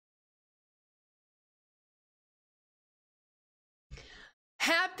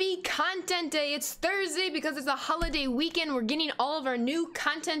Happy content day. It's Thursday because it's a holiday weekend. We're getting all of our new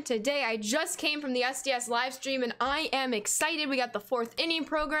content today. I just came from the SDS live stream and I am excited. We got the 4th inning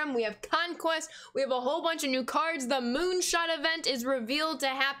program. We have Conquest. We have a whole bunch of new cards. The Moonshot event is revealed to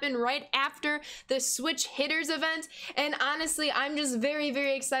happen right after the Switch Hitters event. And honestly, I'm just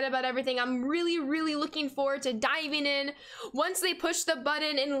very excited about everything. I'm really looking forward to diving in once they push the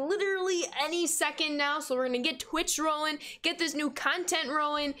button in literally any second now. So we're going to get Twitch rolling, get this new content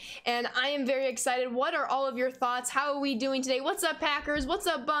rolling, and I am very excited. What are all of your thoughts? How are we doing today? What's up, Packers? What's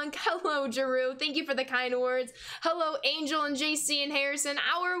up, Bunk? Hello, Jeru. Thank you for the kind words. Hello, Angel and JC and Harrison.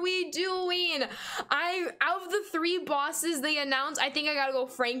 How are we doing? Out of the 3 bosses they announced, I think I gotta go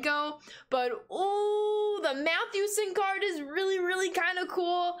Franco, but ooh, the Matthewson card is really kind of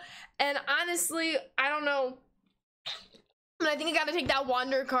cool, and honestly, I don't know. I think I gotta take that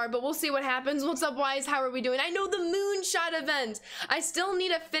Wander card, but we'll see what happens. What's up, Wise? How are we doing? I know the Moonshot event. I still need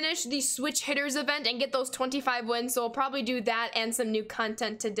to finish the Switch Hitters event and get those 25 wins, so I'll probably do that and some new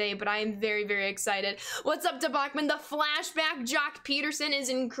content today, but I am very excited. What's up to Bachman? The flashback Jock Peterson is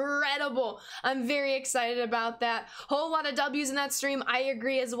incredible. I'm very excited about that. Whole lot of W's in that stream. I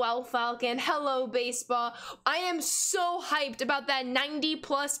agree as well, Falcon. Hello, Baseball. I am so hyped about that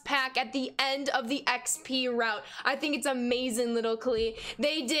 90+ pack at the end of the XP route. I think it's amazing. Little Klee.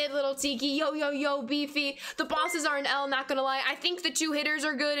 They did, Little Tiki. Yo, Beefy. The bosses are an L, not gonna lie. I think the 2 hitters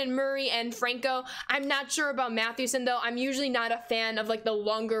are good, and Murray and Franco. I'm not sure about Matthewson, though. I'm usually not a fan of, like, the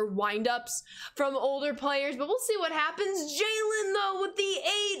longer wind-ups from older players, but we'll see what happens. Jalen, though, with the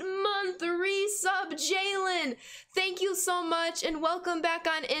 8-month resub. Jalen, thank you so much, and welcome back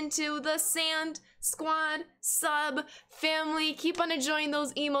on into the Sand Squad sub family. Keep on enjoying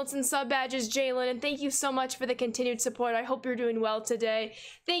those emotes and sub badges, Jalen, and thank you so much for the continued support. I hope you're doing well today.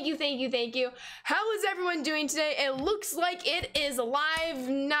 Thank you. How is everyone doing today? It looks like it is live.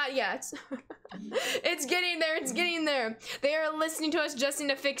 Not yet. It's getting there. They are listening to us just need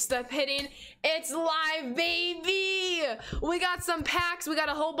to fix the hitting. It's live, baby. We got some packs. We got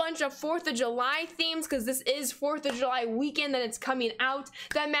a whole bunch of 4th of July themes because this is 4th of July weekend that it's coming out.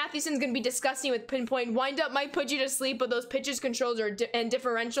 That Matthewson's gonna be discussing with Pinpoint. Wind up might put you to sleep, but those pitches, controls, and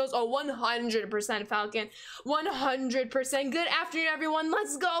differentials. Oh, 100% Falcon. 100%. Good afternoon, everyone.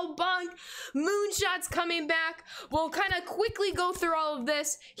 Let's go, Bunk. Moonshot's coming back. We'll kind of quickly go through all of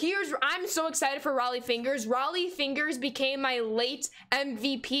this. I'm so excited for Raleigh Fingers. Raleigh Fingers became my late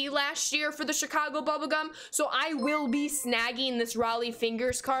MVP last year for the Chicago Bubblegum, so I will be snagging this Raleigh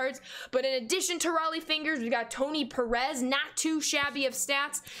Fingers cards. But in addition to Raleigh Fingers, we got Tony Perez, not too shabby of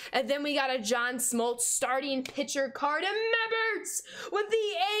stats, and then we got a John Smoltz starting pitcher card, and Meberts with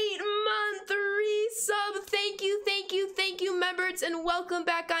the 8-month resub. Thank you, Meberts, and welcome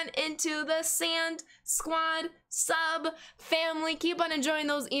back on into the Sand Squad sub family. Keep on enjoying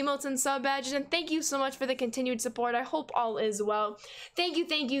those emotes and sub badges, and thank you so much for the continued support. I hope all is well. Thank you,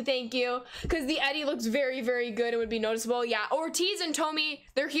 because the Eddie looks very good and would be noticeable. Yeah, Ortiz and Tommy,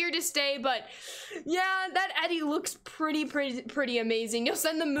 they're here to stay, but yeah, that Eddie looks pretty amazing. You'll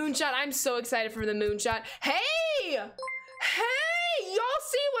send the Moonshot. I'm so excited for the Moonshot. Hey, y'all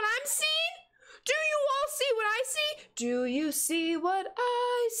see what I'm seeing? Do you all see what I see? Do you see what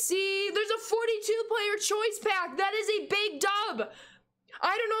I see? There's a 42-player choice pack. That is a big dub.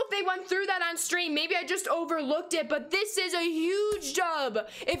 I don't know if they went through that on stream. Maybe I just overlooked it, but this is a huge dub.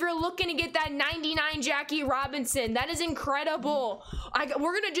 If you're looking to get that 99 Jackie Robinson, that is incredible.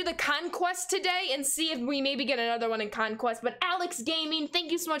 We're going to do the Conquest today and see if we maybe get another one in Conquest. But Alex Gaming,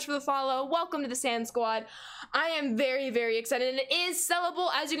 thank you so much for the follow. Welcome to the Sand Squad. I am very excited, and it is sellable.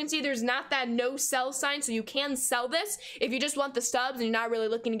 As you can see, there's not that no sell sign, so you can sell this if you just want the stubs and you're not really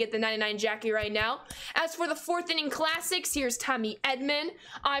looking to get the 99 Jackie right now. As for the 4th inning classics, here's Tommy Edman.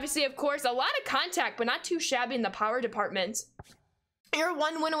 Obviously, of course, a lot of contact, but not too shabby in the power department. You're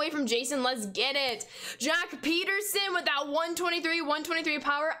 1 win away from Jason. Let's get it. Jock Peterson with that 123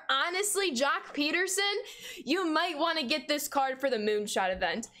 power. Honestly, Jock Peterson, you might want to get this card for the Moonshot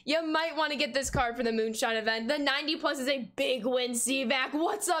event. The 90+ is a big win, CVAC.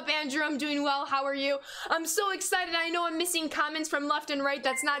 What's up, Andrew? I'm doing well. How are you? I'm so excited. I know I'm missing comments from left and right.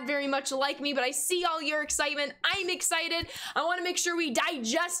 That's not very much like me, but I see all your excitement. I'm excited. I want to make sure we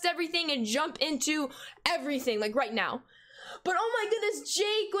digest everything and jump into everything, like right now. But oh my goodness,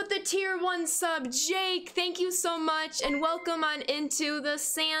 Jake with the tier 1 sub. Jake, thank you so much, and welcome on into the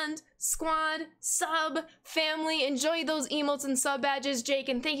Sand Squad sub family. Enjoy those emotes and sub badges, Jake,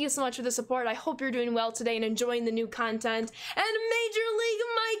 and thank you so much for the support. I hope you're doing well today and enjoying the new content. And Major League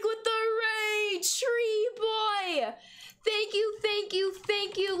Mike with the Ray Tree Boy. Thank you.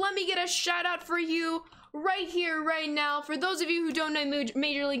 Let me get a shout out for you right here, right now. For those of you who don't know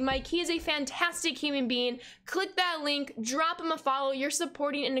Major League Mike, he is a fantastic human being. Click that link, drop him a follow. You're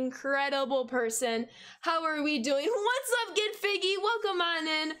supporting an incredible person. How are we doing? What's up, Get Figgy? Welcome on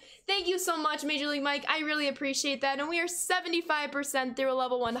in. Thank you so much, Major League Mike. I really appreciate that. And we are 75% through a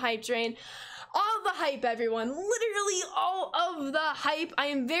level 1 hype train. All the hype, everyone. Literally all of the hype. I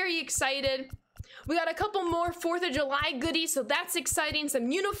am very excited. We got a couple more 4th of July goodies, so that's exciting. Some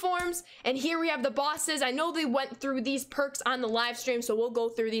uniforms, and here we have the bosses. I know they went through these perks on the live stream, so we'll go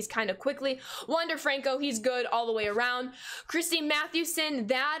through these kind of quickly. Wander Franco, he's good all the way around. Christine Mathewson,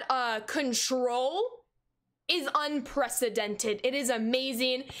 that control is unprecedented. It is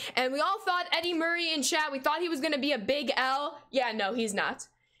amazing, and we all thought Eddie Murray in chat, we thought he was going to be a big L. Yeah, no, he's not.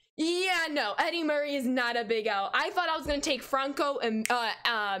 Yeah, no, Eddie Murray is not a big L. I thought I was going to take Franco and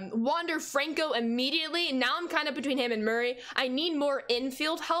Wander Franco immediately. Now I'm kind of between him and Murray. I need more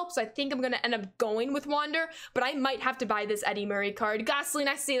infield help, so I think I'm going to end up going with Wander, but I might have to buy this Eddie Murray card. Gosling,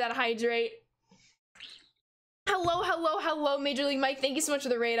 I see that. Hydrate. Hello, hello, hello, Major League Mike. Thank you so much for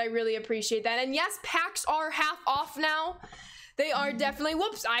the raid. I really appreciate that. And yes, packs are half off now. They are definitely.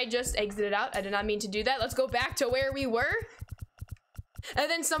 Whoops, I just exited out. I did not mean to do that. Let's go back to where we were.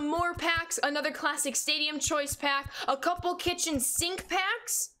 And then some more packs, another classic stadium choice pack, a couple kitchen sink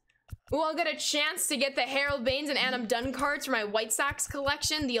packs. Ooh, I'll get a chance to get the Harold Baines and Adam Dunn cards for my White Sox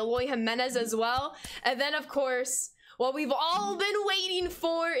collection, the Eloy Jimenez as well. And then, of course, what we've all been waiting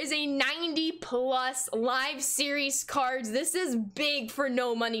for is a 90+ live series cards. This is big for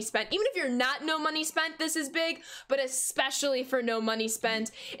no money spent. Even if you're not no money spent, this is big, but especially for no money spent.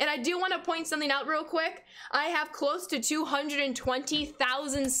 And I do want to point something out real quick. I have close to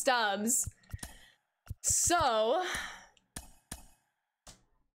 220,000 stubs. So,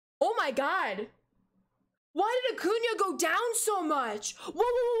 oh my God. Why did Acuna go down so much? Whoa,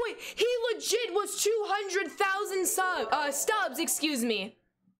 wait. He legit was 200,000 stubs, excuse me.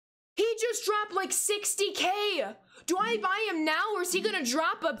 He just dropped like 60K. Do I buy him now, or is he gonna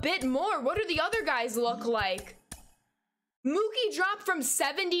drop a bit more? What do the other guys look like? Mookie dropped from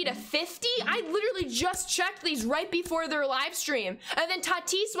 70 to 50? I literally just checked these right before their live stream. And then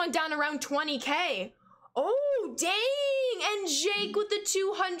Tatis went down around 20K. Oh, dang! And Jake with the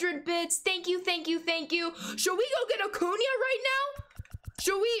 200 bits. Thank you, thank you, thank you. Should we go get Acuna right now?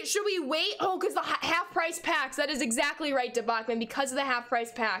 Should we wait? Oh, because the half price packs. That is exactly right, DeBachman, because of the half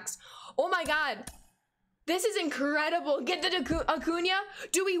price packs. Oh my God. This is incredible. Get the Acuna.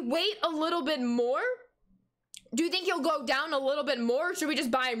 Do we wait a little bit more? Do you think he'll go down a little bit more, or should we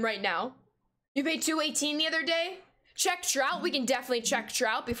just buy him right now? You paid $218 the other day? Check Trout. We can definitely check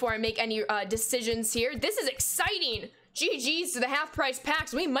Trout before I make any decisions here. This is exciting. GG's to the half price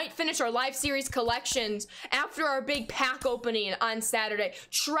packs. We might finish our live series collections after our big pack opening on Saturday.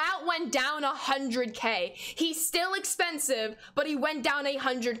 Trout went down 100K. He's still expensive, but he went down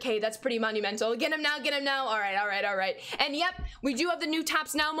 100K. That's pretty monumental. Get him now, get him now. All right, all right, all right. And yep, we do have the new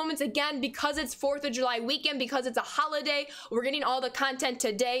Tops Now moments again because it's 4th of July weekend, because it's a holiday. We're getting all the content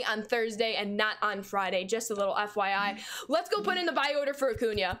today on Thursday and not on Friday. Just a little FYI. Let's go put in the buy order for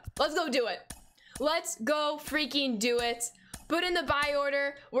Acuna. Let's go do it. Let's go freaking do it. Put in the buy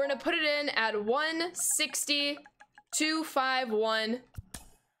order. We're gonna put it in at 160,251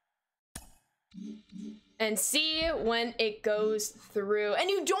 and see when it goes through. And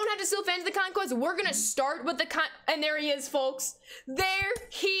you don't have to steal fans of the conquest. We're gonna start with the and there he is, folks. There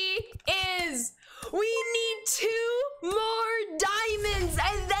he is. We need 2 more diamonds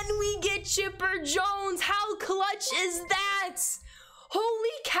and then we get Chipper Jones. How clutch is that?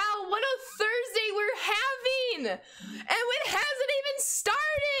 Holy cow, what a Thursday we're having! And it hasn't even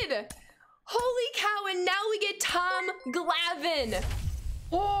started! Holy cow, and now we get Tom Glavine.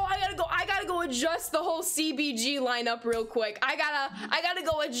 Oh, I gotta go adjust the whole CBG lineup real quick. I gotta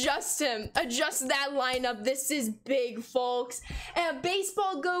go adjust that lineup. This is big, folks. And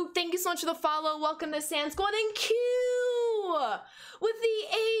Baseball Goat, thank you so much for the follow. Welcome to Sand Squad. And Q with the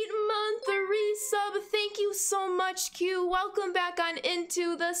 8-month resub. Thank you so much, Q. Welcome back on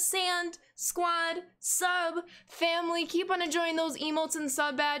into the Sand Squad sub family. Keep on enjoying those emotes and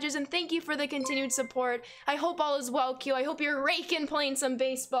sub badges, and thank you for the continued support. I hope all is well, Q. I hope you're raking playing some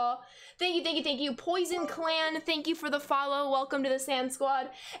baseball. Thank you, thank you, thank you. Poison Clan, thank you for the follow. Welcome to the Sand Squad.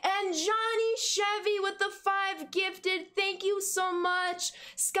 And Johnny Chevy with the 5 gifted. Thank you so much.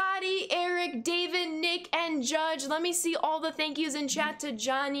 Scotty, Eric, David, Nick, and Judge. Let me see all the thank yous in chat to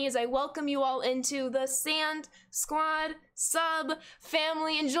Johnny as I welcome you all into the Sand squad, sub,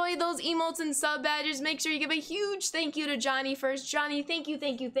 family. Enjoy those emotes and sub badges. Make sure you give a huge thank you to Johnny first. Johnny, thank you,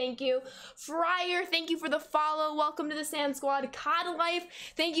 thank you, thank you. Fryer, thank you for the follow. Welcome to the Sand Squad. COD Life,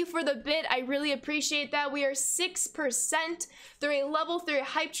 thank you for the bit. I really appreciate that. We are 6% through a level 3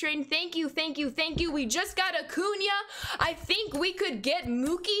 hype train. Thank you, thank you, thank you. We just got Acuna. I think we could get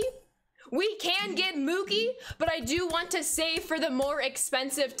Mookie. We can get Mookie, but I do want to save for the more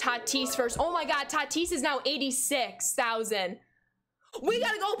expensive Tatis first. Oh my god, Tatis is now 86,000. We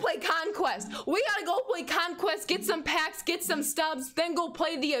gotta go play Conquest. We gotta go play Conquest, get some packs, get some stubs, then go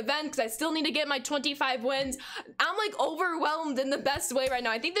play the event because I still need to get my 25 wins. I'm like overwhelmed in the best way right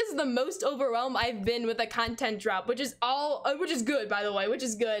now. I think this is the most overwhelmed I've been with a content drop, which is good, by the way, which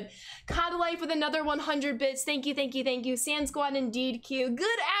is good. COD Life with another 100 bits. Thank you, thank you, thank you. Sand Squad indeed Q.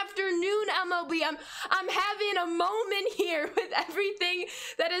 Good afternoon, MLB. I'm having a moment here with everything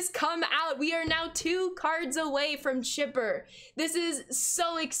that has come out. We are now 2 cards away from Chipper. This is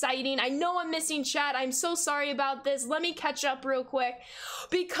so exciting. I know I'm missing chat. I'm so sorry about this. Let me catch up real quick.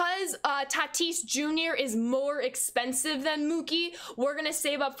 Because Tatis Jr. is more expensive than Mookie, we're gonna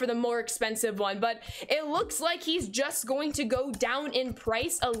save up for the more expensive one, but it looks like he's just going to go down in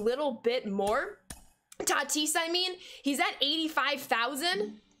price a little bit more. Tatis, I mean, he's at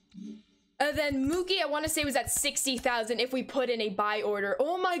 85,000. And then Mookie, I want to say, was at 60,000 if we put in a buy order.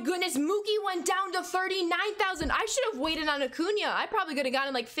 Oh my goodness, Mookie went down to 39,000. I should have waited on Acuna. I probably could have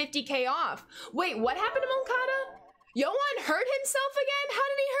gotten like 50K off. Wait, what happened to Moncada? Yohan hurt himself again? How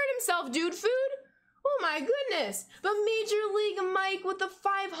did he hurt himself, dude? Food? Oh my goodness. But Major League Mike with the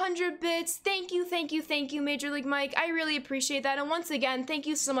 500 bits. Thank you, thank you, thank you, Major League Mike. I really appreciate that. And once again, thank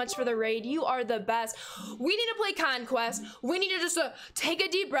you so much for the raid. You are the best. We need to play Conquest. We need to just take a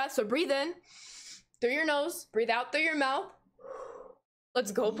deep breath. So breathe in through your nose, breathe out through your mouth.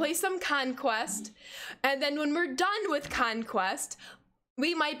 Let's go play some Conquest. And then when we're done with Conquest,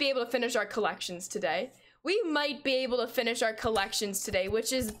 we might be able to finish our collections today. We might be able to finish our collections today,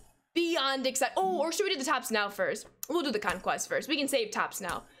 which is beyond exciting. Oh, or should we do the tops now first? We'll do the Conquest first. We can save tops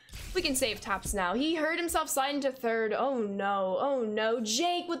now. We can save tops now. He hurt himself sliding to 3rd. Oh no, oh no.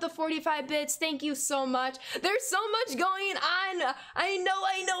 Jake with the 45 bits. Thank you so much. There's so much going on. I know.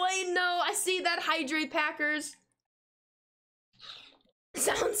 I see that. Hydrate, Packers.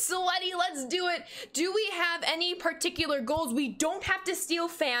 Sounds sweaty. Let's do it. Do we have any particular goals? We don't have to steal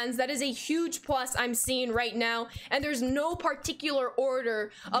fans. That is a huge plus I'm seeing right now. And there's no particular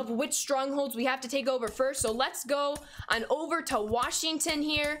order of which strongholds we have to take over first. So let's go on over to Washington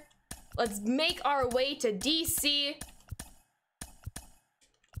here. Let's make our way to DC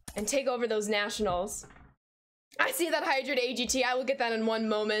and take over those Nationals. I see that Hydrate AGT. I will get that in one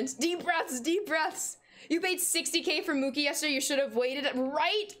moment. Deep breaths, deep breaths. You paid 60K for Mookie yesterday. You should have waited,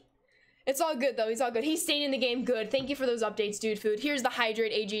 right? It's all good, though. He's all good. He's staying in the game good. Thank you for those updates, dude food. Here's the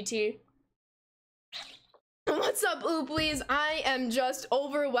Hydrate AGT. What's up, Ooplies? I am just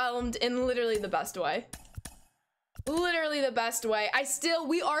overwhelmed in literally the best way. Literally the best way.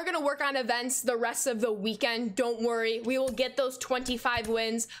 We are gonna work on events the rest of the weekend. Don't worry. We will get those 25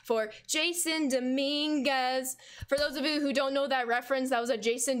 wins for Jason Dominguez. For those of you who don't know that reference, that was a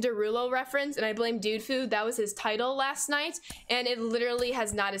Jason Derulo reference, and I blame Dude Food. That was his title last night, and it literally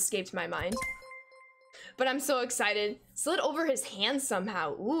has not escaped my mind. But I'm so excited. Slid over his hand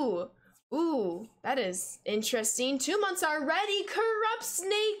somehow. Ooh, that is interesting. 2 months already. Corrupt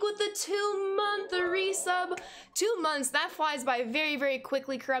Snake with the 2-month resub. 2 months. That flies by very, very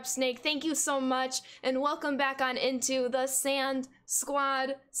quickly, Corrupt Snake. Thank you so much. And welcome back on into the Sand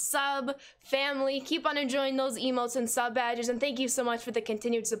Squad sub family. Keep on enjoying those emotes and sub badges. And thank you so much for the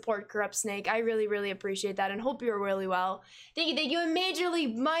continued support, Corrupt Snake. I really, really appreciate that and hope you're really well. Thank you, thank you. And Major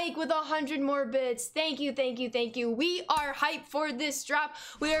League Mike with 100 more bits. Thank you, thank you, thank you. We are hyped for this drop.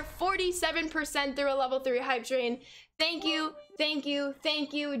 We are 47% through a level 3 hype train. Thank you, thank you,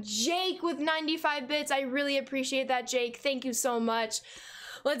 thank you. Jake with 95 bits. I really appreciate that, Jake. Thank you so much.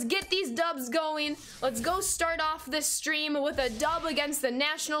 Let's get these dubs going. Let's go start off this stream with a dub against the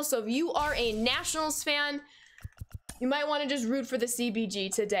Nationals. So if you are a Nationals fan, you might want to just root for the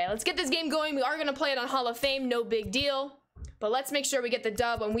CBG today. Let's get this game going. We are going to play it on Hall of Fame. No big deal. But let's make sure we get the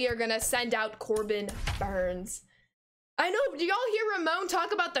dub, and we are going to send out Corbin Burns. I know, do y'all hear Ramon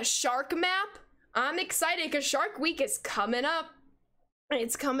talk about the Shark map? I'm excited because Shark Week is coming up.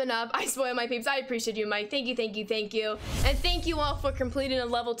 It's coming up. I spoil my peeps. I appreciate you, Mike. Thank you, thank you, thank you. And thank you all for completing a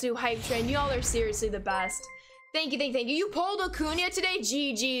level 2 hype train. Y'all are seriously the best. Thank you, thank you, thank you. You pulled Acuna today?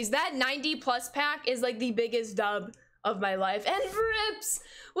 GG's. That 90+ pack is like the biggest dub of my life. And Brips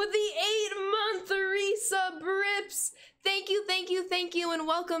with the 8-month resub. Brips, thank you, thank you, thank you, and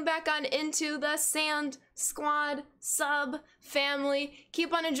welcome back on into the Sand Squad sub family.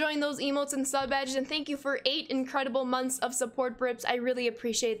 Keep on enjoying those emotes and sub badges, and thank you for 8 incredible months of support, Brips. I really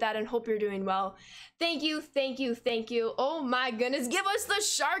appreciate that and hope you're doing well. Thank you, thank you, thank you. Oh my goodness, give us the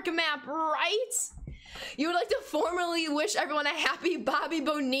shark map, right? You would like to formally wish everyone a happy Bobby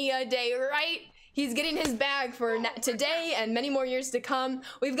Bonilla day, right? He's getting his bag for today and many more years to come.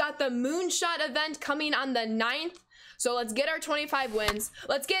 We've got the Moonshot event coming on the 9th. So let's get our 25 wins.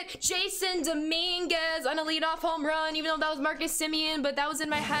 Let's get Jason Dominguez on a leadoff home run, even though that was Marcus Semien, but that was in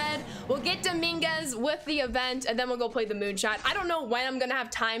my head. We'll get Dominguez with the event, and then we'll go play the Moonshot. I don't know when I'm gonna have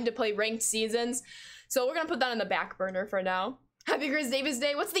time to play ranked seasons, so we're gonna put that on the back burner for now. Happy Chris Davis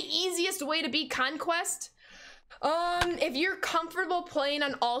Day. What's the easiest way to beat Conquest? If you're comfortable playing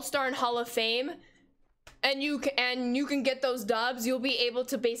on All-Star and Hall of Fame, and you can get those dubs, you'll be able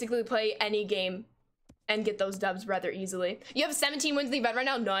to basically play any game and get those dubs rather easily. You have 17 wins in the event right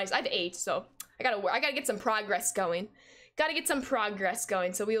now. Nice. I have 8, so I gotta get some progress going. Gotta get some progress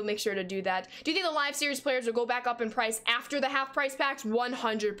going, so we will make sure to do that. Do you think the live series players will go back up in price after the half price packs?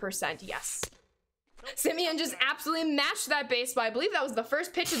 100%, yes. Simeon just absolutely matched that baseball. I believe that was the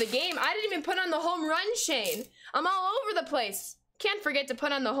first pitch of the game. I didn't even put on the home run chain. I'm all over the place. Can't forget to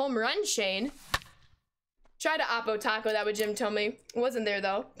put on the home run chain. Try to Oppo Taco, that what Jim told me. Wasn't there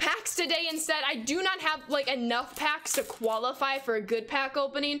though. Packs today instead. I do not have like enough packs to qualify for a good pack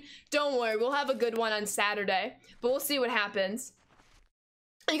opening. Don't worry, we'll have a good one on Saturday, but we'll see what happens.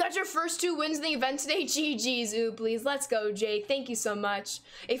 You got your first 2 wins in the event today. GG's, ooh, please. Let's go, Jake. Thank you so much.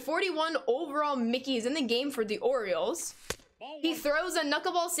 A 41 overall Mickey is in the game for the Orioles. He throws a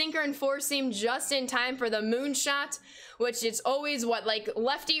knuckleball, sinker, and 4-seam just in time for the Moonshot, which is always what, like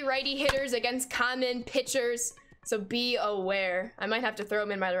lefty righty hitters against common pitchers. So be aware. I might have to throw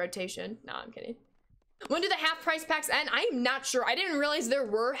him in my rotation. No, I'm kidding. When do the half price packs end? I'm not sure. I didn't realize there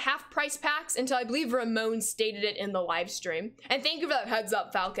were half price packs until I believe Ramon stated it in the live stream. And thank you for that heads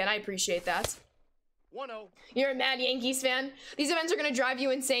up, Falcon. I appreciate that. 1-0. You're a mad Yankees fan. These events are going to drive you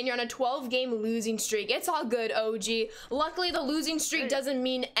insane. You're on a 12-game losing streak. It's all good, OG. Luckily, the losing streak doesn't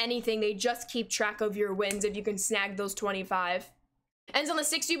mean anything. They just keep track of your wins if you can snag those 25. Ends on the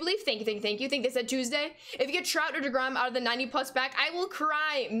 6th, you believe? Thank you, thank you, thank you. Think they said Tuesday. If you get Trout or DeGrom out of the 90+ pack, I will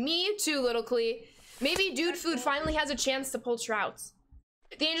cry. Me too, Little Clee. Maybe Dude Food finally has a chance to pull Trouts.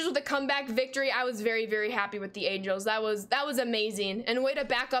 The Angels with a comeback victory. I was very, very happy with the Angels. That was amazing. And way to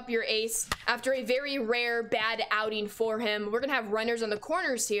back up your ace after a very rare bad outing for him. We're gonna have runners on the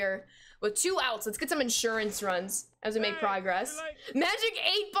corners here with 2 outs. Let's get some insurance runs as we make progress. Magic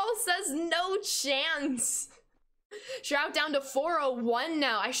 8 Ball says no chance. Trout down to 401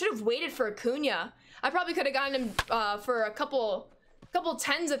 now. I should have waited for Acuna. I probably could have gotten him for a couple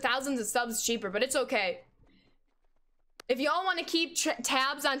tens of thousands of subs cheaper, but it's okay. If y'all want to keep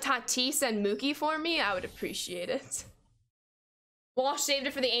tabs on Tatis and Mookie for me, I would appreciate it. Walsh saved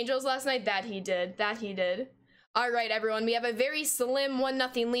it for the Angels last night. That he did. That he did. All right, everyone. We have a very slim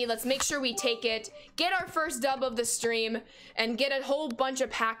 1-0 lead. Let's make sure we take it. Get our first dub of the stream and get a whole bunch of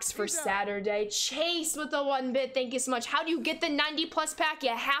packs for Saturday. Chase with the 1-bit. Thank you so much. How do you get the 90+ pack?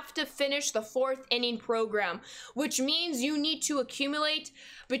 You have to finish the 4th inning program, which means you need to accumulate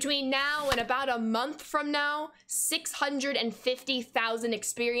between now and about a month from now 650,000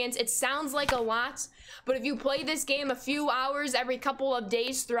 experience. It sounds like a lot, but if you play this game a few hours every couple of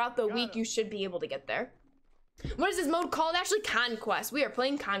days throughout the week, you should be able to get there. What is this mode called? Actually, Conquest. We are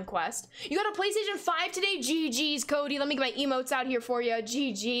playing Conquest. You got a PlayStation 5 today? GG's, Cody. Let me get my emotes out here for you.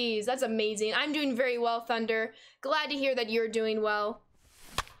 GG's. That's amazing. I'm doing very well, Thunder. Glad to hear that you're doing well.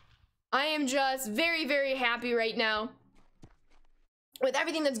 I am just very, very happy right now with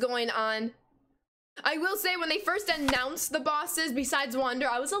everything that's going on. I will say, when they first announced the bosses, besides Wonder,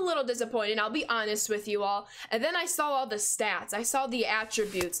 I was a little disappointed. I'll be honest with you all. And then I saw all the stats. I saw the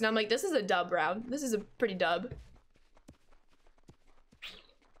attributes. And I'm like, this is a dub round. This is a pretty dub.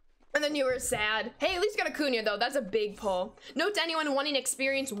 And then you were sad. Hey, at least you got Acuna, though. That's a big pull. Note to anyone wanting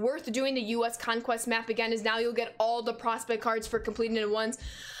experience worth doing the US Conquest map again is now you'll get all the prospect cards for completing it once.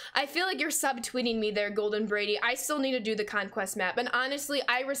 I feel like you're subtweeting me there, Golden Brady. I still need to do the Conquest map, and honestly,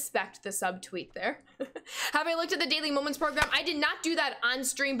 I respect the subtweet there. Have I looked at the Daily Moments program? I did not do that on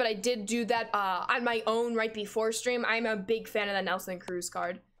stream, but I did do that on my own right before stream. I'm a big fan of that Nelson Cruz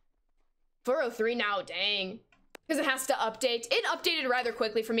card. 403 now, dang. Because it has to update. It updated rather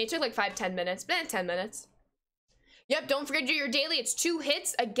quickly for me. It took like 5-10 minutes, but 10 minutes. Yep, don't forget to do your daily. It's 2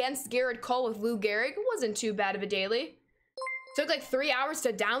 hits against Garrett Cole with Lou Gehrig. It wasn't too bad of a daily. Took like 3 hours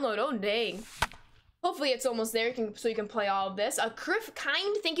to download. Oh, dang. Hopefully it's almost there so you can play all of this. Criff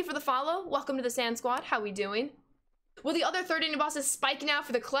Kind, thank you for the follow. Welcome to the Sand Squad. How we doing? Will the other third inning bosses spike now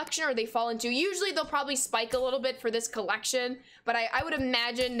for the collection, or they fall into? Usually they'll probably spike a little bit for this collection, but I would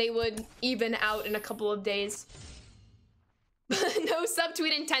imagine they would even out in a couple of days. No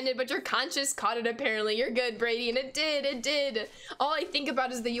subtweet intended, but your conscience caught it apparently. You're good, Brady, and it did. All I think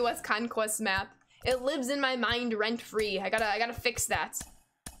about is the US Conquest map. It lives in my mind rent-free. I gotta fix that.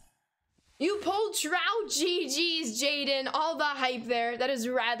 You pulled Trout, GG's, Jaden. All the hype there. That is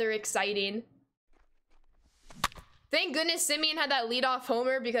rather exciting. Thank goodness Simeon had that leadoff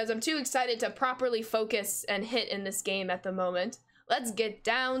homer because I'm too excited to properly focus and hit in this game at the moment. Let's get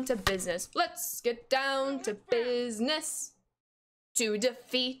down to business. Let's get down to business to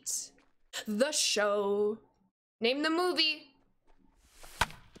defeat the show. Name the movie.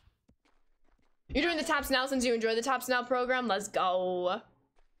 You're doing the Tops Now since you enjoy the Tops Now program. Let's go.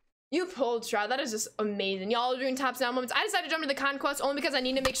 You pulled Trout. That is just amazing. Y'all are doing Tops Now moments. I decided to jump into the Conquest only because I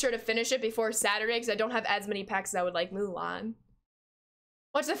need to make sure to finish it before Saturday because I don't have as many packs as I would like Mulan.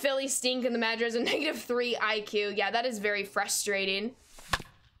 Watch the Phillies stink and the Mad has a -3 IQ. Yeah, that is very frustrating.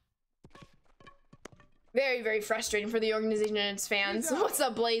 Very, very frustrating for the organization and its fans. What's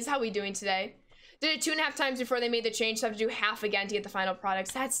up, Blaze? How we doing today? Did it 2.5 times before they made the change, so I have to do half again to get the final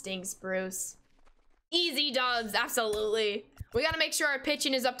products. That stinks, Bruce. Easy dubs, absolutely. We gotta make sure our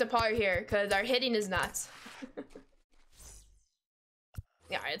pitching is up to par here, because our hitting is not.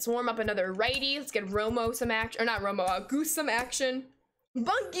 Yeah, all right, let's warm up another righty. Let's get Romo some action, or not Romo, Goose some action.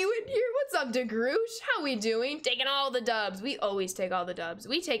 Bunk you in here, what's up, DeGroosh? How we doing? Taking all the dubs. We always take all the dubs.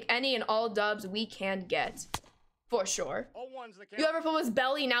 We take any and all dubs we can get. For sure. You ever pull his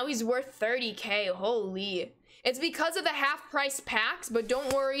belly? Now he's worth 30K. Holy. It's because of the half-price packs, but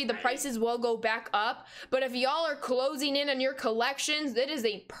don't worry, the prices will go back up. But if y'all are closing in on your collections, it is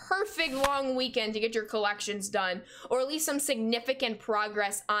a perfect long weekend to get your collections done, or at least some significant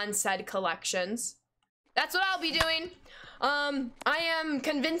progress on said collections. That's what I'll be doing. I am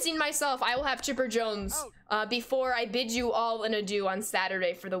convincing myself I will have Chipper Jones before I bid you all an adieu on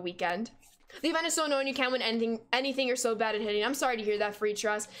Saturday for the weekend. The event is so annoying you can't win anything, you're so bad at hitting. I'm sorry to hear that, Free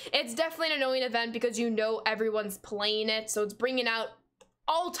Trust. It's definitely an annoying event because you know everyone's playing it, so it's bringing out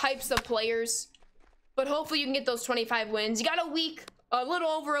all types of players. But hopefully you can get those 25 wins. You got a week, a little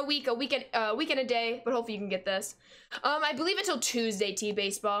over a week, a week and a day, but hopefully you can get this. I believe until Tuesday,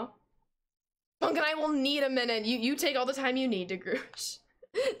 T-Baseball. Punk and I will need a minute. You take all the time you need, DeGroosh.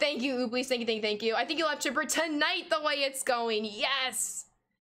 Thank you, Ooplease. Thank you. I think you'll have Chipper tonight the way it's going. Yes!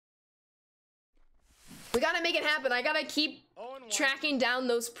 We gotta make it happen. I gotta keep tracking down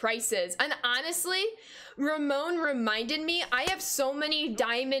those prices. And honestly, Ramon reminded me, I have so many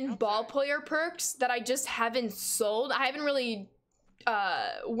diamond ball player perks that I just haven't sold. I haven't really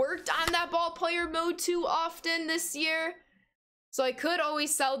worked on that ball player mode too often this year. So I could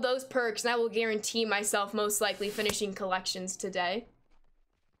always sell those perks, and I will guarantee myself most likely finishing collections today.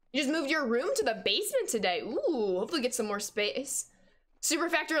 You just moved your room to the basement today. Ooh, hopefully get some more space. Super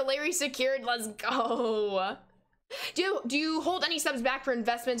Factor Larry secured, let's go. Do you hold any subs back for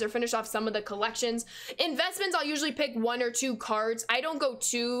investments or finish off some of the collections? Investments, I'll usually pick 1 or 2 cards. I don't go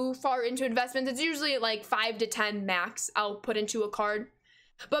too far into investments. It's usually like 5 to 10 max I'll put into a card.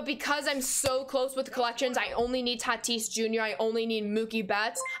 But because I'm so close with the collections, I only need Tatis Jr., I only need Mookie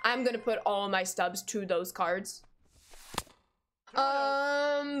Betts, I'm gonna put all of my stubs to those cards.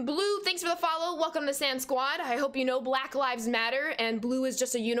 Blue, thanks for the follow. Welcome to Sand Squad. I hope you know Black Lives Matter and blue is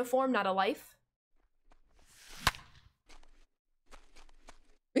just a uniform, not a life.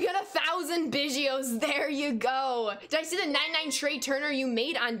 We got 1,000 Bigios. There you go. Did I see the 99 Trey Turner you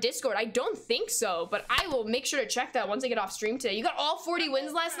made on Discord? I don't think so, but I will make sure to check that once I get off stream today. You got all 40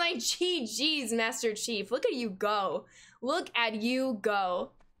 wins last night? GG's, Master Chief. Look at you go. Look at you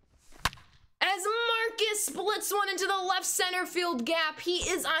go. As Marcus splits one into the left center field gap, he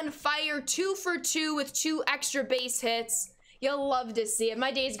is on fire, 2 for 2 with 2 extra base hits. You'll love to see it.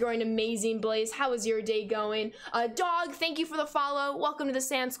 My day's going amazing, Blaze. How is your day going? Dog, thank you for the follow. Welcome to the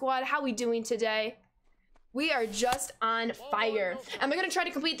Sand Squad. How we doing today? We are just on fire. Am I gonna try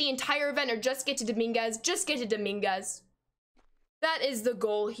to complete the entire event or just get to Dominguez? Just get to Dominguez. That is the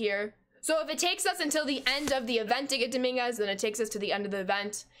goal here. So if it takes us until the end of the event to get Dominguez, then it takes us to the end of the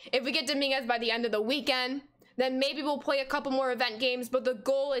event. If we get Dominguez by the end of the weekend, then maybe we'll play a couple more event games, but the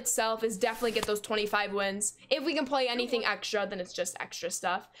goal itself is definitely get those 25 wins. If we can play anything extra, then it's just extra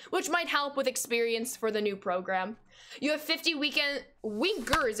stuff, which might help with experience for the new program. You have 50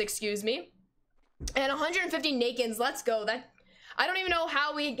 winkers, excuse me, and 150 nakeds. Let's go. I don't even know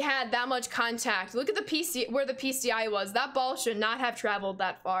how we had that much contact. Look at the PC, where the PCI was. That ball should not have traveled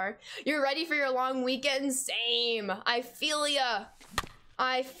that far. You're ready for your long weekend? Same. I feel ya.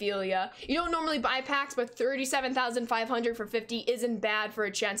 I feel ya. You don't normally buy packs, but 37,500 for 50 isn't bad for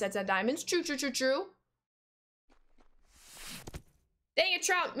a chance at 10 diamonds. True, true, true, true. Dang it,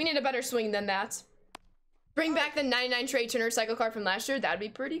 Trout. We need a better swing than that. Bring back the 99 Trey Turner cycle card from last year. That'd be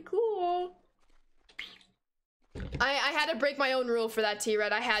pretty cool. I had to break my own rule for that,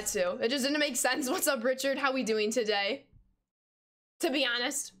 T-Red. I had to. It just didn't make sense. What's up, Richard? How we doing today? To be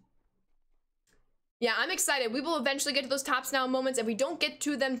honest. Yeah, I'm excited. We will eventually get to those tops now moments. If we don't get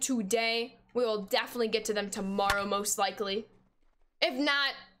to them today, we will definitely get to them tomorrow, most likely. If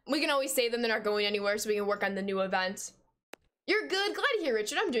not, we can always save them. They're not going anywhere, so we can work on the new event. You're good. Glad to hear,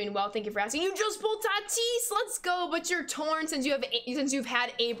 Richard. I'm doing well. Thank you for asking. You just pulled Tatis. Let's go. But you're torn since you've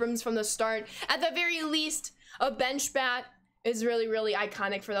had Abrams from the start. At the very least, a bench bat is really, really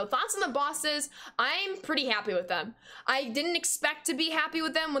iconic for those. Thoughts on the bosses? I'm pretty happy with them. I didn't expect to be happy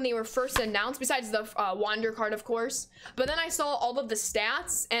with them when they were first announced, besides the Wander card, of course. But then I saw all of the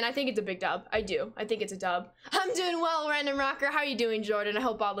stats, and I think it's a big dub. I do. I think it's a dub. I'm doing well, Random Rocker. How are you doing, Jordan? I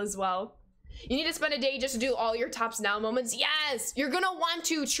hope all is well. You need to spend a day just to do all your tops now moments. Yes, you're gonna want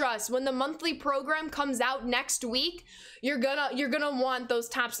to, trust. When the monthly program comes out next week, you're gonna want those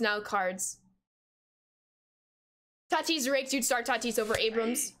tops now cards. Tatis rakes. You'd start Tatis over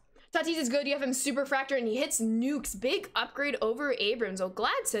Abrams. Tatis is good. You have him super fractor and he hits nukes. Big upgrade over Abrams. Oh,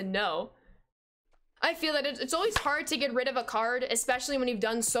 glad to know. I feel that it's always hard to get rid of a card, especially when you've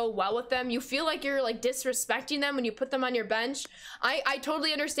done so well with them. You feel like you're like disrespecting them when you put them on your bench. I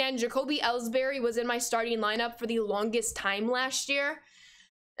totally understand. Jacoby Ellsbury was in my starting lineup for the longest time last year.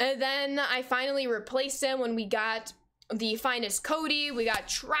 And then I finally replaced him when we got the finest Cody. We got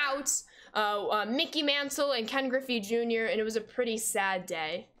Trout, Mickey Mantle, and Ken Griffey Jr. And it was a pretty sad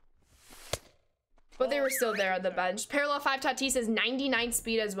day. But they were still there on the bench. Parallel 5 Tatis is 99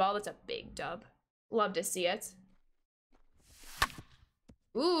 speed as well. That's a big dub. Love to see it.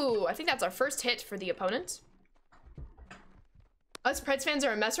 Ooh, I think that's our first hit for the opponent. Us Preds fans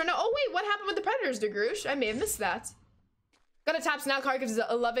are a mess right now. Oh wait, what happened with the Predators, DeGroosh? I may have missed that. Got a Tops Now card because it's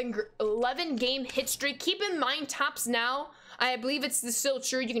an 11 game hit streak. Keep in mind, Tops Now, I believe it's still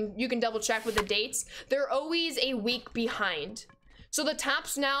true. You can double check with the dates. They're always a week behind. So the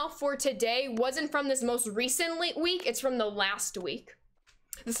Tops Now for today wasn't from this most recent week. It's from the last week.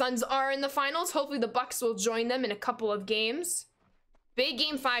 The Suns are in the finals. Hopefully the Bucks will join them in a couple of games. Big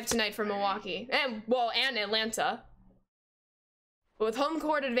game 5 tonight for Milwaukee. And Atlanta. But with home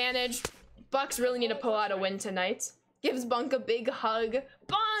court advantage, Bucks really need to pull out a win tonight. Gives Bunk a big hug.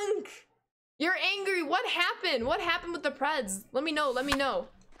 Bunk! You're angry. What happened? What happened with the Preds? Let me know. Let me know.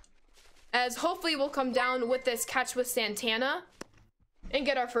 As hopefully we'll come down with this catch with Santana and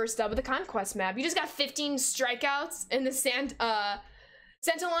get our first dub of the Conquest map. You just got 15 strikeouts in the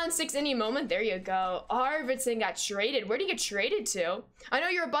Santalon 6 inning moment. There you go. Arvidsson got traded. Where'd he get traded to? I know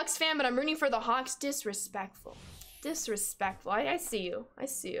you're a Bucks fan, but I'm rooting for the Hawks. Disrespectful. Disrespectful. I see you. I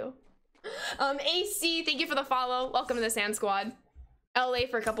see you. AC, thank you for the follow. Welcome to the Sand Squad. LA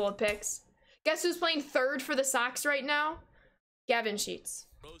for a couple of picks. Guess who's playing third for the Sox right now? Gavin Sheets.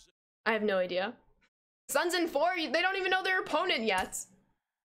 I have no idea. Suns in 4. They don't even know their opponent yet.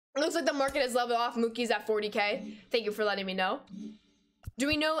 It looks like the market has leveled off. Mookie's at 40K. Thank you for letting me know. Do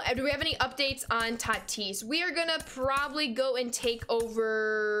we have any updates on Tatis? We are gonna probably go and take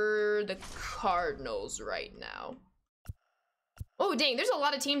over the Cardinals right now. Oh, dang, there's a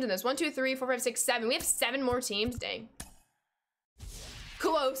lot of teams in this. 1, 2, 3, 4, 5, 6, 7. We have 7 more teams, dang.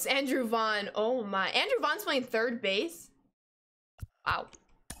 Close, Andrew Vaughn. Oh my, Andrew Vaughn's playing third base? Wow.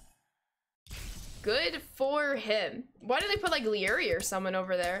 Good for him. Why did they put like Leary or someone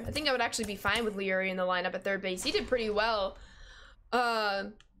over there? I think I would actually be fine with Leary in the lineup at third base. He did pretty well.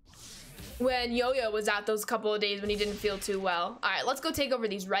 When Yo-Yo was out those couple of days when he didn't feel too well. All right, let's go take over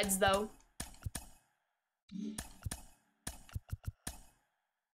these Reds though.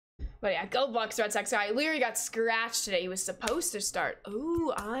 But yeah, go Bucks, Red Sox guy. Leary got scratched today. He was supposed to start.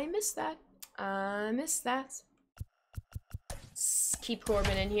 Ooh, I missed that. I missed that. Let's keep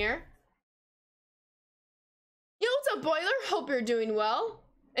Corbin in here. Yo, what's up, Boiler? Hope you're doing well.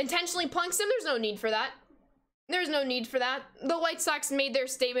 Intentionally plunks him. There's no need for that. There's no need for that. The White Sox made their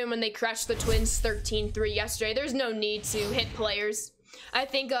statement when they crushed the Twins 13-3 yesterday. There's no need to hit players. I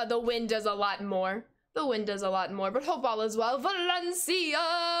think the win does a lot more. The win does a lot more, but hope all is well.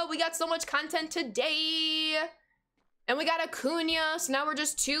 Valencia! We got so much content today. And we got Acuna, so now we're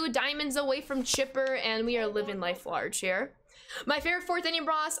just 2 diamonds away from Chipper, and we are living life large here. My favorite 4th inning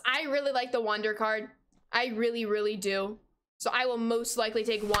boss, I really like the Wander card. I really, really do. So I will most likely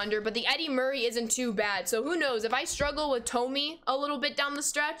take Wander, but the Eddie Murray isn't too bad. So who knows? If I struggle with Tommy a little bit down the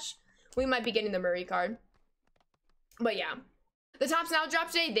stretch, we might be getting the Murray card. But yeah. The tops now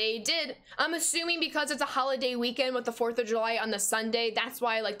dropped today. They did. I'm assuming because it's a holiday weekend with the 4th of July on the Sunday, that's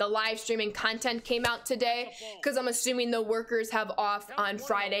why like the live streaming content came out today. Because I'm assuming the workers have off on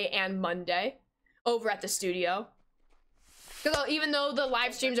Friday and Monday over at the studio. Because even though the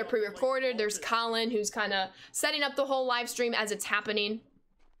live streams are pre-recorded, there's Colin who's kind of setting up the whole live stream as it's happening.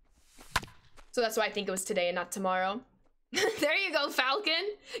 So that's why I think it was today and not tomorrow. There you go,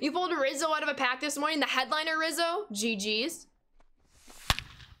 Falcon. You pulled Rizzo out of a pack this morning. The headliner Rizzo. GG's.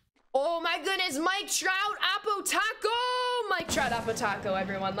 Oh my goodness, Mike Trout, Apotaco! Mike Trout, Apotaco,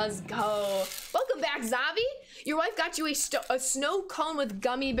 everyone. Let's go. Welcome back, Zavi. Your wife got you a snow cone with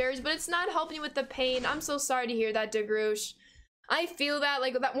gummy bears, but it's not helping you with the pain. I'm so sorry to hear that, DeGroosh. I feel that,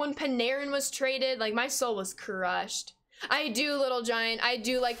 like, that when Panarin was traded, like, my soul was crushed. I do, Little Giant. I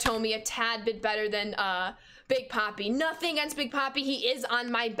do like Tommy a tad bit better than Big Poppy. Nothing against Big Poppy. He is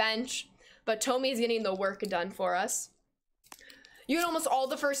on my bench, but Tommy's getting the work done for us. You and almost all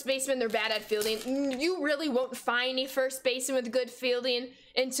the first basemen, they're bad at fielding. You really won't find a first baseman with good fielding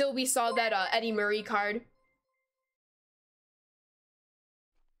until we saw that Eddie Murray card.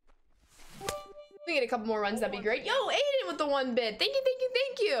 We get a couple more runs, that'd be great. Yo, Aiden with the 1 bid. Thank you, thank you,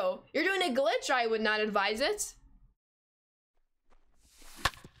 thank you. You're doing a glitch. I would not advise it.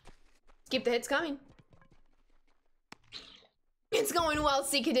 Keep the hits coming. It's going well,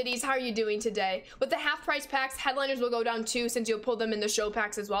 Seekadiddies. How are you doing today? With the half price packs, headliners will go down too since you'll pull them in the show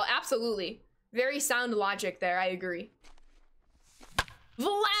packs as well. Absolutely. Very sound logic there. I agree.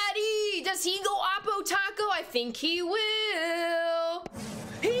 Vladdy! Does he go Oppo Taco? I think he will.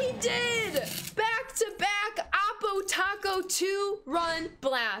 He did! Back-to-back Oppo Taco 2-run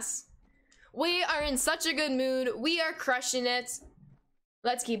blast. We are in such a good mood. We are crushing it.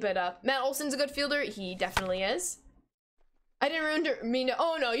 Let's keep it up. Matt Olson's a good fielder. He definitely is. I didn't mean to.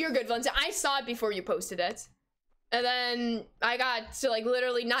 Oh no, you're good, Valencia. I saw it before you posted it. And then I got to like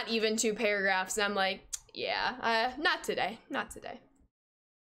literally not even 2 paragraphs. And I'm like, yeah, not today. Not today.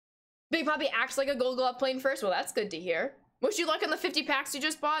 Big Poppy acts like a Gold Glove playing first. Well, that's good to hear. Wish you luck on the 50 packs you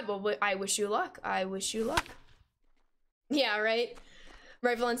just bought. Well, I wish you luck. I wish you luck. Yeah, right?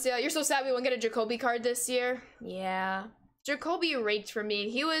 Right, Valencia. You're so sad we won't get a Jacoby card this year. Yeah. Jacoby raked for me.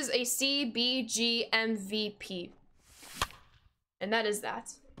 He was a CBG MVP. And that is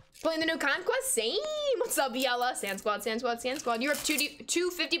that. Playing the new Conquest? Same. What's up, Yella? Sand Squad, Sand Squad, Sand Squad. You're up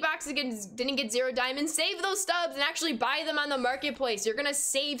 250 boxes again. Didn't get 0 diamonds. Save those stubs and actually buy them on the marketplace. You're gonna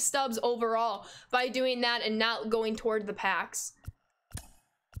save stubs overall by doing that and not going toward the packs.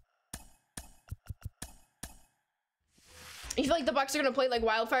 You feel like the Bucks are gonna play like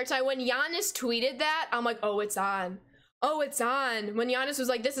wildfire time? When Giannis tweeted that, I'm like, oh, it's on. Oh, it's on. When Giannis was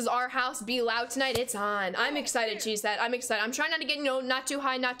like, this is our house, be loud tonight, it's on. I'm excited, Cheese That. I'm excited. I'm trying not to get, you know, not too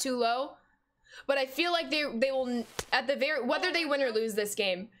high, not too low. But I feel like they will, at the very, whether they win or lose this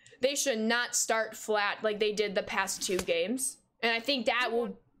game, they should not start flat like they did the past 2 games. And I think that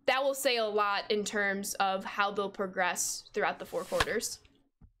will say a lot in terms of how they'll progress throughout the 4 quarters.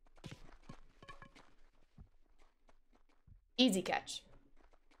 Easy catch.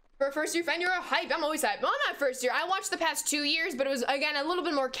 For a first year fan, you're hype. I'm always hype. Well, I'm not first year. I watched the past 2 years, but it was, again, a little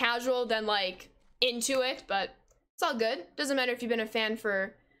bit more casual than, like, into it. But it's all good. Doesn't matter if you've been a fan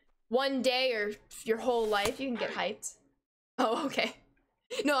for 1 day or your whole life. You can get hyped. Oh, okay.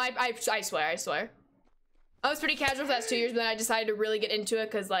 No, I swear, I swear. I was pretty casual for the last 2 years, but then I decided to really get into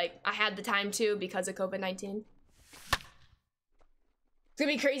it because, like, I had the time to because of COVID-19. It's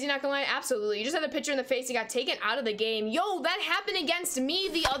gonna be crazy, not gonna lie. Absolutely. You just had a picture in the face and got taken out of the game. Yo, that happened against me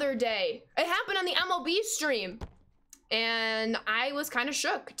the other day. It happened on the MLB stream. And I was kind of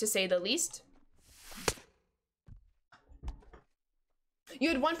shook, to say the least. You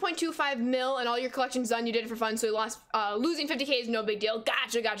had 1.25 mil and all your collections done. You did it for fun, so you lost. Losing 50K is no big deal.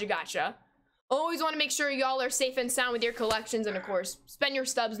 Gotcha, gotcha, gotcha. Always want to make sure y'all are safe and sound with your collections. And of course, spend your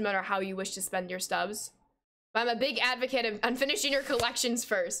stubs no matter how you wish to spend your stubs. But I'm a big advocate of finishing your collections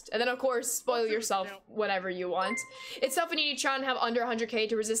first. And then, of course, spoil yourself whatever you want. It's tough when you need to try and have under 100K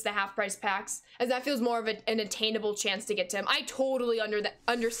to resist the half-price packs, as that feels more of an attainable chance to get to him. I totally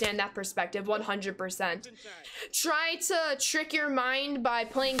understand that perspective, 100%. Try to trick your mind by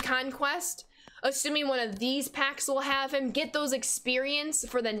playing Conquest, assuming one of these packs will have him. Get those experience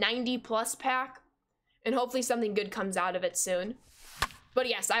for the 90+ pack, and hopefully something good comes out of it soon. But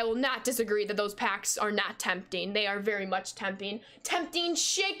yes, I will not disagree that those packs are not tempting. They are very much tempting. Tempting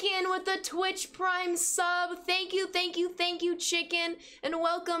Chicken with the Twitch Prime sub. Thank you, thank you, thank you, Chicken. And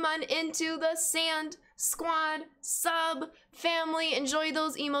welcome on into the Sand squad, sub, family. Enjoy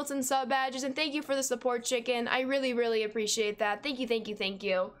those emotes and sub badges, and thank you for the support, chicken. I really, really appreciate that. Thank you, thank you, thank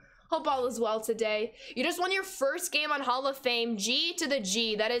you. Hope all is well today. You just won your first game on Hall of Fame. G to the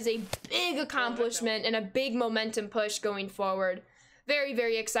G. That is a big accomplishment and a big momentum push going forward. Very,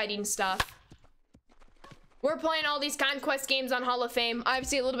 very exciting stuff. We're playing all these Conquest games on Hall of Fame.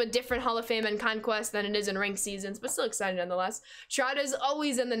 Obviously a little bit different Hall of Fame and Conquest than it is in ranked seasons, but still excited nonetheless. Trotta's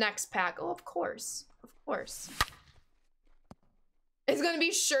always in the next pack. Oh, of course. Of course. It's gonna be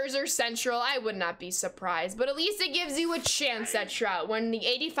Scherzer Central. I would not be surprised, but at least it gives you a chance at Trout. When the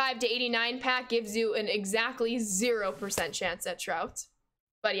 85 to 89 pack gives you an exactly 0% chance at Trout.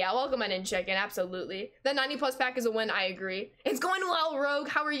 But yeah, welcome on in, chicken. Absolutely. The 90 plus pack is a win. I agree. It's going well, Rogue.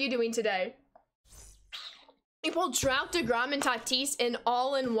 How are you doing today? You pulled Trout, DeGrom, and Tatis in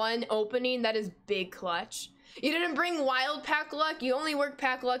all-in-one opening. That is big clutch. You didn't bring wild pack luck. You only work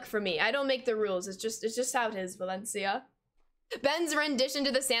pack luck for me. I don't make the rules. It's just how it is, Valencia. Ben's rendition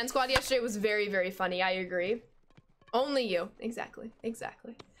to the Sand Squad yesterday was very, very funny. I agree. Only you. Exactly.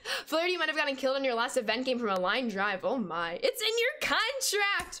 Exactly. Flaherty might have gotten killed in your last event game from a line drive. Oh my. It's in your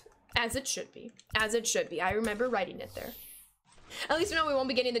contract! As it should be. As it should be. I remember writing it there. At least we know we won't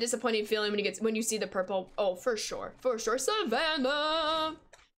be getting the disappointing feeling when you see the purple. Oh, for sure. For sure. Savannah!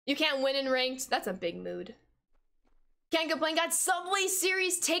 You can't win in ranked. That's a big mood. Can't complain. Got Subway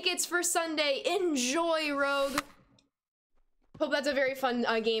Series tickets for Sunday. Enjoy, Rogue. Hope that's a very fun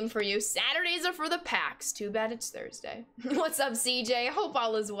game for you. Saturdays are for the packs. Too bad it's Thursday. What's up, CJ? Hope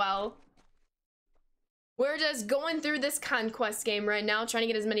all is well. We're just going through this Conquest game right now, trying to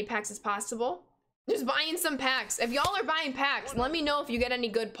get as many packs as possible. Just buying some packs. If y'all are buying packs, let me know if you get any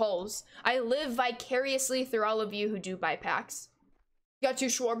good pulls. I live vicariously through all of you who do buy packs. Got two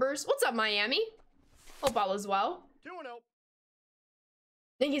Schwarbers. What's up, Miami? Hope all is well. 2-0.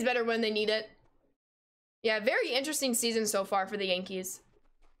 Think he's better when they need it. Yeah, very interesting season so far for the Yankees.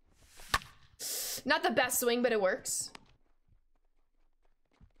 Not the best swing, but it works.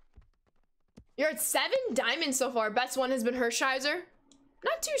 You're at 7 diamonds so far. Best one has been Hershiser.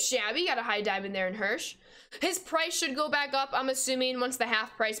 Not too shabby. Got a high diamond there in Hirsch. His price should go back up, I'm assuming, once the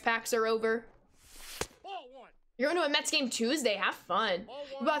half price packs are over. You're going to a Mets game Tuesday. Have fun.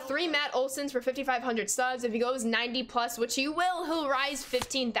 You bought 3 Matt Olsons for 5,500 subs. If he goes 90 plus, which he will, he'll rise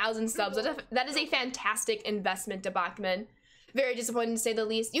 15,000 subs. That is a fantastic investment to Bachman. Very disappointing to say the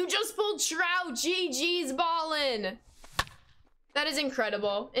least. You just pulled Trout. GG's ballin'. That is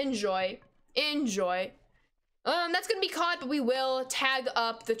incredible. Enjoy. Enjoy. That's going to be caught, but we will tag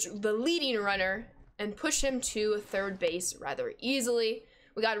up the leading runner and push him to third base rather easily.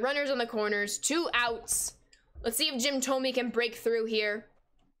 We got runners on the corners, 2 outs. Let's see if Jim Thome can break through here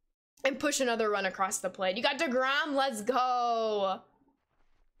and push another run across the plate. You got DeGrom. Let's go.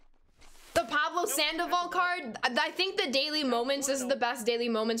 The Pablo Sandoval card. I think the Daily Moments, this is the best Daily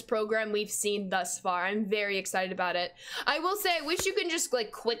Moments program we've seen thus far. I'm very excited about it. I will say, I wish you can just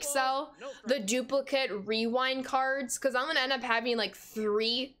like quick sell the duplicate rewind cards, because I'm going to end up having like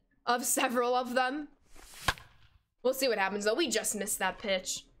 3 of several of them. We'll see what happens though. We just missed that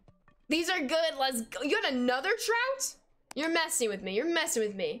pitch. These are good. Let's go. You got another Trout? You're messing with me. You're messing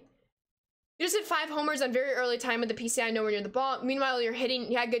with me. You just hit 5 homers on very early time with the PCI nowhere near the ball. Meanwhile, you're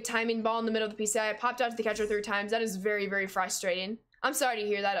hitting, you had good timing, ball in the middle of the PCI. I popped out to the catcher 3 times. That is very, very frustrating. I'm sorry to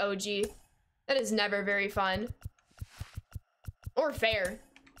hear that, OG. That is never very fun. Or fair.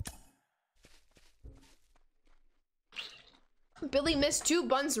 Billy missed 2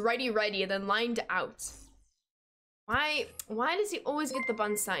 bunts righty-righty and then lined out. Why does he always get the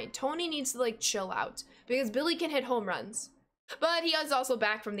bunt sign? Tony needs to like chill out because Billy can hit home runs. But he is also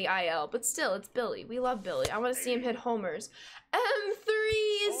back from the IL. But still, it's Billy. We love Billy. I want to see him hit homers.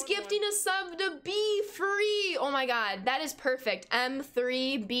 M3 is gifting a sub to Be Free. Oh my god, that is perfect.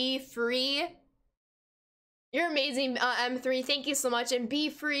 M3, Be Free. You're amazing, M3. Thank you so much. And Be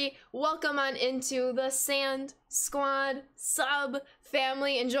Free, welcome on into the Sand Squad sub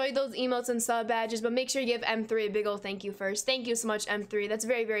family. Enjoy those emotes and sub badges, but make sure you give M3 a big ol' thank you first. Thank you so much, M3. That's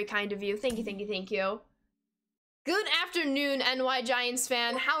very, very kind of you. Thank you, thank you, thank you. Good afternoon, NY Giants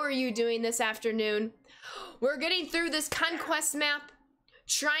fan. How are you doing this afternoon? We're getting through this Conquest map,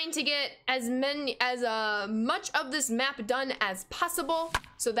 trying to get as much of this map done as possible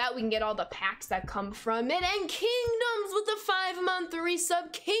so that we can get all the packs that come from it. And Kingdoms with the 5-month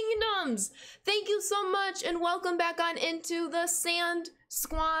resub. Kingdoms, thank you so much and welcome back on into the Sand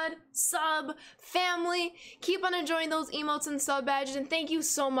Squad sub family. Keep on enjoying those emotes and sub badges, and thank you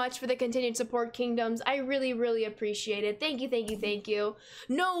so much for the continued support, Kingdoms. I really, really appreciate it. Thank you, thank you, thank you.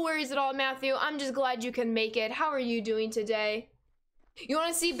 No worries at all, Matthew. I'm just glad you can make it. How are you doing today? You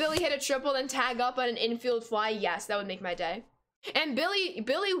want to see Billy hit a triple then tag up on an infield fly? Yes, that would make my day. And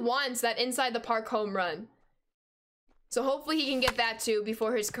Billy wants that inside the park home run. So hopefully he can get that too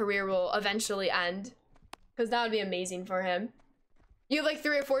before his career will eventually end. Because that would be amazing for him. You have like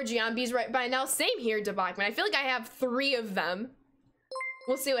 3 or 4 Giambis right by now. Same here, Debachman. I feel like I have 3 of them.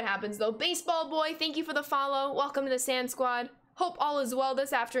 We'll see what happens though. Baseball Boy, thank you for the follow. Welcome to the Sand Squad. Hope all is well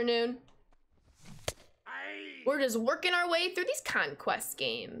this afternoon. We're just working our way through these conquest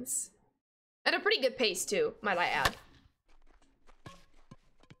games. At a pretty good pace too, might I add.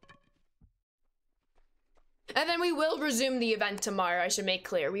 And then we will resume the event tomorrow, I should make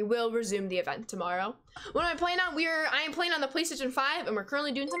clear. We will resume the event tomorrow. What am I playing on? I am playing on the PlayStation 5 and we're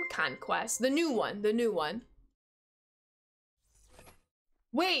currently doing some conquest. The new one.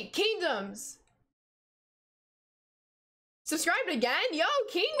 Wait, Kingdoms! Subscribed again? Yo,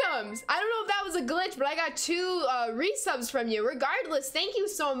 Kingdoms! I don't know if that was a glitch, but I got 2 resubs from you. Regardless, thank you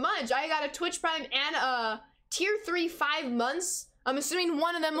so much. I got a Twitch Prime and a Tier 3 5 months. I'm assuming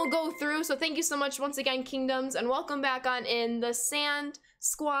one of them will go through, so thank you so much once again, Kingdoms, and welcome back on in the Sand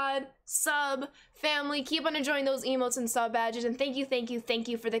Squad sub family. Keep on enjoying those emotes and sub badges, and thank you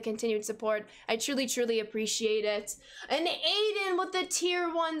for the continued support. I truly appreciate it. And Aiden with the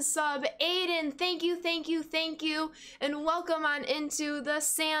Tier 1 sub. Aiden, thank you, and welcome on into the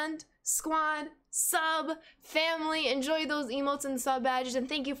Sand Squad sub family. Enjoy those emotes and sub badges, and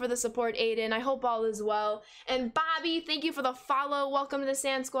thank you for the support, Aiden. I hope all is well. And Bobby, thank you for the follow. Welcome to the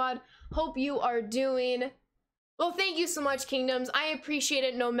Sand Squad. Hope you are doing well. Thank you so much, Kingdoms. I appreciate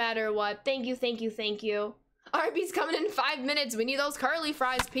it no matter what. Thank you. Arby's coming in 5 minutes. We need those curly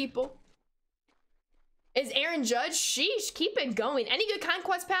fries, people. Is Aaron Judge? Sheesh, keep it going. Any good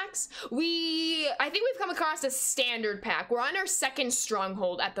conquest packs? I think we've come across a standard pack. We're on our 2nd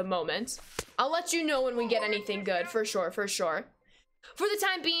stronghold at the moment. I'll let you know when we get anything good, for sure. For the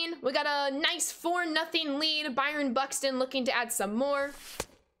time being, we got a nice 4-0 lead. Byron Buxton looking to add some more.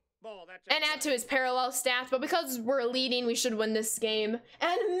 And add to his parallel stats, but because we're leading, we should win this game.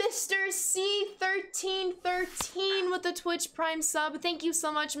 And Mr. C1313 with the Twitch Prime sub. Thank you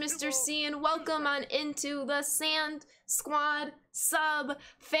so much, Mr. C, and welcome on into the Sand Squad sub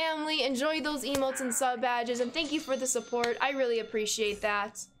family. Enjoy those emotes and sub badges, and thank you for the support. I really appreciate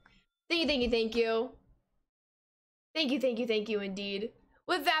that. Thank you. Thank you indeed.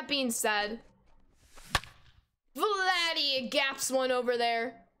 With that being said, Vladdy gaps one over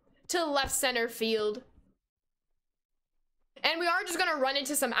there to left center field. And we are just gonna run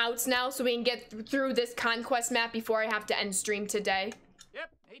into some outs now so we can get through this conquest map before I have to end stream today. Yep,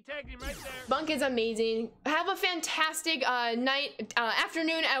 he tagged him right there. Bunk is amazing. Have a fantastic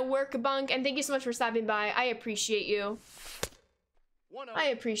afternoon at work, Bunk, and thank you so much for stopping by. I appreciate you.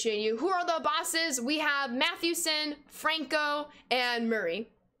 Who are the bosses? We have Mathewson, Franco, and Murray.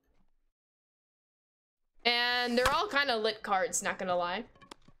 And they're all kind of lit cards, not gonna lie.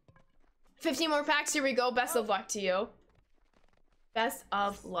 15 more packs, here we go. Best of luck to you. Best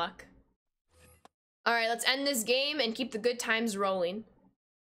of luck. All right, let's end this game and keep the good times rolling.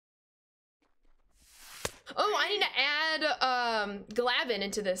 Oh, I need to add Glavin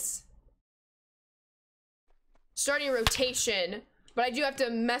into this starting rotation, but I do have to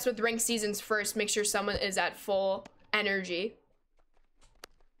mess with ranked seasons first, make sure someone is at full energy.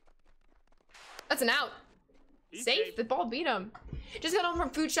 That's an out. Safe, the ball beat him. Just got home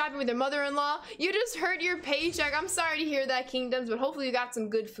from food shopping with your mother-in-law. You just hurt your paycheck. I'm sorry to hear that, Kingdoms, but hopefully you got some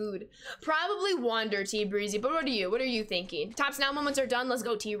good food. Probably Wander, T-Breezy, but what are you thinking? Tops now moments are done. Let's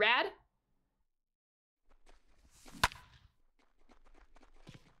go, T-Rad.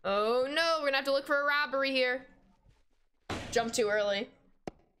 Oh no, we're gonna have to look for a robbery here. Jump too early.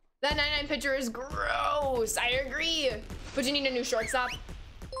 That 99 pitcher is gross. I agree. But you need a new shortstop.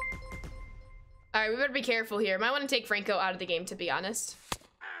 All right, we better be careful here. Might want to take Franco out of the game, to be honest.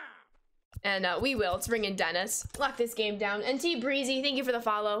 And we will. Let's bring in Dennis. Lock this game down. And T Breezy, thank you for the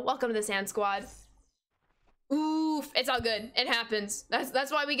follow. Welcome to the Sand Squad. Oof, it's all good. It happens.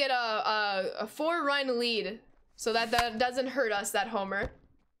 That's why we get a 4-run lead, so that doesn't hurt us, that homer.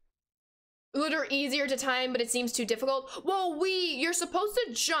 A little easier to time, but it seems too difficult. Well, you're supposed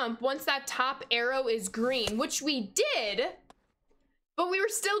to jump once that top arrow is green, which we did. But we were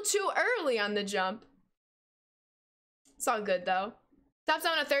still too early on the jump. It's all good though. Tops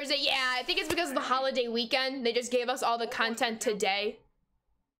on a Thursday. Yeah, I think it's because of the holiday weekend. They just gave us all the content today.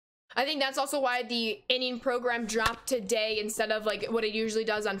 I think that's also why the inning program dropped today instead of like what it usually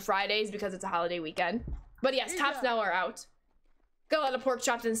does on Fridays, because it's a holiday weekend. But yes, tops now are out. Got a lot of pork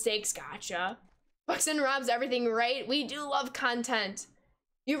chops and steaks. Gotcha. Buxton robs everything right. We do love content.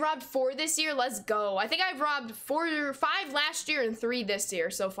 You robbed 4 this year? Let's go. I think I've robbed 4 or 5 last year and 3 this year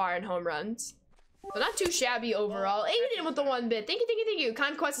so far in home runs. So not too shabby overall. Aiden with the 1 bit. Thank you, thank you, thank you.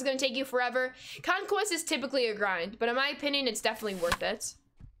 Conquest is going to take you forever. Conquest is typically a grind, but in my opinion, it's definitely worth it.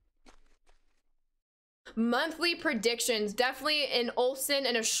 Monthly predictions. Definitely an Olsen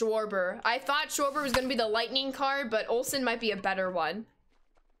and a Schwarber. I thought Schwarber was going to be the lightning card, but Olsen might be a better one.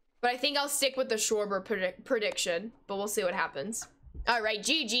 But I think I'll stick with the Schwarber prediction, but we'll see what happens. All right,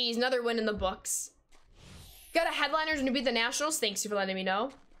 GG's, another win in the books. Got a headliner to beat the Nationals. Thanks for letting me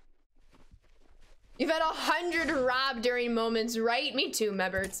know. You've had 100 robbed during moments, right? Me too,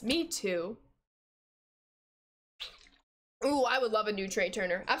 Meberts. Me too. Ooh, I would love a new Trey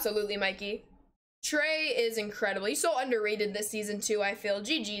Turner. Absolutely, Mikey. Trey is incredible. He's so underrated this season too, I feel.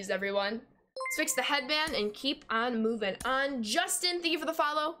 GG's, everyone. Let's fix the headband and keep on moving on. Justin, thank you for the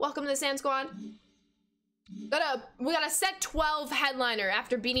follow. Welcome to the Sand Squad. We got a set 12 headliner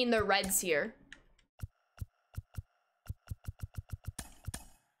after beating the Reds here.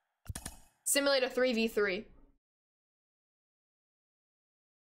 Simulate a 3v3.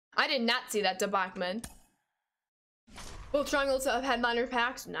 I did not see that to Bachman. Both triangles of headliner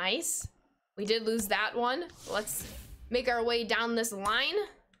packs. Nice. We did lose that one. Let's make our way down this line.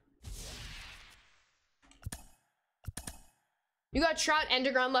 You got Trout,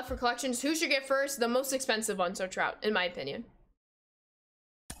 Enderground left for collections. Who should get first? The most expensive one, so Trout, in my opinion.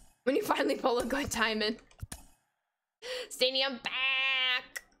 When you finally pull a good diamond. Stadium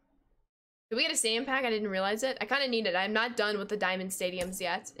back. Did we get a stadium pack? I didn't realize it. I kind of need it. I'm not done with the diamond stadiums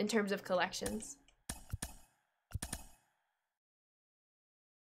yet in terms of collections.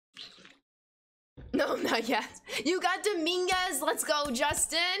 No, not yet. You got Dominguez. Let's go,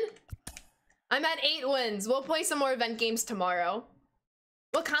 Justin. I'm at 8 wins. We'll play some more event games tomorrow.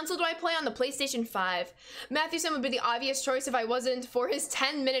 What console do I play on? The PlayStation 5. Matthewson would be the obvious choice if I wasn't for his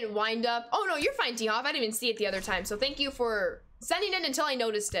 10-minute wind-up. Oh, no, you're fine, T-Hoff. I didn't even see it the other time, so thank you for sending it until I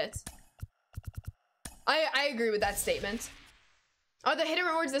noticed it. I agree with that statement. Are the hidden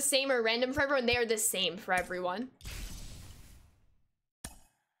rewards the same or random for everyone? They are the same for everyone.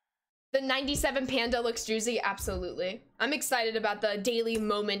 The 97 Panda looks juicy. Absolutely. I'm excited about the daily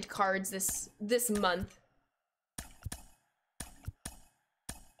moment cards this month.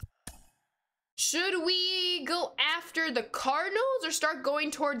 Should we go after the Cardinals or start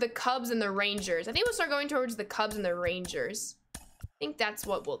going toward the Cubs and the Rangers? I think we'll start going towards the Cubs and the Rangers. I think that's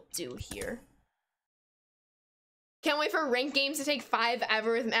what we'll do here. Can't wait for ranked games to take 5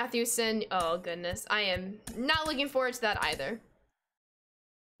 ever with Matthewson. Oh, goodness. I am not looking forward to that either.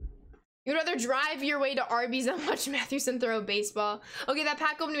 You'd rather drive your way to Arby's than watch Matthewson throw baseball. Okay, that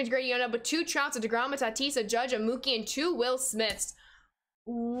pack opening was great. You end up with 2 Trouts, a DeGrom, a Tatis, a Judge, a Mookie, and 2 Will Smiths.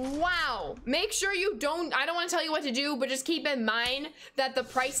 Wow. Make sure you don't, I don't want to tell you what to do, but just keep in mind that the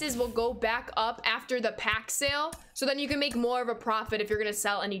prices will go back up after the pack sale. So then you can make more of a profit if you're going to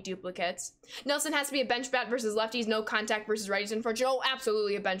sell any duplicates. Nelson has to be a bench bat versus lefties, no contact versus righties, unfortunately. Oh,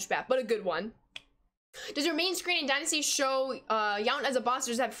 absolutely a bench bat, but a good one. Does your main screen in Dynasty show Yount as a boss,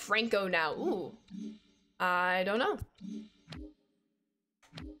 or does it have Franco now? Ooh. I don't know.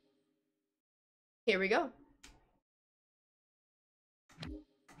 Here we go.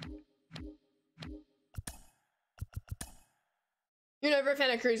 You're never a fan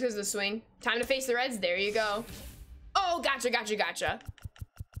of Cruz because of the swing. Time to face the Reds. There you go. Oh, gotcha, gotcha, gotcha.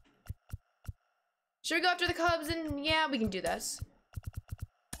 Should we go after the Cubs? And yeah, we can do this.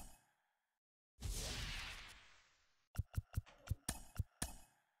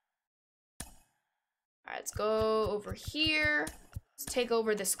 All right, let's go over here. Let's take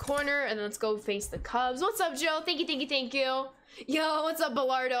over this corner and then let's go face the Cubs. What's up, Joe? Thank you, thank you, thank you. Yo, what's up,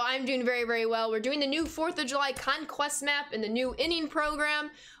 Belardo? I'm doing very, very well. We're doing the new 4th of July Conquest map in the new inning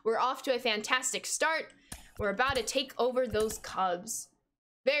program. We're off to a fantastic start. We're about to take over those Cubs.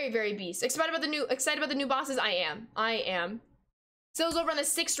 Very, very beast. Excited about the new bosses? I am. Sales over on the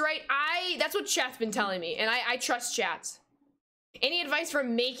 6th, right? That's what chat's been telling me, and I trust chat. Any advice for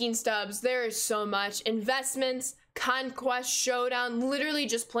making stubs? There is so much. Investments, Conquest, Showdown, literally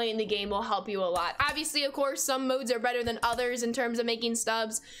just playing the game will help you a lot. Obviously, of course, some modes are better than others in terms of making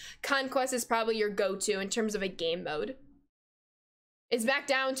stubs. Conquest is probably your go-to in terms of a game mode. It's back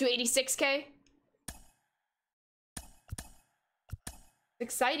down to 86K.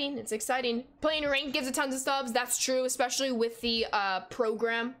 Exciting, it's exciting. Playing ranked gives a tons of stubs, that's true, especially with the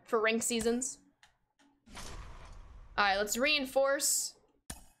program for ranked seasons. All right, let's reinforce.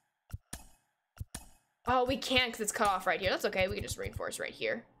 Oh, we can't because it's cut off right here. That's okay, we can just reinforce right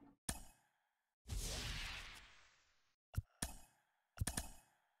here.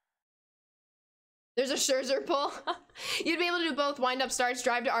 There's a Scherzer pull. You'd be able to do both. Wind up starts,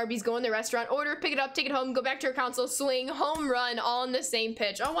 drive to Arby's, go in the restaurant, order, pick it up, take it home, go back to your console, swing, home run, all in the same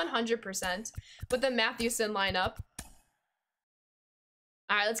pitch. Oh, 100%. With the Mathewson lineup.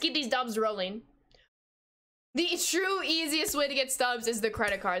 All right, let's keep these dubs rolling. The true easiest way to get stubs is the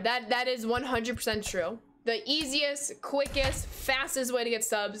credit card. That is 100% true. The easiest, quickest, fastest way to get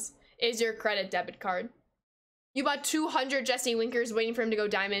stubs is your credit debit card. You bought 200 Jesse Winkers waiting for him to go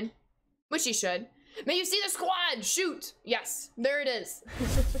diamond, which he should. May you see the squad! Shoot! Yes, there it is.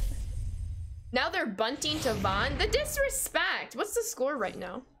 Now they're bunting to Vaughn. The disrespect! What's the score right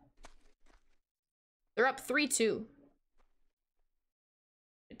now? They're up 3-2.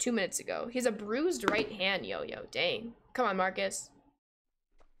 2 minutes ago. He has a bruised right hand, yo-yo. Dang. Come on, Marcus.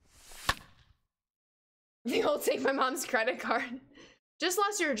 They'll take my mom's credit card. Just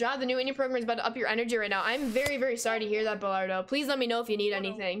lost your job. The new Indian program is about to up your energy right now. I'm very, very sorry to hear that, Bellardo. Please let me know if you need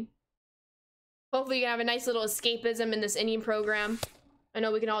anything. Hopefully you can have a nice little escapism in this Indian program. I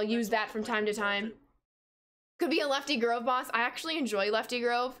know we can all use that from time to time. Could be a Lefty Grove boss. I actually enjoy Lefty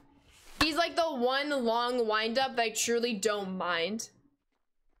Grove. He's like the one long windup that I truly don't mind.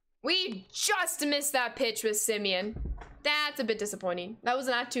 We just missed that pitch with Simeon. That's a bit disappointing. That was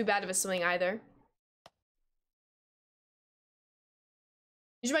not too bad of a swing either.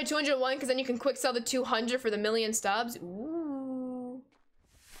 You should buy 201 because then you can quick sell the 200 for the million stubs. Ooh.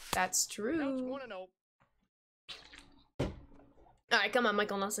 That's true. Alright, come on,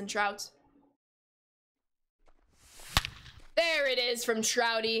 Michael Nelson Trout. There it is from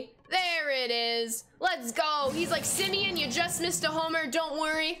Trouty. There it is. Let's go. He's like, Simeon, you just missed a homer. Don't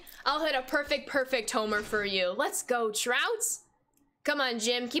worry. I'll hit a perfect homer for you. Let's go, Trouts. Come on,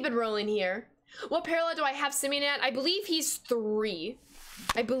 Jim. Keep it rolling here. What parallel do I have Simeon at? I believe he's 3.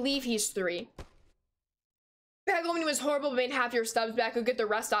 I believe he's 3. Back when he was horrible, but made half your stubs back. Go get the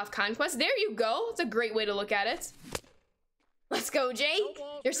rest off Conquest. There you go. It's a great way to look at it. Let's go, Jake.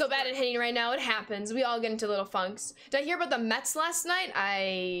 You're so bad at hitting right now. It happens. We all get into little funks. Did I hear about the Mets last night?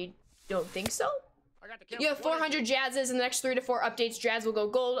 I don't think so. You have 400 Jazzes in the next 3 to 4 updates. Jazz will go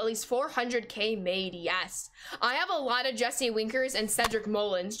gold. At least 400k made. Yes. I have a lot of Jesse Winkers and Cedric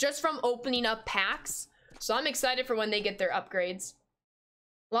Mullins just from opening up packs. So I'm excited for when they get their upgrades.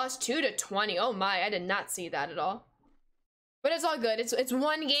 Lost 2 to 20. Oh my, I did not see that at all. But it's all good. It's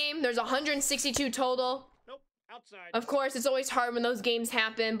one game. There's 162 total. Nope, outside. Of course, it's always hard when those games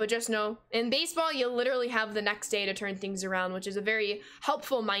happen, but just know, in baseball, you literally have the next day to turn things around, which is a very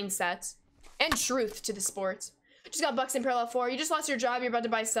helpful mindset and truth to the sport. Just got bucks in parallel 4. You just lost your job. You're about to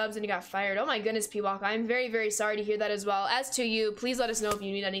buy subs and you got fired. Oh my goodness, P-Walk. I'm very, very sorry to hear that as well. As to you, please let us know if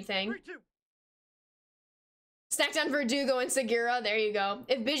you need anything. 3-2. Stack down Verdugo and Segura. There you go.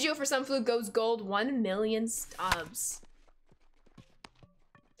 If Biggio for some fluke goes gold, 1 million stubs.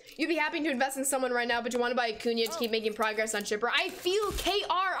 You'd be happy to invest in someone right now, but you want to buy Acuna to keep making progress on Chipper. I feel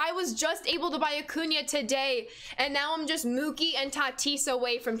KR. I was just able to buy Acuna today, and now I'm just Mookie and Tatis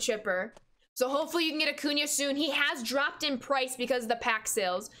away from Chipper. So hopefully you can get Acuna soon. He has dropped in price because of the pack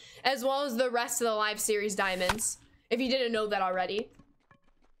sales, as well as the rest of the live series diamonds, if you didn't know that already.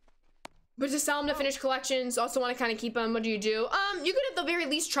 But to sell him to finish collections, also want to kind of keep him. What do? You could at the very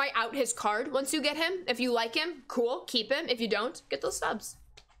least try out his card once you get him. If you like him, cool, keep him. If you don't, get those subs.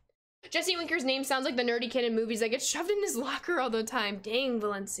 Jesse Winker's name sounds like the nerdy kid in movies that gets shoved in his locker all the time. Dang,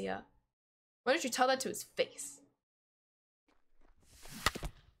 Valencia. Why don't you tell that to his face?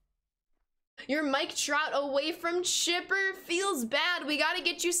 Your Mike Trout away from Chipper feels bad. We got to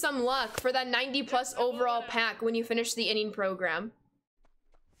get you some luck for that 90+ overall pack when you finish the inning program.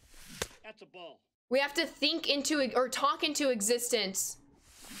 That's a ball. We have to think into or talk into existence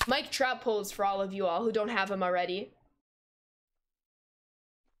Mike Trout pulls for all of you all who don't have him already.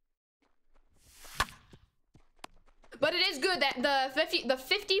 But it is good that the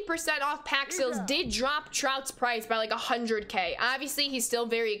 50% off pack sales did drop Trout's price by like 100k. Obviously, he's still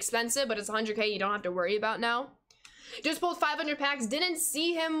very expensive, but it's 100k you don't have to worry about now. Just pulled 500 packs, didn't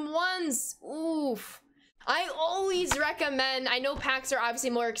see him once. Oof. I always recommend, I know packs are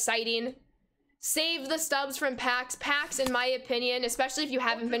obviously more exciting. Save the stubs from packs. Packs, in my opinion, especially if you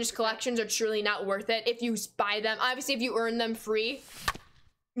haven't finished collections, are truly not worth it if you buy them. Obviously, if you earn them free,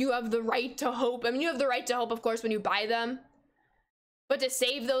 you have the right to hope. I mean, you have the right to hope, of course, when you buy them. But to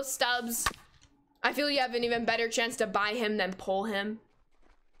save those stubs, I feel you have an even better chance to buy him than pull him.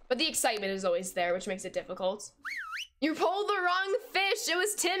 But the excitement is always there, which makes it difficult. You pulled the wrong fish. It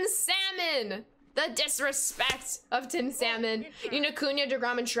was Tim Salmon. The disrespect of Tim Salmon. You need Acuna,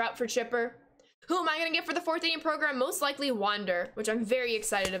 DeGrom, and Trout for Chipper. Who am I going to get for the 4th inning program? Most likely Wander, which I'm very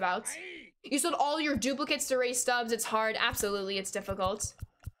excited about. You sold all your duplicates to raise stubs. It's hard. Absolutely, it's difficult.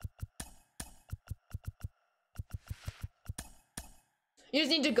 You just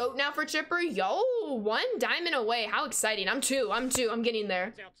need to goat now for Chipper? Yo, 1 diamond away. How exciting. I'm two. I'm getting there.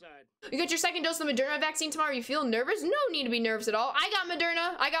 It's outside. You get your second dose of the Moderna vaccine tomorrow. You feel nervous? No need to be nervous at all. I got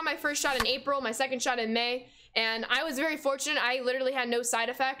Moderna. I got my first shot in April, my second shot in May. And I was very fortunate. I literally had no side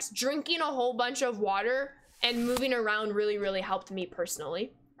effects. Drinking a whole bunch of water and moving around really, really helped me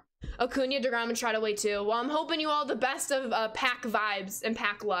personally. Acuna, DeGrom, and Trotaway too. Well, I'm hoping you all the best of pack vibes and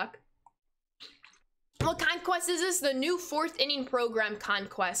pack luck. What conquest is this? The new 4th inning program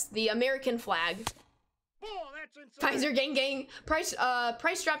conquest. The American flag. Ball, that's inside. Pfizer gang.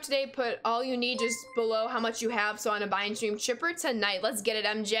 Price drop today. Put all you need just below how much you have. So on a buy and stream Chipper tonight. Let's get it,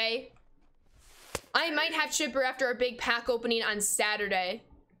 MJ. I might have Chipper after our big pack opening on Saturday,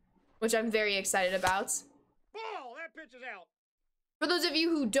 which I'm very excited about. Ball, that pitch is out. For those of you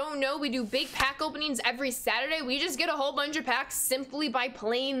who don't know, we do big pack openings every Saturday. We just get a whole bunch of packs simply by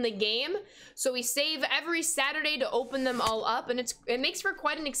playing the game. So we save every Saturday to open them all up, and it makes for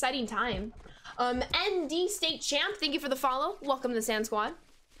quite an exciting time. ND State Champ, thank you for the follow. Welcome to the Sand Squad.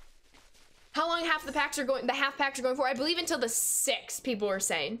 How long the half packs are going for? I believe until the 6th, people were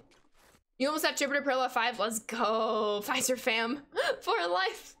saying. You almost have Chipper to Perla 5. Let's go, Pfizer fam. For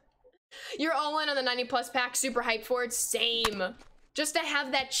life. You're all in on the 90+ pack. Super hyped for it. Same. Just to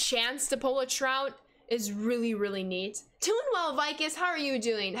have that chance to pull a Trout is really, really neat. Doing well, Vicus. How are you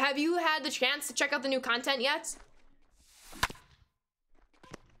doing? Have you had the chance to check out the new content yet?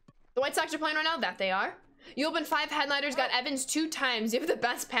 The White Sox are playing right now? That they are. You opened 5 headliners, got Evans 2 times. You have the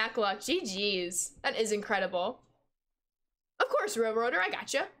best pack luck. GG's. That is incredible. Of course, Railroader. I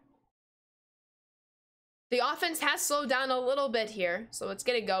gotcha. The offense has slowed down a little bit here, so let's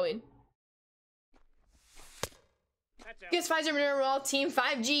get it going. Yes, Pfizer, Moderna, we're all team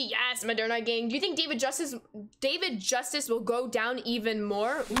 5G. Yes, Moderna gang. Do you think David Justice will go down even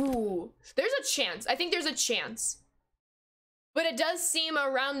more? Ooh, there's a chance. I think there's a chance. But it does seem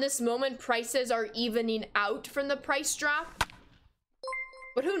around this moment prices are evening out from the price drop.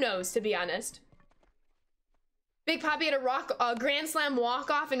 But who knows, to be honest. Big Poppy had a Grand Slam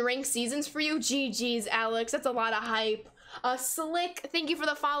walk-off in ranked seasons for you. GG's, Alex. That's a lot of hype. Slick, thank you for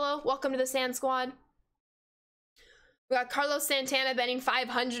the follow. Welcome to the Sand Squad. We got Carlos Santana betting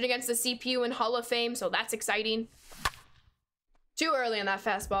 500 against the CPU in Hall of Fame, so that's exciting. Too early on that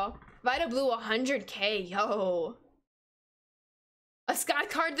fastball. Vita Blue 100K, yo. A Scott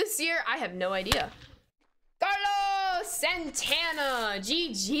card this year? I have no idea. Carlos Santana,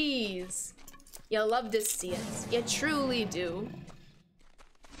 GG's. You love to see it. You truly do.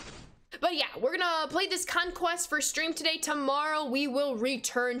 But yeah, we're gonna play this conquest for stream today. Tomorrow we will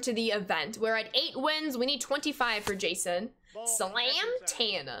return to the event. We're at 8 wins. We need 25 for Jason. Slam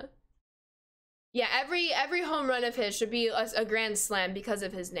Tana. Yeah, every home run of his should be a grand slam because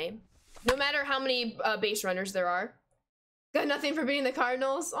of his name. No matter how many base runners there are. Got nothing for beating the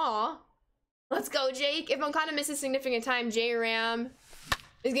Cardinals. Aw. Let's go, Jake. If Moncada misses significant time, J-Ram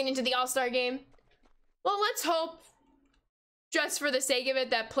is getting into the All-Star game. Well, let's hope, just for the sake of it,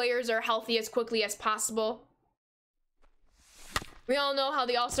 that players are healthy as quickly as possible. We all know how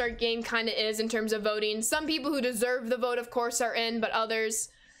the All-Star game kind of is in terms of voting. Some people who deserve the vote, of course, are in, but others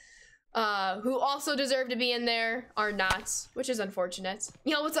who also deserve to be in there are not, which is unfortunate.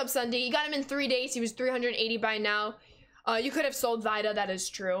 Yo, what's up, Sunday? You got him in 3 days. He was 380 by now. You could have sold Vida, that is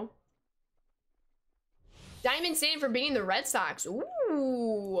true. Diamond Sand for beating the Red Sox.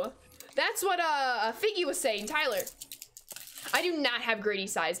 Ooh. That's what Figgy was saying, Tyler. I do not have Grady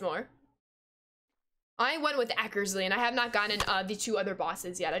Sizemore. I went with Eckersley, and I have not gotten the 2 other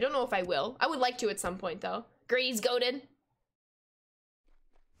bosses yet. I don't know if I will. I would like to at some point, though. Grady's goated.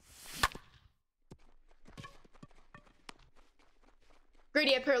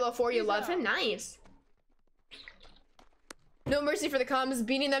 Grady at parallel 4, you love him? Nice. No mercy for the Cubs,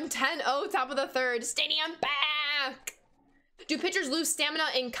 beating them 10-0, top of the 3rd. Stadium back! Do pitchers lose stamina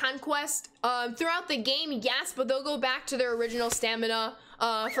in Conquest? Throughout the game, yes, but they'll go back to their original stamina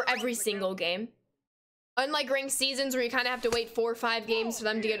for every single game. Unlike ranked seasons where you kind of have to wait 4 or 5 games for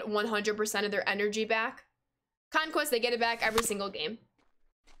them to get 100% of their energy back. Conquest, they get it back every single game.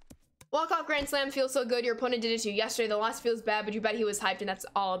 Walk-off Grand Slam feels so good. Your opponent did it to you yesterday. The loss feels bad, but you bet he was hyped, and that's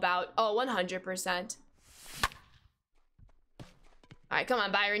all about. Oh, 100%. All right, come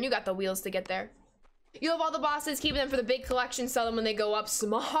on, Byron. You got the wheels to get there. You have all the bosses. Keep them for the big collection. Sell them when they go up.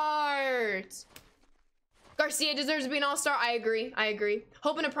 Smart. Garcia deserves to be an all-star. I agree. I agree.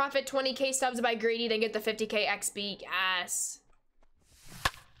 Hoping to profit 20K subs by Grady, then get the 50K XP. Yes.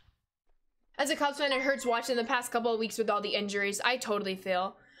 As a Cubs fan, it hurts watching the past couple of weeks with all the injuries. I totally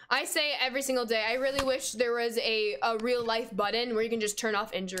feel. I say every single day, I really wish there was a real-life button where you can just turn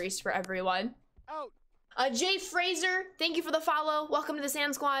off injuries for everyone. Out. Jay Fraser, thank you for the follow. Welcome to the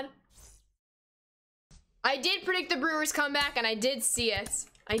Sand Squad. I did predict the Brewers comeback, and I did see it.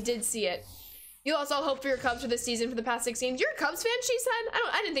 I did see it. You also hope for your Cubs for this season for the past 6 games. You're a Cubs fan, she said?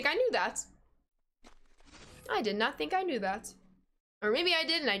 I didn't think I knew that. I did not think I knew that. Or maybe I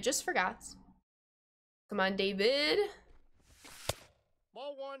did and I just forgot. Come on, David.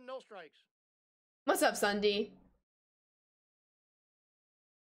 Ball one, no strikes. What's up, Sunday?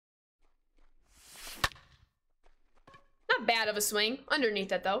 Not bad of a swing.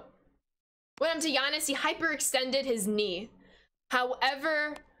 Underneath it, though. Went up to Giannis. He hyperextended his knee.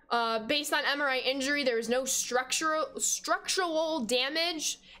 However, based on MRI injury, there is no structural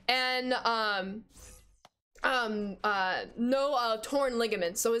damage and no torn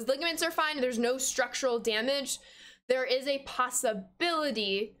ligaments. So his ligaments are fine. There's no structural damage. There is a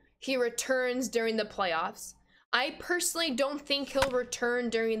possibility he returns during the playoffs. I personally don't think he'll return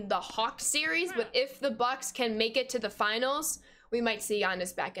during the Hawks series, but if the Bucks can make it to the finals, we might see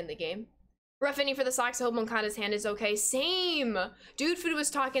Giannis back in the game. Rough inning for the Sox. I hope Moncada's hand is okay. Same. Dude Food was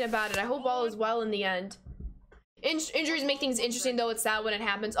talking about it. I hope all is well in the end. Injuries make things interesting, though. It's sad when it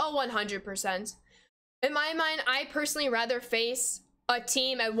happens. Oh, 100%. In my mind, I personally rather face a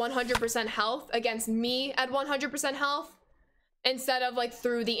team at 100% health against me at 100% health instead of like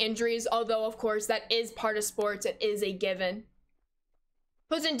through the injuries, although of course that is part of sports. It is a given.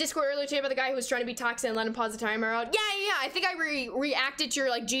 Posted in Discord earlier today about the guy who was trying to be toxic and let him pause the timer out. Yeah, I think I reacted to your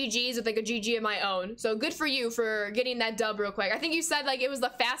like GGs with like a GG of my own, so good for you for getting that dub real quick. I think you said like it was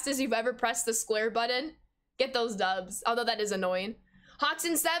the fastest you've ever pressed the square button. Get those dubs, although that is annoying. Hawks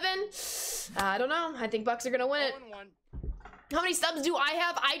in 7. I don't know. I think Bucks are gonna win it. How many stubs do I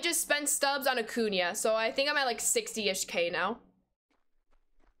have? I just spent stubs on Acuna, so I think I'm at like 60-ish K now.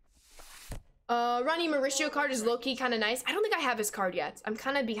 Ronnie Mauricio card is low-key kind of nice. I don't think I have his card yet. I'm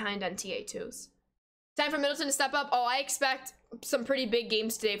kind of behind on TA2s. Time for Middleton to step up. Oh, I expect some pretty big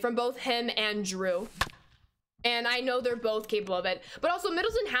games today from both him and Drew. And I know they're both capable of it. But also,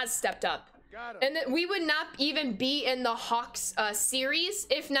 Middleton has stepped up. And that we would not even be in the Hawks series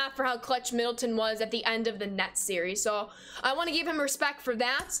if not for how clutch Middleton was at the end of the Nets series. So I want to give him respect for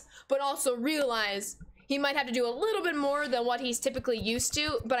that, but also realize he might have to do a little bit more than what he's typically used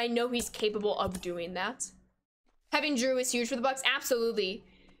to, but I know he's capable of doing that. Having Drew is huge for the Bucks, absolutely.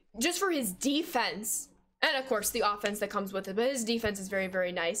 Just for his defense, and of course the offense that comes with it, but his defense is very,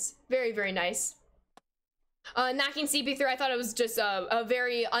 very nice. Very, very nice. Knocking CP3, I thought it was just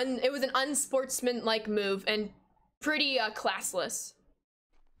it was an unsportsmanlike move and pretty classless.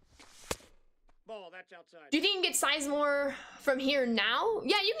 Ball, that's outside. Do you think you can get Sizemore from here now?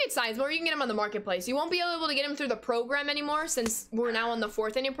 Yeah, you can get Sizemore. You can get him on the marketplace. You won't be able to get him through the program anymore since we're now on the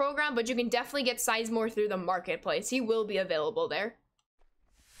 4th inning program, but you can definitely get Sizemore through the marketplace. He will be available there.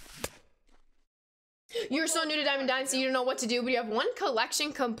 You're so new to Diamond Dynasty, you don't know what to do, but you have 1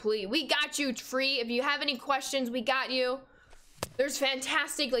 collection complete. We got you free. If you have any questions, we got you. There's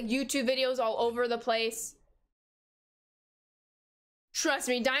fantastic like YouTube videos all over the place. Trust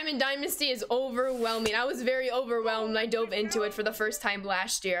me, Diamond Dynasty is overwhelming. I was very overwhelmed when I dove into it for the first time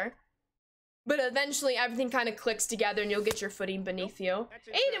last year. But eventually everything kind of clicks together and you'll get your footing beneath you.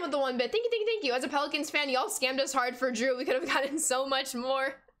 Aiden with the 1 bit. Thank you, thank you, thank you. As a Pelicans fan, y'all scammed us hard for Drew. We could have gotten so much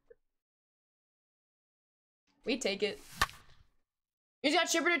more. We take it. You just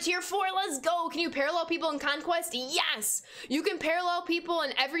got Shipper to tier 4. Let's go. Can you parallel people in Conquest? Yes. You can parallel people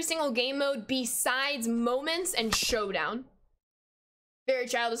in every single game mode besides Moments and Showdown. Very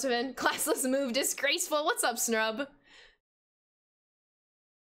childish of him. Classless move. Disgraceful. What's up, Snrub? Do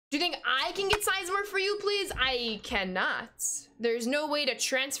you think I can get Sizemore for you, please? I cannot. There's no way to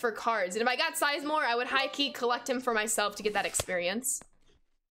transfer cards. And if I got Sizemore, I would high-key collect him for myself to get that experience.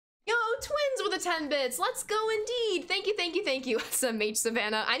 Yo, Twins with the 10 bits. Let's go indeed. Thank you, thank you, thank you. SMH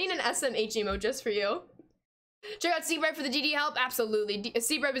Savannah. I need an SMH emote just for you. Check out Seabread for the DD help. Absolutely.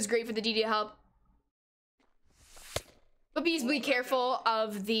 Seabread is great for the DD help. But please be careful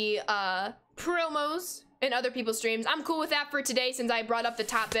of the promos in other people's streams. I'm cool with that for today since I brought up the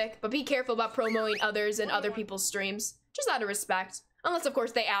topic. But be careful about promoting others in other people's streams. Just out of respect. Unless, of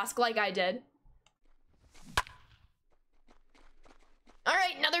course, they ask like I did. All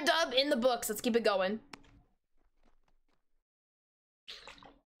right, another dub in the books. Let's keep it going.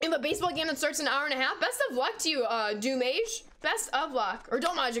 In a baseball game that starts in an hour and a half. Best of luck to you, Doomage. Best of luck. Or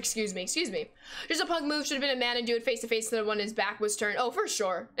Domage, excuse me. Just a pug move. Should have been a man and do it face to face so that when his back was turned. Oh, for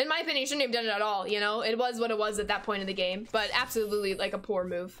sure. In my opinion, he shouldn't have done it at all, you know? It was what it was at that point in the game. But absolutely, like, a poor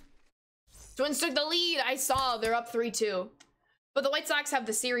move. Twins took the lead. I saw. They're up 3-2. But the White Sox have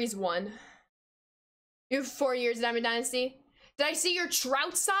the series won. You have 4 years of Diamond Dynasty. Did I see your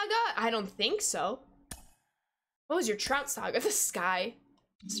Trout saga? I don't think so. What was your Trout Saga? The sky.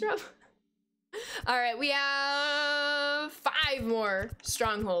 All right, we have 5 more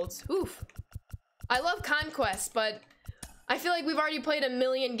strongholds. Oof. I love Conquest, but I feel like we've already played a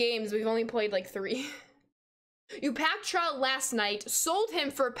million games. We've only played like 3. You packed Trout last night, sold him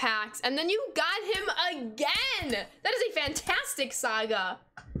for packs, and then you got him again. That is a fantastic saga.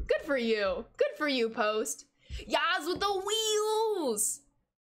 Good for you. Good for you, Post. Yaz with the wheels.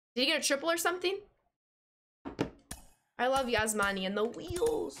 Did he get a triple or something? I love Yasmani and the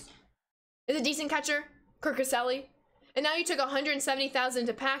wheels. Is a decent catcher, Kirkaselli. And now you took 170,000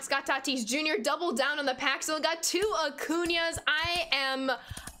 to packs, got Tatis Jr., doubled down on the packs, so got 2 Acuñas.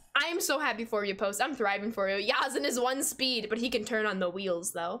 I'm so happy for you, Post. I'm thriving for you. Yaz is 1 speed, but he can turn on the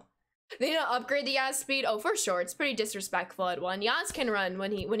wheels, though. They need to upgrade the Yaz speed. Oh, for sure. It's pretty disrespectful at 1. Yaz can run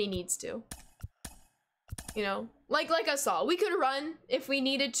when he needs to. You know, like us all. We could run if we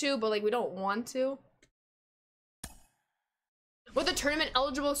needed to, but like we don't want to. What the tournament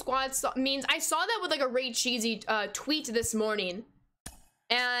eligible squad means, I saw that with like a Ray Cheesy tweet this morning,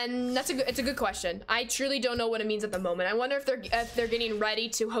 and it's a good question. I truly don't know what it means at the moment. I wonder if they're getting ready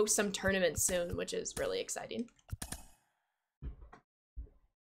to host some tournaments soon, which is really exciting.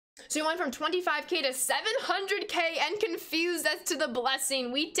 So you went from 25K to 700K and confused as to the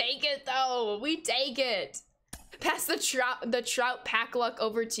blessing. We take it though. We take it. Pass the trout pack luck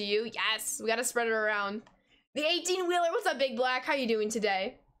over to you. Yes, we gotta spread it around. The 18-wheeler, what's up, Big Black? How you doing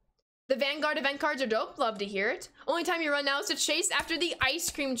today? The Vanguard event cards are dope. Love to hear it. Only time you run now is to chase after the ice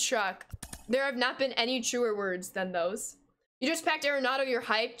cream truck. There have not been any truer words than those. You just packed Arenado, you're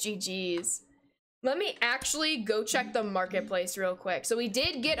hyped. GG's. Let me actually go check the marketplace real quick. So we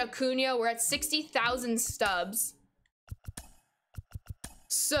did get Acuña. We're at 60,000 stubs.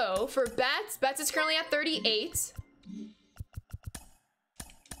 So for Betts is currently at 38.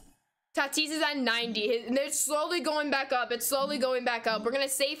 Tatis is at 90. They're slowly going back up. It's slowly going back up. We're gonna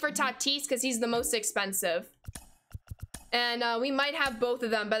save for Tatis because he's the most expensive. And we might have both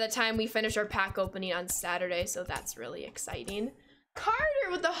of them by the time we finish our pack opening on Saturday. So that's really exciting. Carter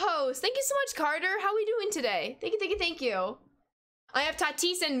with the host. Thank you so much, Carter. How are we doing today? Thank you. I have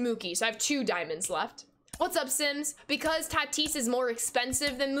Tatis and Mookie, so I have 2 diamonds left. What's up, Sims? Because Tatis is more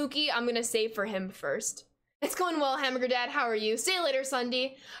expensive than Mookie, I'm gonna save for him first. It's going well, Hamburger Dad. How are you? See you later,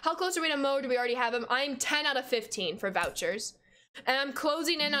 Sunday. How close are we to Mo? Do we already have him? I'm 10 out of 15 for vouchers. And I'm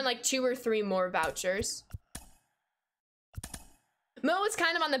closing in on like 2 or 3 more vouchers. Mo is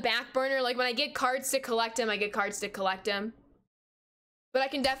kind of on the back burner. Like when I get cards to collect him, I get cards to collect him. But I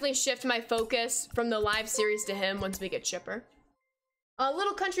can definitely shift my focus from the live series to him once we get Chipper.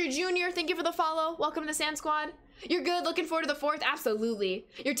 Little Country Junior, thank you for the follow. Welcome to Sand Squad. You're good, looking forward to the 4th? Absolutely.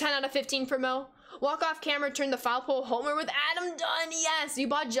 You're 10 out of 15 for Mo. Walk off camera, turn the foul pole homer with Adam Dunn. Yes, you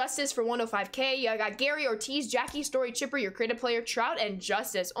bought Justice for 105K. You got Gary Ortiz, Jackie, Story, Chipper, your creative player, Trout, and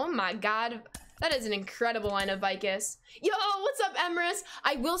Justice. Oh my God. That is an incredible line of Vicus. Yo, what's up, Emrys?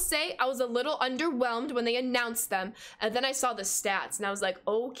 I will say I was a little underwhelmed when they announced them, and then I saw the stats, and I was like,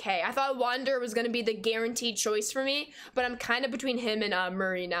 okay. I thought Wander was going to be the guaranteed choice for me, but I'm kind of between him and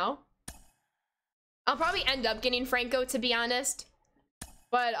Murray now. I'll probably end up getting Franco, to be honest,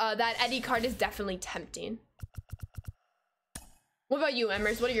 but that Eddie card is definitely tempting. What about you,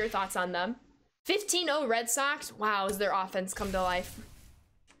 Emrys? What are your thoughts on them? 15-0 Red Sox? Wow, is their offense come to life?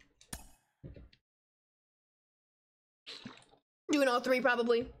 Doing all 3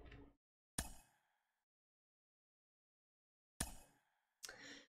 probably.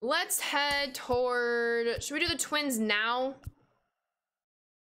 Let's head toward, should we do the Twins now?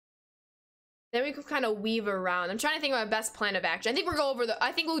 Then we can kind of weave around. I'm trying to think of my best plan of action. I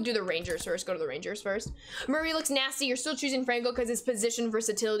think we'll do the Rangers first. Go to the Rangers first. Murray looks nasty. You're still choosing Franco because his position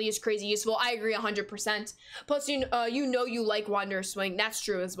versatility is crazy useful. I agree 100%. Plus, you know you like Wanderer's swing. That's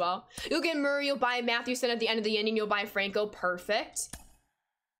true as well. You'll get Murray. You'll buy Mathewson at the end of the inning. You'll buy Franco. Perfect.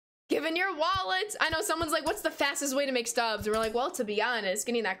 Given your wallet. I know someone's like, what's the fastest way to make stubs? And we're like, well, to be honest,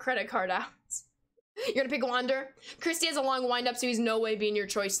 getting that credit card out. You're gonna pick Wander. Christie has a long windup, so he's no way being your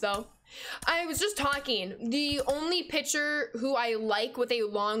choice, though. I was just talking. The only pitcher who I like with a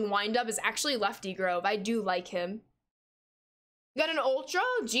long windup is actually Lefty Grove. I do like him. You got an Ultra?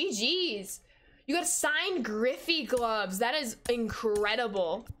 GG's. You got signed Griffey gloves. That is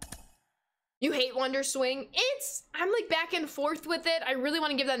incredible. You hate Wonder Swing? I'm like back and forth with it. I really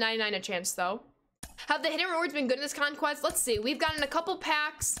want to give that 99 a chance, though. Have the hidden rewards been good in this conquest? Let's see. We've gotten a couple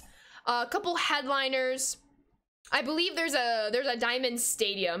packs, a couple headliners. I believe there's a Diamond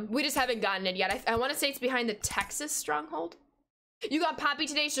Stadium. We just haven't gotten it yet. I want to say it's behind the Texas Stronghold. You got Poppy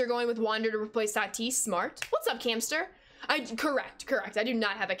today, so you're going with Wander to replace Tatis. Smart. What's up, Camster? Correct. I do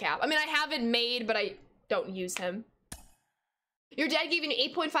not have a cap. I mean, I have it made, but I don't use him. Your dad gave you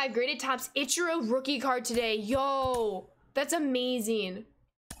an 8.5 graded tops Ichiro rookie card today. Yo, that's amazing.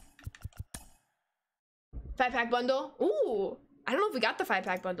 5-pack bundle. Ooh, I don't know if we got the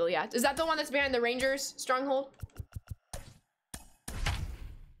 5-pack bundle yet. Is that the one that's behind the Rangers stronghold?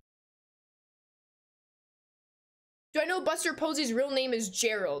 Do I know Buster Posey's real name is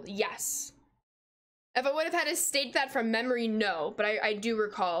Gerald? Yes. If I would have had to state that from memory, no. But I do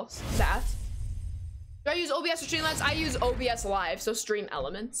recall that. Do I use OBS or Streamlabs? I use OBS Live, so Stream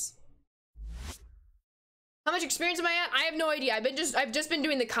Elements. How much experience am I at? I have no idea. I've just been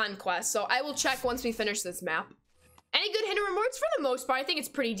doing the conquest, so I will check once we finish this map. Any good hidden rewards? For the most part, I think it's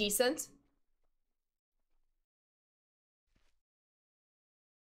pretty decent.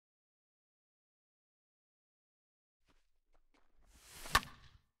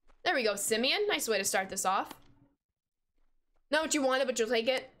 There we go, Simeon. Nice way to start this off. Not what you wanted, but you'll take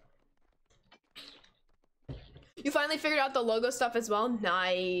it. You finally figured out the logo stuff as well?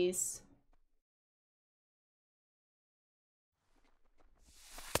 Nice.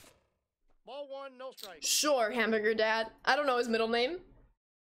 Ball one, no strikes. Sure, Hamburger Dad. I don't know his middle name.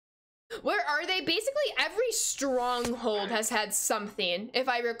 Where are they? Basically, every stronghold has had something, if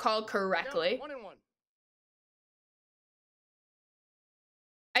I recall correctly. 1-1.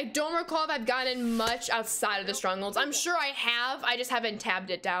 I don't recall if I've gotten much outside of the strongholds. I'm sure I have. I just haven't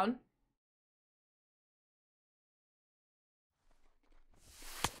tabbed it down.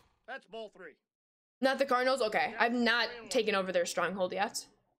 That's ball 3. Not the Cardinals? Okay. I've not taken over their stronghold yet.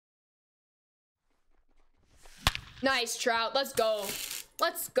 Nice, Trout. Let's go.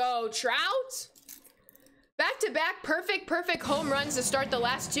 Let's go, Trout. Back-to-back perfect home runs to start the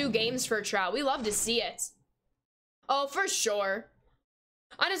last 2 games for Trout. We love to see it. Oh, for sure.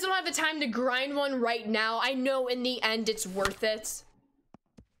 I just don't have the time to grind one right now. I know in the end it's worth it.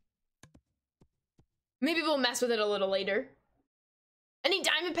 Maybe we'll mess with it a little later. Any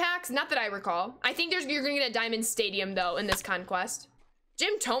diamond packs? Not that I recall. I think you're gonna get a diamond stadium though in this conquest.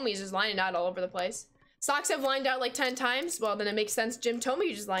 Jim Tomey's just lining out all over the place. Socks have lined out like 10 times. Well, then it makes sense Jim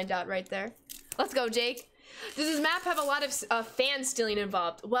Tomey just lined out right there. Let's go, Jake. Does this map have a lot of fan stealing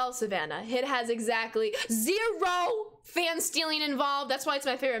involved? Well, Savannah, it has exactly 0 fan stealing involved. That's why it's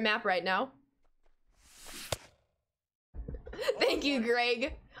my favorite map right now. Thank you,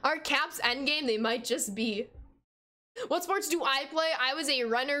 Greg. Our Caps endgame, they might just be. What sports do I play? I was a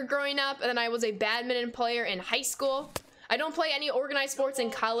runner growing up, and then I was a badminton player in high school. I don't play any organized sports in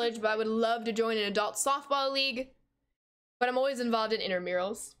college, but I would love to join an adult softball league. But I'm always involved in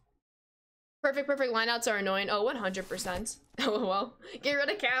intramurals. Perfect lineouts are annoying. Oh, 100%. LOL. Get rid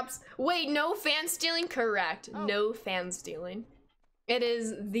of Caps. Wait, no fan stealing? Correct. Oh. No fan stealing. It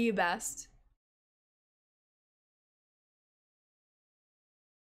is the best.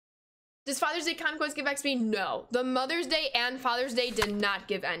 Does Father's Day Conquest give XP? No. The Mother's Day and Father's Day did not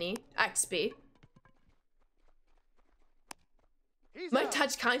give any XP. Might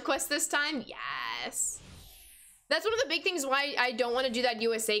touch Conquest this time? Yes. That's one of the big things why I don't want to do that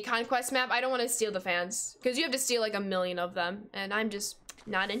USA Conquest map. I don't want to steal the fans. Because you have to steal like 1 million of them. And I'm just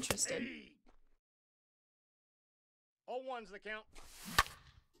not interested. All ones the count.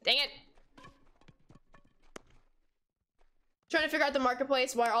 Dang it. Trying to figure out the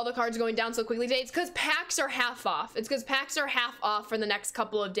marketplace, why are all the cards going down so quickly today? It's because packs are half off. It's because packs are half off for the next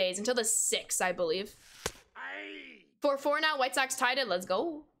couple of days. Until the 6th, I believe. 4-4 now. White Sox tied it. Let's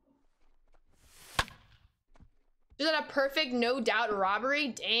go. Is that a perfect, no doubt robbery?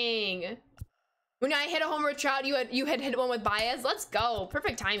 Dang. When I hit a homer with Trout, you had hit one with Baez. Let's go.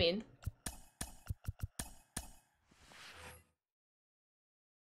 Perfect timing.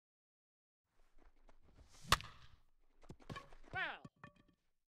 Wow.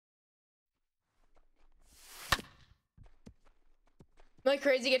 Like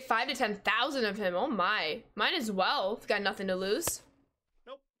crazy, get 5,000 to 10,000 of him. Oh my. Mine as well. Got nothing to lose.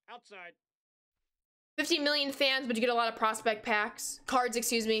 Nope. Outside. 15 million fans, but you get a lot of prospect packs. Cards,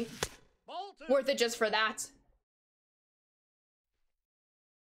 excuse me. Ball 2. Worth it just for that.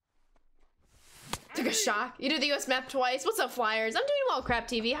 Took a shock. You did the US map twice. What's up, Flyers? I'm doing well, Crap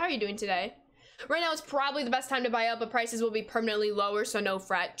TV. How are you doing today? Right now, it's probably the best time to buy up, but prices will be permanently lower, so no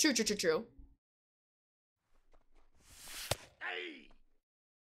fret. True. Hey.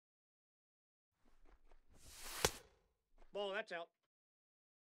 Ball, that's out.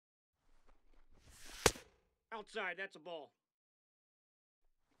 Outside, that's a ball.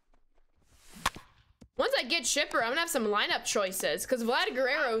 Once I get Shipper, I'm gonna have some lineup choices, because Vlad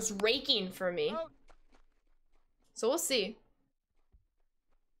Guerrero's raking for me. Oh. So we'll see.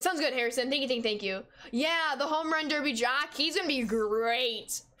 Sounds good, Harrison. Thank you. Yeah, the home run derby jock, he's gonna be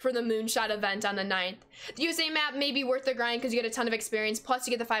great for the moonshot event on the 9th. The USA map may be worth the grind because you get a ton of experience, plus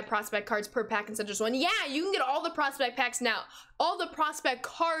you get the 5 prospect cards per pack instead of just 1. Yeah, you can get all the prospect packs now. All the prospect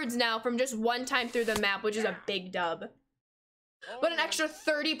cards now from just 1 time through the map, which is a big dub. But an extra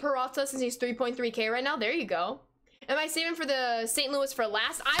 30 Peralta since he's 3.3k right now. There you go. Am I saving for the St. Louis for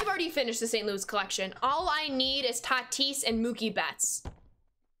last? I've already finished the St. Louis collection. All I need is Tatis and Mookie Betts.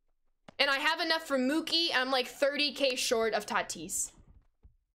 And I have enough for Mookie, and I'm like 30k short of Tatis.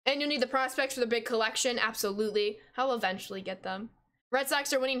 And you'll need the prospects for the big collection, absolutely. I'll eventually get them. Red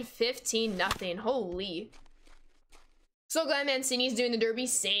Sox are winning 15-0. Holy. So glad Mancini's doing the derby,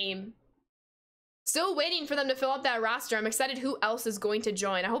 same. Still waiting for them to fill up that roster. I'm excited who else is going to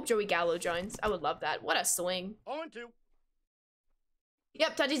join. I hope Joey Gallo joins. I would love that. What a swing. 0-2.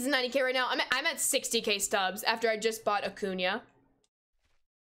 Yep, Tatis is 90k right now. I'm at 60k stubs after I just bought Acuna.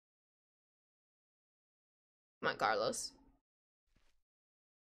 Come on, Carlos.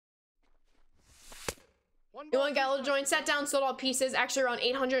 You want Gallo to join? Sat down, sold all pieces. Actually, around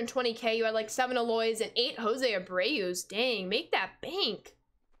 820k. You had like 7 Aloys and 8 Jose Abreu's. Dang, make that bank.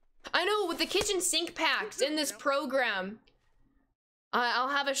 I know, with the kitchen sink packs in this program, I'll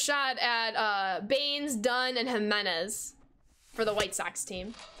have a shot at Baines, Dunn, and Jimenez for the White Sox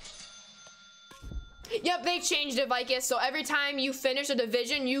team. Yep, they changed it, Vicus. So every time you finish a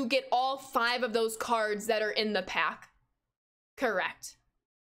division, you get all 5 of those cards that are in the pack. Correct.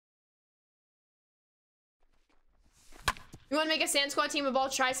 You want to make a Sand Squad team of all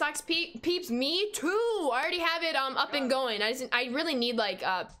Tri-Sox peeps? Me too. I already have it up and going. I really need like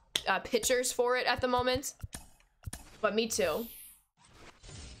pitchers for it at the moment. But me too.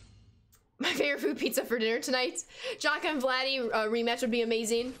 My favorite food, pizza for dinner tonight. Jock and Vladdy rematch would be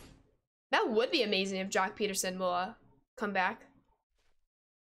amazing. That would be amazing if Jock Peterson will come back.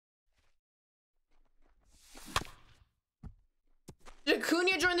 Did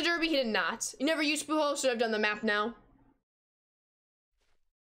Acuna join the derby? He did not. You never used Pujols. Should have done the map now.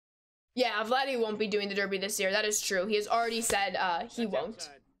 Yeah, Vladdy won't be doing the derby this year. That is true. He has already said he won't.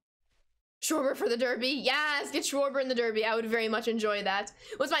 Outside. Schwarber for the derby. Yes, get Schwarber in the derby. I would very much enjoy that.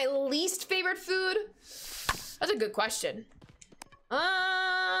 What's my least favorite food? That's a good question.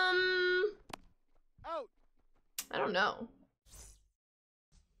 Out. I don't know.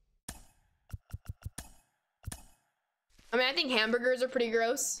 I mean, I think hamburgers are pretty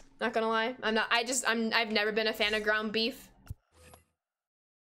gross. Not gonna lie. I've never been a fan of ground beef.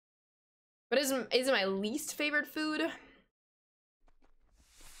 But isn't my least favorite food?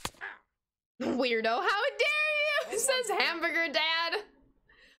 Weirdo, how dare you? Says hamburger dad.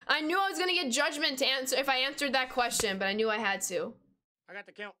 I knew I was gonna get judgment to answer if I answered that question, but I knew I had to. I got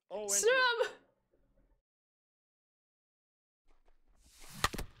the count. Oh, snub.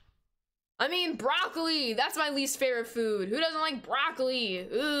 I mean, broccoli. That's my least favorite food. Who doesn't like broccoli?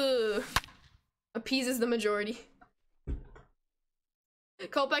 Ugh. Appeases the majority.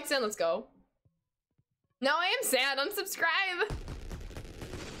 Colpex in, let's go. Now I am sad. Unsubscribe.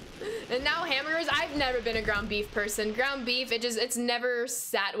 And now hamburgers. I've never been a ground beef person. Ground beef, it's never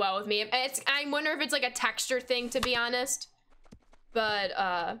sat well with me. I wonder if it's like a texture thing, to be honest.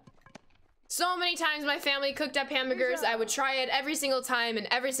 But so many times my family cooked up hamburgers. I would try it every single time, and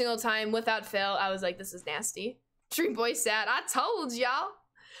every single time without fail, I was like, this is nasty. Dream Boy sad. I told y'all.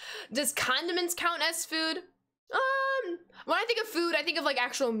 Does condiments count as food? When I think of food, I think of like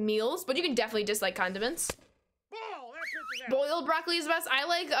actual meals, but you can definitely dislike condiments. Boiled broccoli is best. I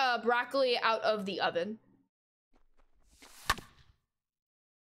like broccoli out of the oven.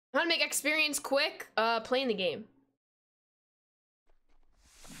 How to make experience quick? Playing the game.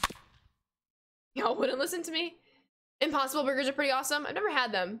 Y'all wouldn't listen to me? Impossible burgers are pretty awesome. I've never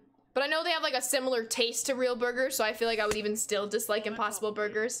had them, but I know they have like a similar taste to real burgers, so I feel like I would even still dislike Impossible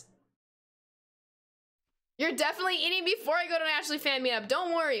burgers. You're definitely eating before I go to an Ashley fan meetup.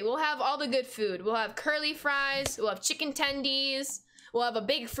 Don't worry, we'll have all the good food. We'll have curly fries, we'll have chicken tendies, we'll have a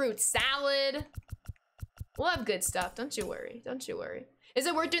big fruit salad. We'll have good stuff, don't you worry, don't you worry. Is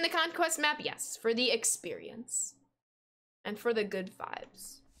it worth doing the conquest map? Yes, for the experience. And for the good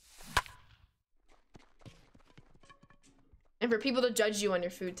vibes. And for people to judge you on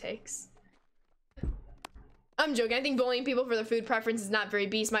your food takes. I'm joking. I think bullying people for their food preference is not very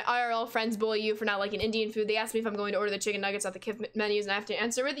beast. My IRL friends bully you for not liking Indian food. They ask me if I'm going to order the chicken nuggets off the KIF menus, and I have to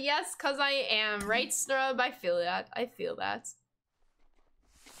answer with yes, cause I am. Right, Snrub? I feel that. I feel that.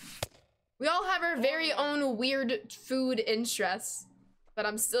 We all have our very own weird food interests, but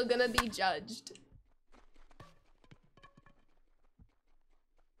I'm still gonna be judged.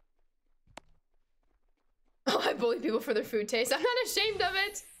 Oh, I bully people for their food taste. I'm not ashamed of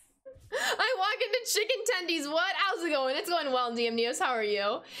it. I walk into Chicken Tendies. What? How's it going? It's going well, DM Neos. How are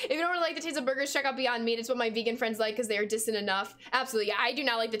you? If you don't really like the taste of burgers, check out Beyond Meat. It's what my vegan friends like because they are distant enough. Absolutely. Yeah, I do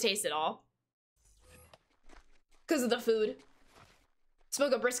not like the taste at all. Because of the food.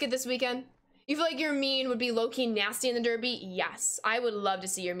 Smoke a brisket this weekend. You feel like your mean would be low-key nasty in the Derby? Yes. I would love to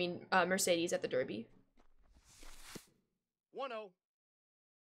see your mean Mercedes at the Derby. 1-0.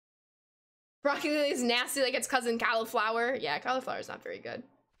 Broccoli is nasty like its cousin cauliflower. Yeah, cauliflower is not very good.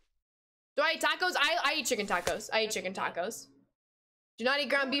 Do I eat tacos? I eat chicken tacos. I eat chicken tacos. Do not eat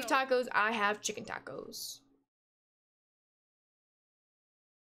ground beef tacos. I have chicken tacos.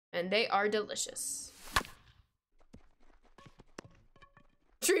 And they are delicious.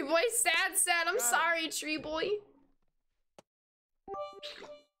 Tree boy, sad. I'm sorry, tree boy.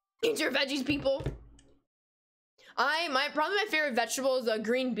 Eat your veggies, people. Probably my favorite vegetable is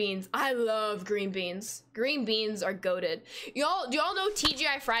green beans. I love green beans. Green beans are goated. Do y'all know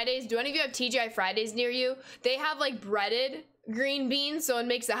TGI Fridays? Do any of you have TGI Fridays near you? They have like breaded green beans, so it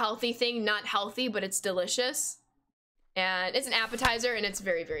makes a healthy thing not healthy, but it's delicious. And it's an appetizer, and it's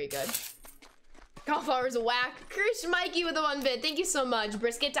very, very good. Cauliflower's a whack. Krish Mikey with the 1 bit. Thank you so much.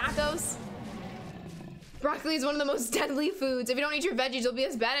 Brisket tacos. Broccoli is one of the most deadly foods. If you don't eat your veggies, you'll be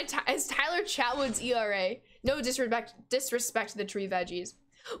as bad as Tyler Chatwood's ERA. No disrespect to the tree veggies.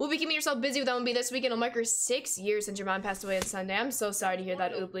 We'll be keeping yourself busy with LMB this weekend. It'll mark her 6 years since your mom passed away on Sunday. I'm so sorry to hear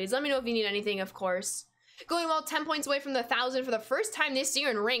that, Ooplies. Let me know if you need anything, of course. Going well, 10 points away from the 1,000 for the first time this year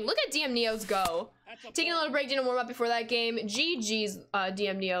in Ring. Look at DM Neos go. Taking a little break, didn't warm up before that game. GG's,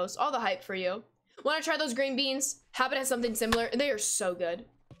 DM Neos. All the hype for you. Want to try those green beans? Habit has something similar. They are so good.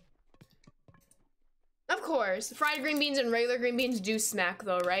 Of course. Fried green beans and regular green beans do smack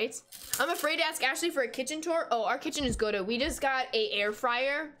though, right? I'm afraid to ask Ashley for a kitchen tour. Oh, our kitchen is good. We just got a air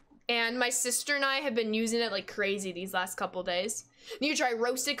fryer and my sister and I have been using it like crazy these last couple days. Need to try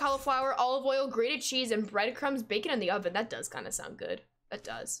roasted cauliflower, olive oil, grated cheese, and breadcrumbs, bacon in the oven. That does kind of sound good. That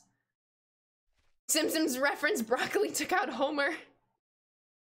does. Simpsons reference, broccoli took out Homer.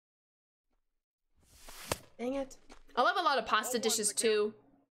 Dang it. I love a lot of pasta dishes too.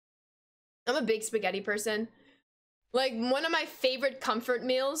 I'm a big spaghetti person. Like, one of my favorite comfort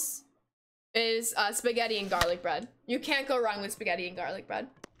meals is spaghetti and garlic bread. You can't go wrong with spaghetti and garlic bread.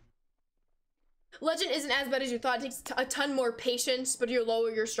 Legend isn't as bad as you thought. It takes a ton more patience, but you'll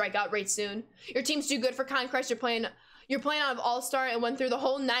lower your strikeout rate soon. Your team's too good for Conquest. You're playing out of All-Star and went through the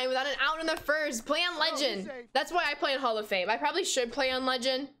whole 9 without an out in the first. Play on Legend. That's why I play in Hall of Fame. I probably should play on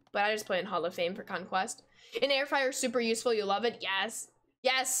Legend, but I just play in Hall of Fame for Conquest. An air fryer is super useful. You love it? Yes.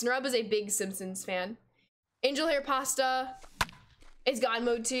 Yes, Snrub is a big Simpsons fan. Angel hair pasta is God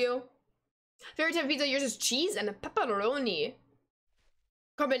mode to you. Favorite type of pizza yours is cheese and a pepperoni.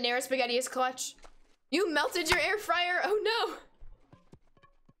 Carbonara spaghetti is clutch. You melted your air fryer? Oh no.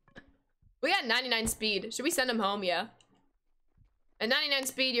 We got 99 speed. Should we send him home? Yeah. At 99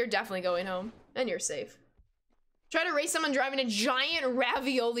 speed, you're definitely going home. And you're safe. Try to race someone driving a giant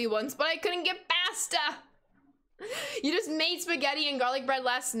ravioli once, but I couldn't get pasta. You just made spaghetti and garlic bread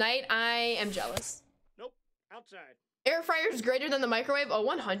last night. I am jealous. Nope. Outside. Air fryer is greater than the microwave. Oh,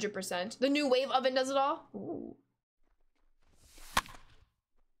 100%. The new wave oven does it all. Ooh.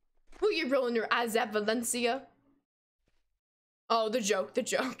 Who you rolling your eyes at, Valencia? Oh, the joke. The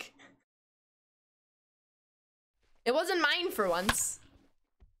joke. It wasn't mine for once.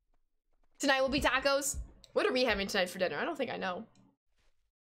 Tonight will be tacos. What are we having tonight for dinner? I don't think I know.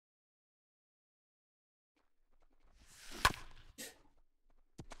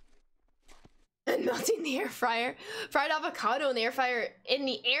 And melting the air fryer. Fried avocado in the air fryer. In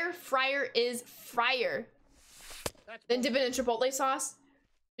the air fryer is fryer. Then dip it in chipotle sauce.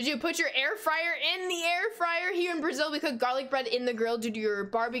 Did you put your air fryer in the air fryer? Here in Brazil, we cook garlic bread in the grill due to your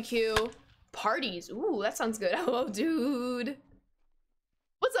barbecue parties. Ooh, that sounds good. Oh, dude.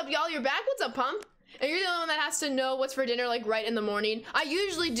 What's up, y'all? You're back? What's up, Pump? And you're the only one that has to know what's for dinner, like, right in the morning. I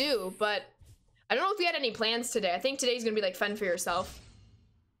usually do, but I don't know if we had any plans today. I think today's gonna be, like, fend for yourself.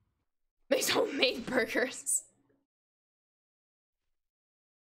 Makes homemade burgers.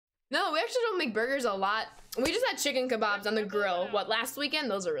 No, we actually don't make burgers a lot. We just had chicken kebabs on the grill. What, last weekend?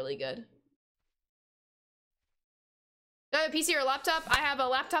 Those are really good. Do I have a PC or a laptop? I have a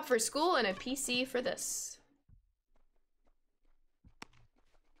laptop for school and a PC for this.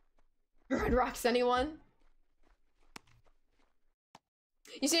 Red rocks anyone?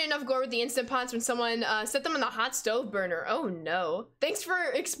 You seen enough gore with the Instant Pots when someone set them on the hot stove burner. Oh no. Thanks for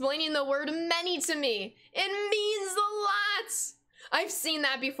explaining the word many to me. It means a lot. I've seen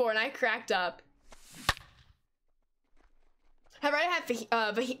that before and I cracked up. Have I had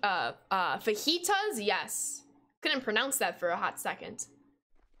fajitas? Yes. Couldn't pronounce that for a hot second.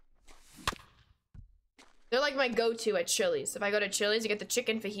 They're like my go-to at Chili's. If I go to Chili's, I get the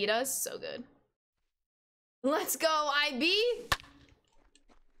chicken fajitas. So good. Let's go, IB.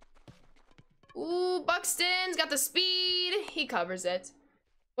 Ooh, Buxton's got the speed. He covers it.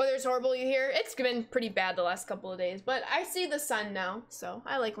 Weather's horrible, you hear? It's been pretty bad the last couple of days, but I see the sun now, so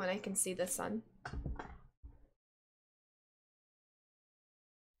I like when I can see the sun.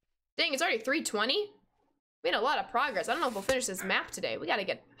 Dang, it's already 3:20? We made a lot of progress. I don't know if we'll finish this map today. We gotta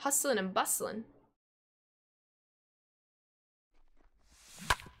get hustling and bustling.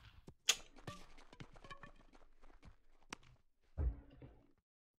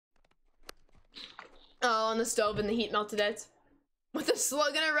 Oh, on the stove and the heat melted it. With the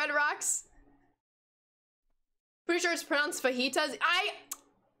slogan of Red Rocks? Pretty sure it's pronounced fajitas.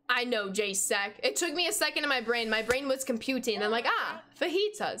 I know, J-Sec. It took me a second in my brain. My brain was computing. And I'm like, ah,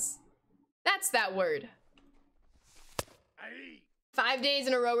 fajitas. That's that word. 5 days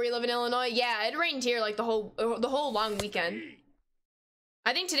in a row where you live in Illinois? Yeah, it rained here like the whole long weekend.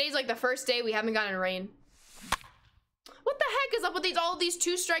 I think today's like the first day we haven't gotten rain. What the heck is up with all these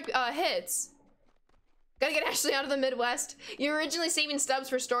two-strike hits? Gotta get Ashley out of the Midwest. You're originally saving stubs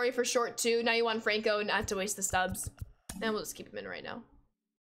for story for short too. Now you want Franco not to waste the stubs. And we'll just keep him in right now.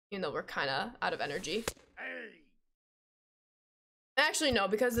 Even though we're kinda out of energy. Actually, no,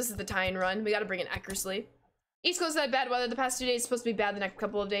 because this is the tie-in run. We gotta bring in Eckersley. East Coast had bad weather the past 2 days. It's supposed to be bad the next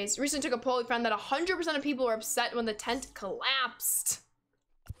couple of days. Recently took a poll. We found that 100% of people were upset when the tent collapsed.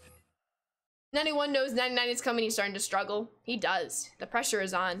 91 knows 99 is coming. He's starting to struggle. He does. The pressure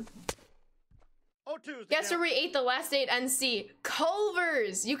is on. Guess where we ate the last day at NC?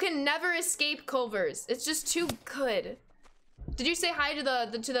 Culver's! You can never escape Culver's. It's just too good. Did you say hi to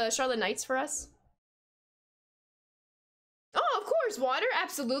the Charlotte Knights for us? Oh, of course, water,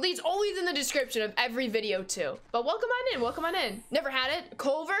 absolutely. It's always in the description of every video too. But welcome on in, welcome on in. Never had it?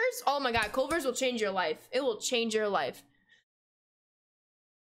 Culver's? Oh my god, Culver's will change your life. It will change your life.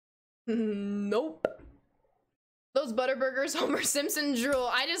 Nope. Those Butterburgers, Homer Simpson drool.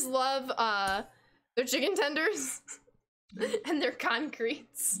 I just love their chicken tenders and their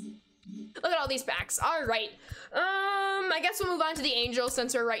concretes. Look at all these packs. All right. I guess we'll move on to the Angels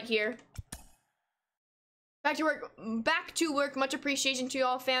since we're right here. Back to work. Back to work. Much appreciation to you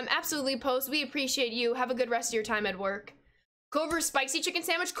all, fam. Absolutely, Post. We appreciate you. Have a good rest of your time at work. Culver's spicy chicken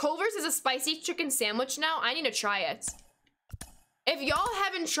sandwich. Culver's is a spicy chicken sandwich now. I need to try it. If y'all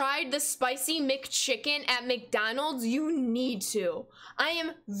haven't tried the spicy McChicken at McDonald's, you need to. I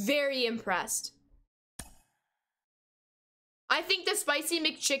am very impressed. I think the spicy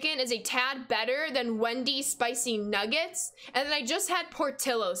McChicken is a tad better than Wendy's spicy nuggets. And then I just had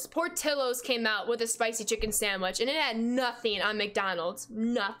Portillo's. Portillo's came out with a spicy chicken sandwich and it had nothing on McDonald's.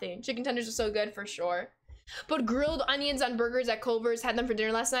 Nothing. Chicken tenders are so good for sure. But grilled onions on burgers at Culver's, had them for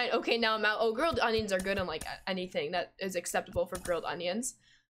dinner last night. Okay, now I'm out. Oh, grilled onions are good on like anything that is acceptable for grilled onions.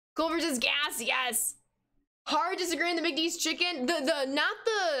 Culver's is gas, yes. Hard disagreeing the McD's chicken.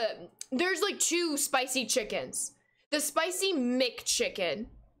 There's like two spicy chickens. The spicy McChicken.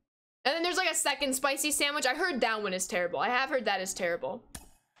 And then there's like a second spicy sandwich. I heard that one is terrible. I have heard that is terrible.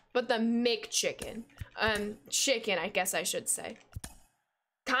 But the McChicken. Chicken, I guess I should say.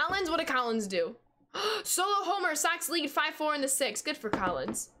 Collins, what did Collins do? Solo homer, Sox lead 5-4 in the 6. Good for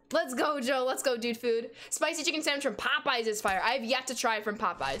Collins. Let's go, Joe. Let's go, dude food. Spicy chicken sandwich from Popeyes is fire. I have yet to try it from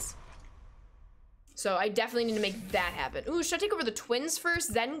Popeyes. So I definitely need to make that happen. Ooh, should I take over the Twins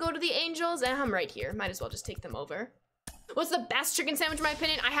first, then go to the Angels? I'm right here. Might as well just take them over. What's the best chicken sandwich in my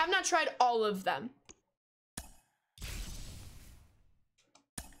opinion? I have not tried all of them.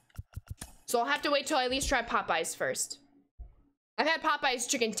 So I'll have to wait till I at least try Popeyes first. I've had Popeyes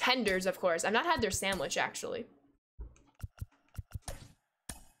chicken tenders, of course. I've not had their sandwich, actually.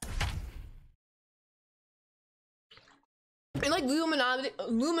 I like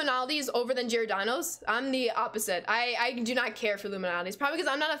Luminaldi's over than Giordano's. I'm the opposite. I do not care for Luminaldi's. Probably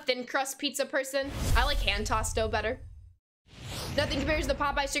because I'm not a thin crust pizza person. I like hand tossed dough better. Nothing compares to the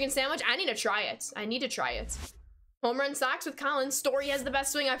Popeyes chicken sandwich. I need to try it. I need to try it. Home run Sox with Collins. Story has the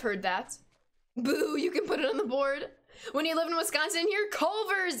best swing. I've heard that. Boo, you can put it on the board. When you live in Wisconsin here,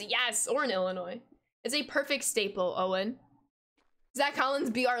 Culver's, yes, or in Illinois. It's a perfect staple, Owen. Zach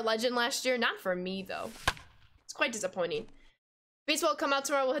Collins, BR legend last year. Not for me, though. It's quite disappointing. Baseball will come out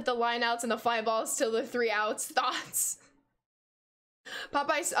tomorrow. We'll hit the line outs and the fly balls till the 3 outs. Thoughts?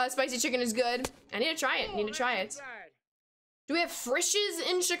 Popeye's spicy chicken is good. I need to try it. Need to try it. Do we have Frisch's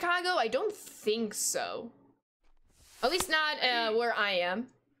in Chicago? I don't think so. At least not where I am.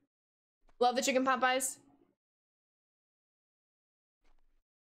 Love the chicken Popeyes.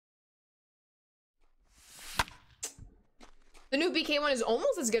 The new BK one is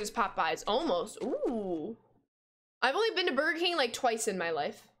almost as good as Popeyes. Almost. Ooh. I've only been to Burger King like twice in my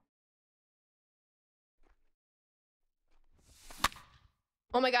life.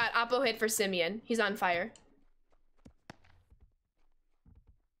 Oh my god, Oppo hit for Simeon. He's on fire.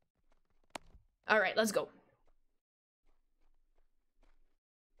 Alright, let's go.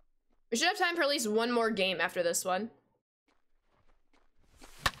 We should have time for at least one more game after this one.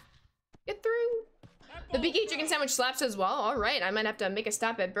 Get through. The BK chicken sandwich slaps as well. Alright, I might have to make a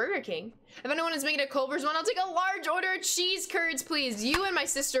stop at Burger King. If anyone is making a Culver's one, I'll take a large order of cheese curds, please. You and my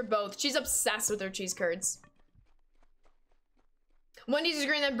sister both. She's obsessed with her cheese curds. Wendy's is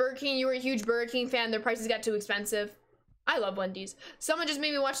agreeing that Burger King, you were a huge Burger King fan. Their prices got too expensive. I love Wendy's. Someone just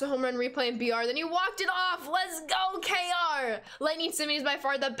made me watch the home run replay in BR, then he walked it off. Let's go, KR. Lightning Simeon is by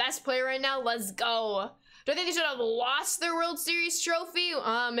far the best player right now. Let's go. Do I think they should have lost their World Series trophy?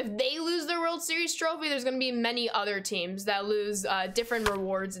 If they lose their World Series trophy, there's going to be many other teams that lose different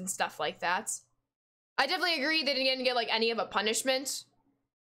rewards and stuff like that. I definitely agree they didn't get like any of a punishment.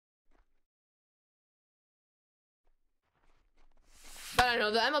 But I don't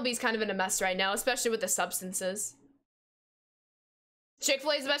know, the MLB's kind of in a mess right now, especially with the substances.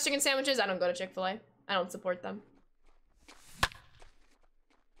 Chick-fil-A is the best chicken sandwiches. I don't go to Chick-fil-A. I don't support them.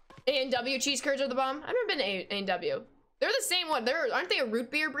 A&W cheese curds are the bomb. I've never been to A&W. They're the same one. Aren't they a root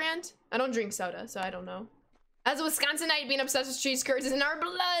beer brand? I don't drink soda, so I don't know. As a Wisconsinite, being obsessed with cheese curds is in our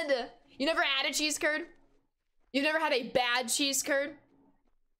blood. You never had a cheese curd? You've never had a bad cheese curd?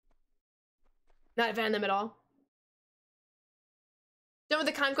 Not a fan of them at all. Done with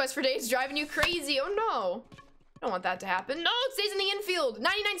the conquest for days, driving you crazy. Oh no. I don't want that to happen. No, it stays in the infield.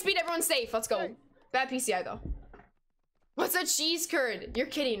 99 speed, everyone's safe. Let's go. Bad PCI though. What's a cheese curd? You're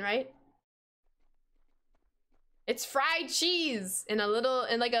kidding, right? It's fried cheese in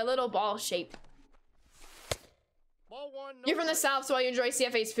like a little ball shape. Ball one, no. You're from the South, so while you enjoy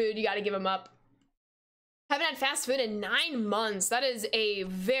CFA's food, you gotta give them up. Haven't had fast food in 9 months. That is a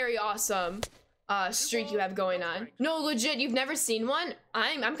very awesome streak you have going on. No, legit, you've never seen one?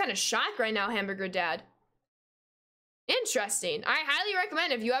 I'm kind of shocked right now, Hamburger Dad. Interesting. I highly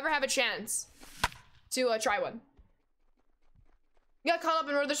recommend if you ever have a chance to try one. You got caught up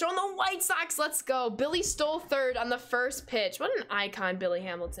and rode the show on the White Sox. Let's go. Billy stole third on the first pitch. What an icon, Billy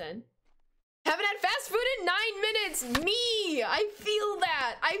Hamilton. Haven't had fast food in 9 minutes. Me. I feel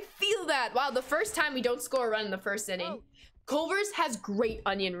that. I feel that. Wow, the first time we don't score a run in the first inning. Culver's has great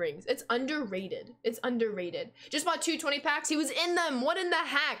onion rings. It's underrated. It's underrated. Just bought 2 20-packs. He was in them. What in the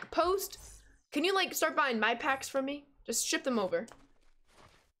heck? Post. Can you like start buying my packs from me? Just ship them over.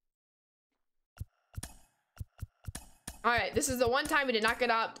 All right, this is the one time we did not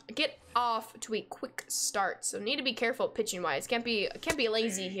get off to a quick start. So need to be careful pitching wise. Can't be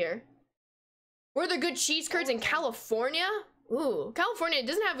lazy here. Were there good cheese curds in California? Ooh, California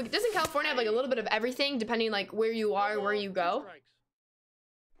doesn't California have like a little bit of everything depending like where you are, where you go?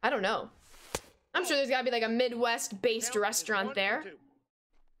 I don't know. I'm sure there's gotta be like a Midwest based restaurant there.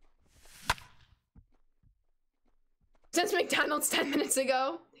 Since McDonald's 10 minutes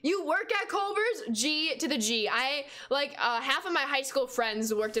ago. You work at Culver's? G to the G. I like half of my high school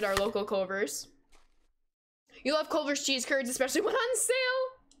friends worked at our local Culver's. You love Culver's cheese curds, especially when on sale.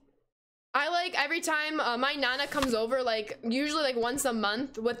 I like every time my Nana comes over, like usually like once a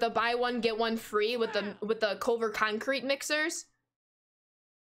month with the buy one get one free with the Culver concrete mixers.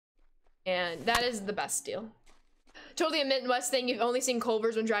 And that is the best deal. Totally a Midwest thing. You've only seen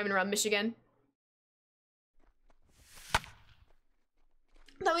Culver's when driving around Michigan.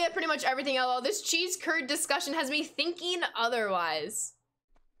 Thought we had pretty much everything. LOL. This cheese curd discussion has me thinking otherwise.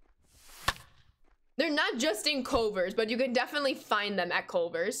 They're not just in Culver's, but you can definitely find them at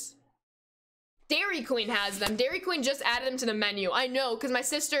Culver's. Dairy Queen has them. Dairy Queen just added them to the menu. I know, because my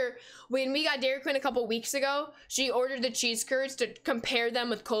sister, when we got Dairy Queen a couple weeks ago, she ordered the cheese curds to compare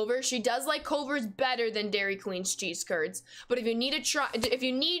them with Culver's. She does like Culver's better than Dairy Queen's cheese curds. But if you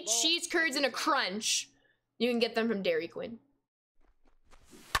need cheese curds in a crunch, you can get them from Dairy Queen.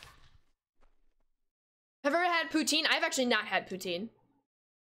 Have you ever had poutine? I've actually not had poutine.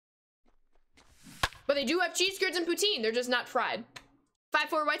 But they do have cheese curds and poutine. They're just not fried.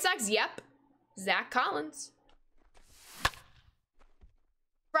 5-4 White Sox? Yep. Zach Collins.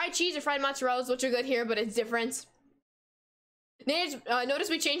 Fried cheese or fried mozzarella is what you're good here, but it's different. Notice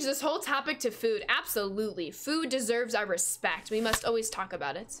we changed this whole topic to food. Absolutely. Food deserves our respect. We must always talk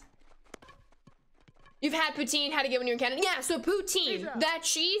about it. You've had poutine. How to get when you're in Canada? Yeah, so poutine. That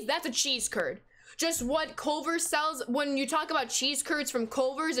cheese, that's a cheese curd. Just what Culver's sells, when you talk about cheese curds from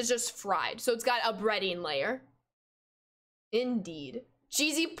Culver's, it's just fried. So it's got a breading layer. Indeed.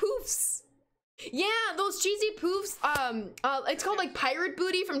 Cheesy poofs. Yeah, those cheesy poofs, it's called like pirate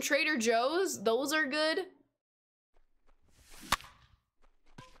booty from Trader Joe's. Those are good.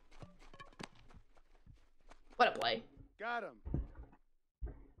 What a play. Got him.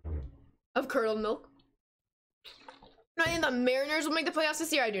 Of curdled milk. I think the Mariners will make the playoffs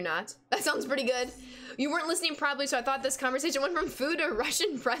this year. I do not. That sounds pretty good. You weren't listening probably, so I thought this conversation went from food to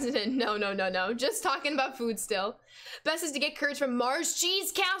Russian president. No. Just talking about food still. Best is to get courage from Mars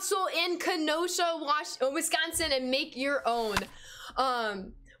Cheese Castle in Kenosha, Wisconsin, and make your own.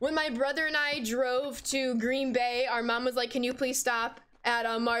 When my brother and I drove to Green Bay, our mom was like, "Can you please stop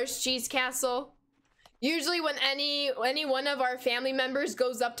at Mars Cheese Castle?" Usually when any one of our family members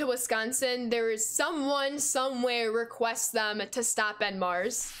goes up to Wisconsin, there is someone somewhere requests them to stop at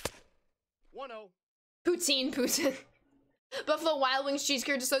Mars. 1-0. Poutine. Buffalo Wild Wings cheese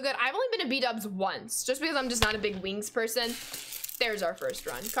curds are so good. I've only been to B-dubs once, just because I'm just not a big wings person. There's our first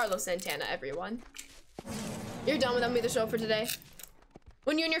run. Carlos Santana, everyone. You're done with MLB The Show for today.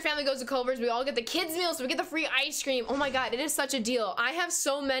 When you and your family goes to Culver's, we all get the kids meal, so we get the free ice cream. Oh my god, it is such a deal. I have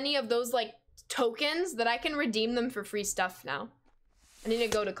so many of those like tokens that I can redeem them for free stuff now. I need to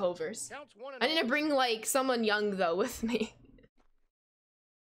go to Culver's. I need to bring like someone young though with me.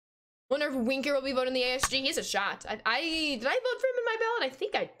 Wonder if Winker will be voting the ASG. He's a shot. Did I vote for him in my ballot? I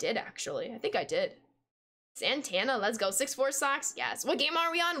think I did actually. I think I did. Santana, let's go. 6-4 Sox. Yes. What game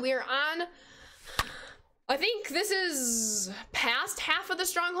are we on? We are on, I think this is past half of the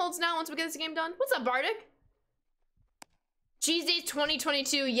strongholds now once we get this game done. What's up, Bardic? Cheese Days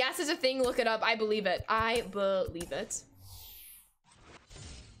 2022. Yes, it's a thing. Look it up. I believe it. I believe it.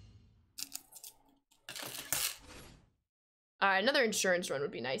 Alright, another insurance run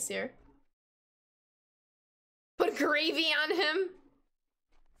would be nice here. Put gravy on him.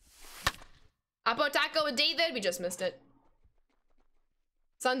 Apo Taco with David. We just missed it.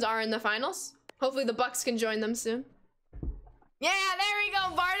 Suns are in the finals. Hopefully the Bucks can join them soon. Yeah, there we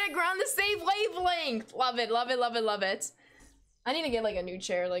go. Bardic, we're on the same wavelength. Love it. I need to get like a new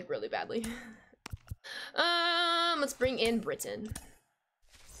chair, like really badly. Let's bring in Britain.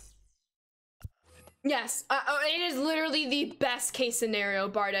 Yes, it is literally the best case scenario,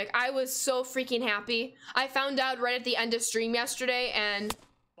 Bardic. I was so freaking happy. I found out right at the end of stream yesterday, and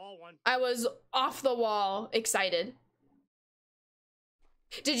I was off the wall excited.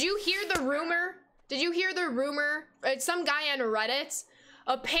 Did you hear the rumor? It's some guy on Reddit.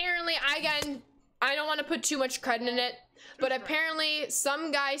 Apparently, again, I don't want to put too much credit in it, but apparently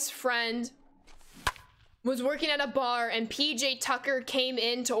some guy's friend was working at a bar and PJ Tucker came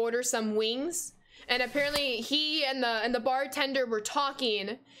in to order some wings. And apparently he and the bartender were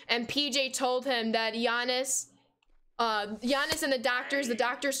talking, and PJ told him that Giannis and the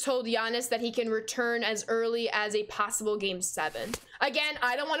doctors told Giannis that he can return as early as a possible game 7. Again,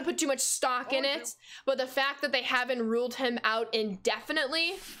 I don't want to put too much stock in it, but the fact that they haven't ruled him out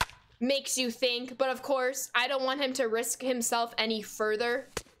indefinitely makes you think. But of course, I don't want him to risk himself any further.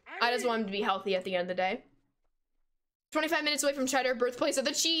 I just want him to be healthy at the end of the day. 25 minutes away from Cheddar, birthplace of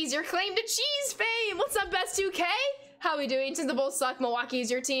the cheese. Your claim to cheese fame. What's up, Best 2K? How we doing? Since the Bulls suck, Milwaukee is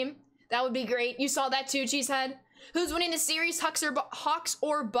your team. That would be great. You saw that too, Cheesehead. Who's winning the series, Hawks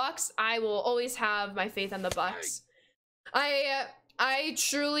or Bucks? I will always have my faith on the Bucks. I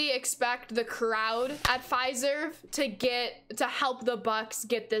truly expect the crowd at Fiserv to help the Bucks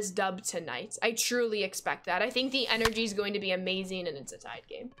get this dub tonight. I truly expect that. I think the energy is going to be amazing, and it's a tied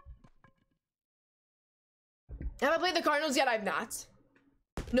game. Have I played the Cardinals yet? I've not.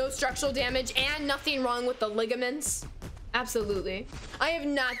 No structural damage and nothing wrong with the ligaments. Absolutely. I have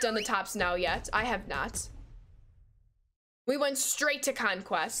not done the Tops Now yet. I have not. We went straight to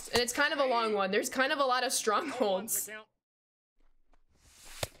Conquest, and it's kind of a long one. There's kind of a lot of strongholds.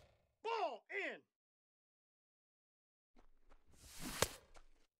 Ball in.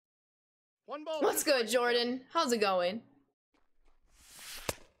 One ball. What's good, Jordan? How's it going?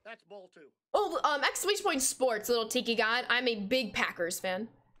 That's ball 2. Oh, exclamation point sports, little tiki god. I'm a big Packers fan.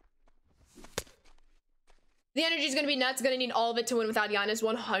 The energy is gonna be nuts. Gonna need all of it to win without Giannis,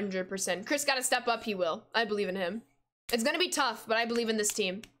 100%. Chris gotta step up. He will. I believe in him. It's gonna be tough, but I believe in this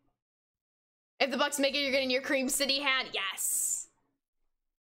team. If the Bucks make it, you're getting your Cream City hat. Yes.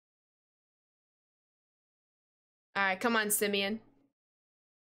 All right, come on, Simeon.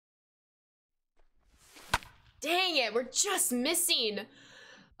 Dang it, we're just missing.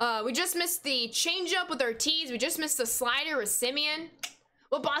 We just missed the changeup with Ortiz. We just missed the slider with Simeon.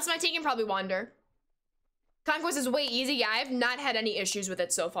 What boss am I taking? Probably Wander. Conquest is way easy. Yeah, I have not had any issues with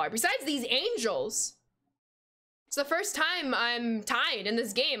it so far. Besides these Angels. It's the first time I'm tied in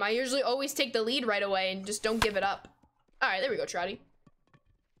this game. I usually always take the lead right away and just don't give it up. All right, there we go, Trouty.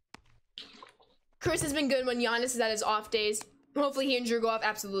 Chris has been good when Giannis is at his off days. Hopefully he and Drew go off.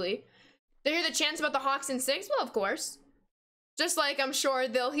 Absolutely. They hear the chants about the Hawks in 6? Well, of course. Just like I'm sure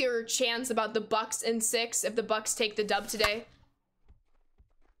they'll hear chants about the Bucks in 6 if the Bucks take the dub today.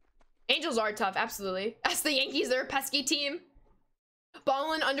 Angels are tough, absolutely. That's the Yankees, they're a pesky team.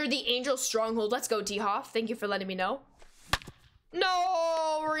 Ballin' under the Angels stronghold. Let's go, T-Hoff. Thank you for letting me know.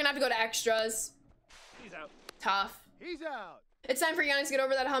 No, we're gonna have to go to extras. He's out. Tough. He's out. It's time for Giannis to get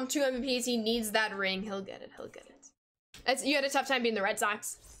over that hump. 2 MVPs, he needs that ring. He'll get it, he'll get it. You had a tough time being the Red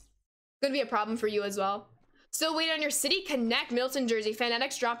Sox. Gonna be a problem for you as well. Still waiting on your City Connect Milton jersey.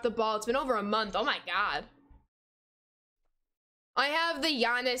 Fanatics dropped the ball. It's been over a month. Oh my god. I have the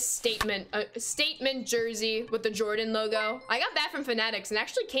Giannis statement jersey with the Jordan logo. I got that from Fanatics and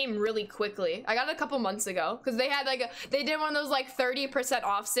actually came really quickly. I got it a couple months ago because they had like they did one of those like 30%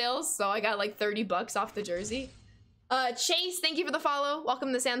 off sales, so I got like 30 bucks off the jersey. Chase, thank you for the follow. Welcome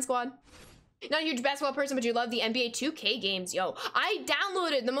to the Sand Squad. Not a huge basketball person, but you love the NBA 2K games. Yo, I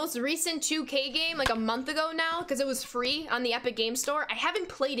downloaded the most recent 2K game like a month ago now because it was free on the Epic Game Store. I haven't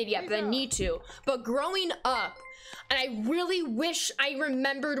played it yet, but I need to. But growing up, and I really wish I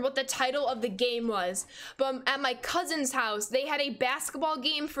remembered what the title of the game was, but at my cousin's house, they had a basketball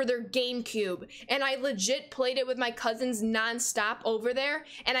game for their GameCube, and I legit played it with my cousins nonstop over there,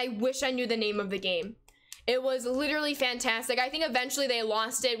 and I wish I knew the name of the game. It was literally fantastic. I think eventually they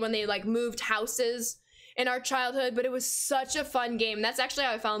lost it when they like moved houses in our childhood, but it was such a fun game. That's actually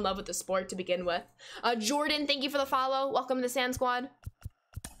how I fell in love with the sport to begin with. Jordan, thank you for the follow. Welcome to the Sand Squad.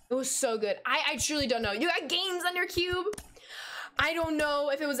 It was so good. I truly don't know. You got games on your cube? I don't know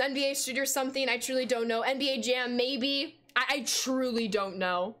if it was NBA Street or something. I truly don't know. NBA Jam, maybe. I truly don't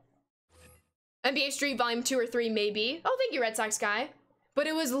know. NBA Street Volume 2 or 3, maybe. Oh, thank you, Red Sox guy. But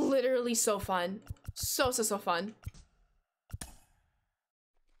it was literally so fun. So fun.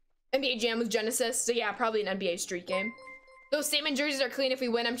 NBA Jam was Genesis, so yeah, probably an NBA Street game. Those statement jerseys are clean if we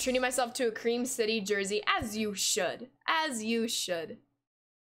win. I'm treating myself to a Cream City jersey, as you should. As you should.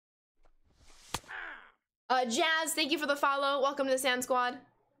 Jazz, thank you for the follow. Welcome to the Sand Squad.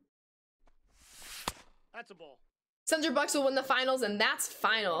 That's a ball. Suns or Bucks will win the finals, and that's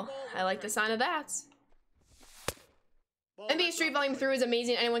final. I like the sound of that. NBA Street Volume 3 is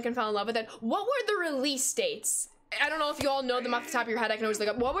amazing. Anyone can fall in love with it. What were the release dates? I don't know if you all know them off the top of your head. I can always look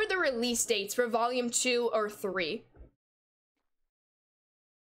up. What were the release dates for Volume 2 or 3?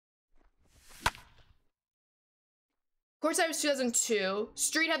 Courtside was 2002.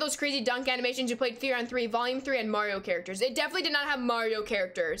 Street had those crazy dunk animations. You played 3 on 3. Volume 3 had Mario characters. It definitely did not have Mario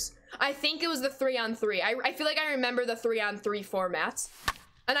characters. I think it was the 3 on 3. I feel like I remember the 3 on 3 formats.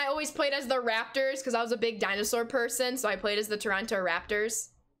 And I always played as the Raptors because I was a big dinosaur person. So I played as the Toronto Raptors.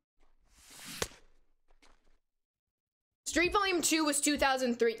 Street Volume 2 was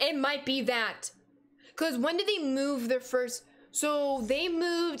 2003. It might be that. Because when did they move their first... So they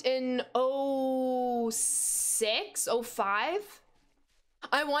moved in 06, 05?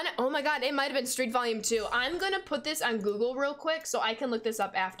 I want to... Oh my god, it might have been Street Volume 2. I'm going to put this on Google real quick so I can look this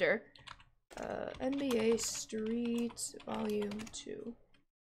up after. NBA Street Volume 2.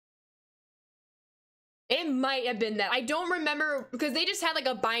 It might have been that. I don't remember because they just had like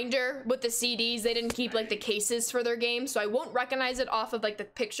a binder with the CDs. They didn't keep like the cases for their games, so I won't recognize it off of like the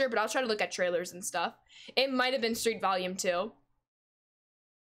picture, but I'll try to look at trailers and stuff. It might have been Street Volume 2.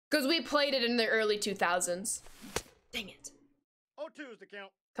 Because we played it in the early 2000s. Dang it. 02 is the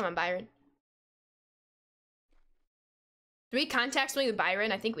count. Come on, Byron. Do we contact somebody with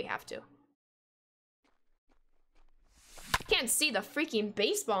Byron? I think we have to. Can't see the freaking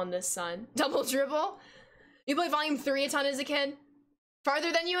baseball in this sun. Double dribble? You played Volume 3 a ton as a kid?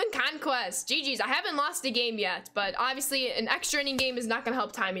 Farther than you in Conquest. GG's. I haven't lost a game yet, but obviously an extra inning game is not going to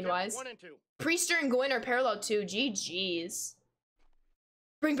help timing-wise. 1 and 2. Priester and Gwyn are parallel too. GG's.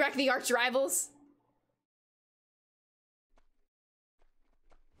 Bring back the arch rivals.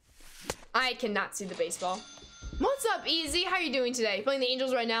 I cannot see the baseball. What's up, Easy? How are you doing today? Playing the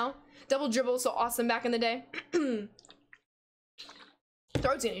Angels right now? Double dribble, so awesome back in the day.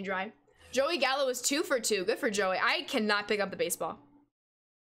 Throat's getting dry. Joey Gallo was 2 for 2. Good for Joey. I cannot pick up the baseball.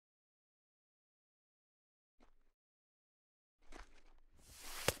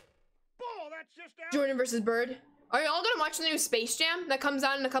 Ball, that's just out. Jordan versus Bird. Are y'all gonna watch the new Space Jam that comes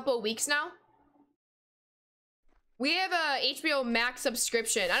out in a couple of weeks now? We have a HBO Max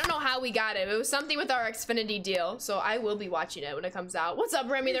subscription. I don't know how we got it. It was something with our Xfinity deal, so I will be watching it when it comes out. What's up,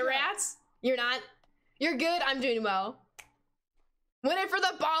 Remy the Rats? You're not? You're good? I'm doing well. Win it for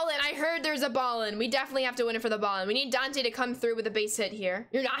the ballin'. I heard there's a ballin'. We definitely have to win it for the ballin'. We need Dante to come through with a base hit here.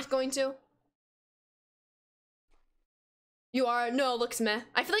 You're not going to? You are? No, looks meh.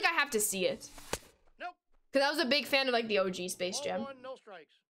 I feel like I have to see it. Because I was a big fan of like the OG Space Jam. 1, no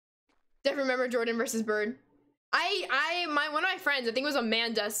strikes. Definitely remember Jordan versus Bird. One of my friends, I think it was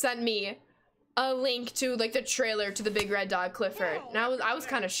Amanda, sent me a link to like the trailer to the Big Red Dog Clifford. And I was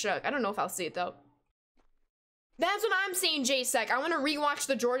kind of shook. I don't know if I'll see it though. That's what I'm saying, JSEC. I want to rewatch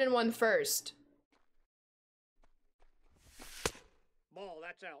the Jordan one first. Ball,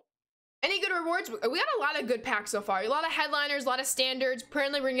 that's out. Any good rewards? We got a lot of good packs so far. A lot of headliners, a lot of standards.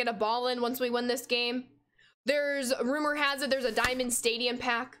 Apparently we're gonna get a ball in once we win this game. There's, rumor has it, there's a Diamond Stadium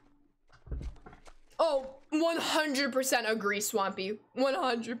pack. Oh, 100% agree, Swampy.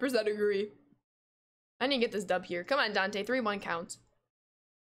 100% agree. I need to get this dub here. Come on, Dante. 3-1 counts.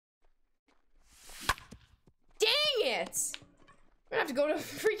 Dang it! We're gonna have to go to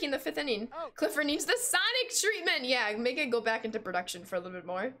freaking the 5th inning. Oh. Clifford needs the Sonic treatment. Yeah, make it go back into production for a little bit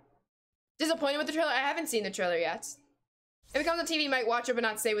more. Disappointed with the trailer? I haven't seen the trailer yet. If it comes on TV, you might watch it but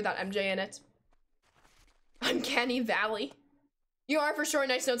not say without MJ in it. Uncanny Valley. You are for sure.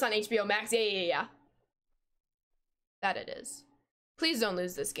 Nice notes on HBO Max. Yeah. That it is. Please don't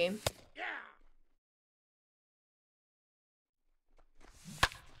lose this game. Yeah.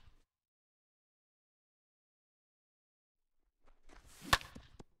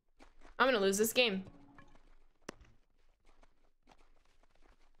 I'm gonna lose this game.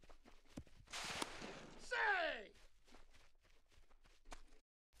 Say.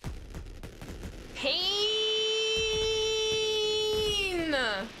 Pain!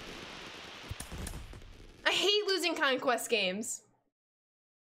 I hate losing Conquest games.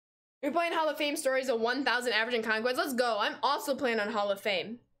 You're playing Hall of Fame stories of 1,000 average in Conquest. Let's go. I'm also playing on Hall of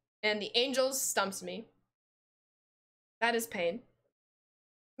Fame. And the Angels stumps me. That is pain.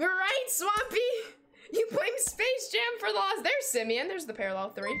 You're right, Swampy! You blame Space Jam for the loss. There's Simeon. There's the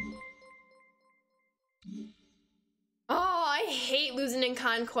parallel 3. Oh, I hate losing in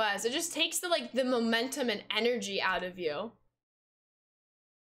Conquest. It just takes the momentum and energy out of you.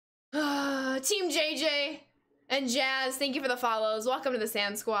 Team JJ and Jazz, thank you for the follows. Welcome to the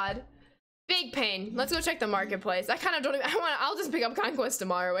Sand Squad. Big pain. Let's go check the marketplace. I kind of don't even, I'll just pick up Conquest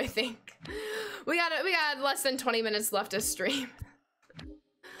tomorrow, I think. We got less than 20 minutes left to stream.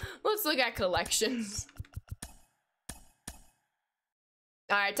 Let's look at collections.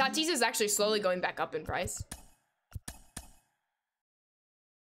 All right, Tatis is actually slowly going back up in price.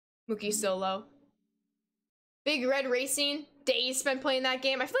 Mookie's still low. Big Red Racing. Days spent playing that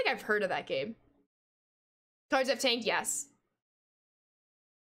game. I feel like I've heard of that game. Cards have tanked, yes.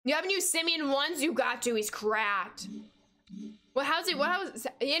 You haven't used Simeon once? You got to. He's cracked. Well, how's it?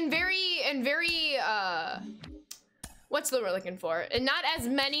 What's the word we're looking for? And not as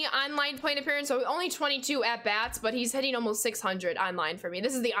many online plate appearances, so only 22 at bats, but he's hitting almost 600 online for me.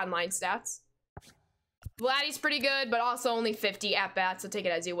 This is the online stats. Vladdy's pretty good, but also only 50 at bats, so take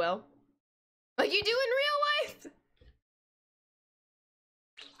it as you will. Like you do in real life.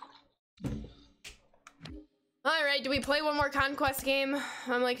 All right, do we play one more Conquest game?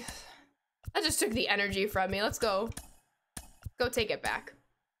 I'm like, that just took the energy from me. Let's go. Go take it back.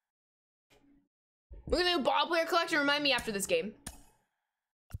 We're gonna do ball player collection. Remind me after this game.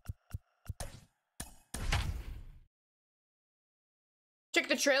 Check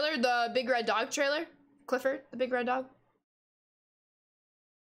the trailer, the Big Red Dog trailer. Clifford, the Big Red Dog.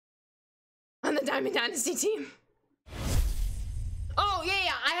 On the Diamond Dynasty team. Oh,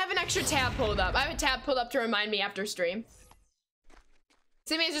 yeah. I have an extra tab pulled up. I have a tab pulled up to remind me after stream.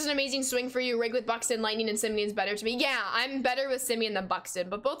 Simeon's just an amazing swing for you. Rigged with Buxton, Lightning, and Simeon's better to me. Yeah, I'm better with Simeon than Buxton,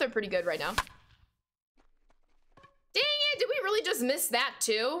 but both are pretty good right now. Dang it, did we really just miss that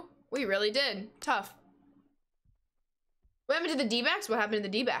too? We really did. Tough. What happened to the D-backs? What happened to the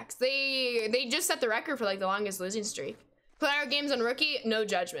D-backs? They just set the record for like the longest losing streak. Play our games on rookie, no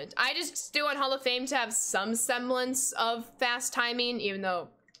judgment. I just do on Hall of Fame to have some semblance of fast timing, even though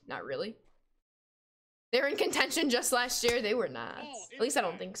not really. They were in contention just last year. They were not. At least I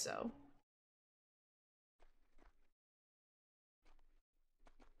don't think so.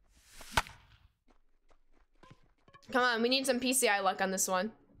 Come on, we need some PCI luck on this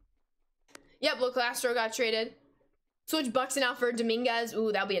one. Yep, Luke Lastro got traded. Switch Buxton out for Dominguez.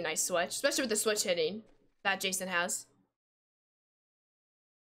 Ooh, that'll be a nice switch, especially with the switch hitting that Jason has.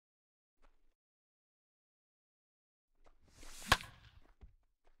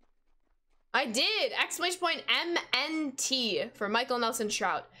 I did! Exclamation point MNT for Michael Nelson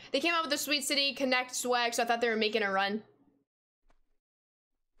Trout. They came out with the Sweet City Connect swag, so I thought they were making a run.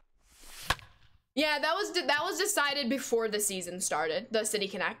 Yeah, that was decided before the season started, the City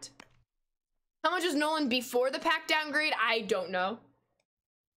Connect. How much was Nolan before the pack downgrade? I don't know.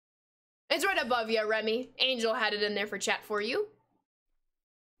 It's right above you, Remy. Angel had it in there for chat for you.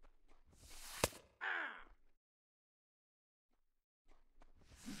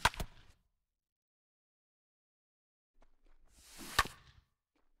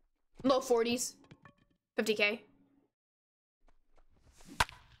 Low 40s. 50K.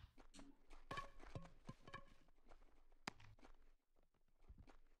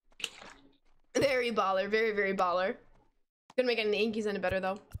 Very baller. Very, very baller. Couldn't make any of the Yankees any better,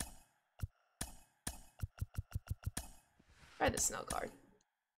 though. Try the Snell card.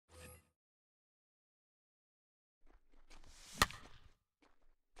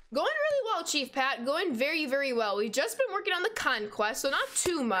 Going really well, Chief Pat. Going very, very well. We've just been working on the Conquest, so not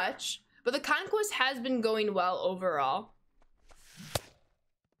too much. But the Conquest has been going well overall. I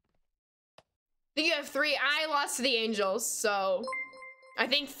think you have 3. I lost to the Angels, so... I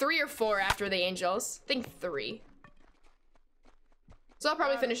think 3 or 4 after the Angels. I think 3. So I'll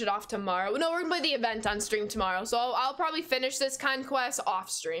probably finish it off tomorrow. No, we're gonna play the event on stream tomorrow. So I'll probably finish this Conquest off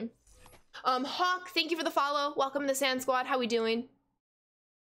stream. Hawk, thank you for the follow. Welcome to the Sand Squad. How we doing?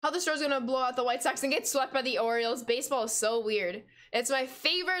 How the Stars gonna blow out the White Sox and get swept by the Orioles? Baseball is so weird. It's my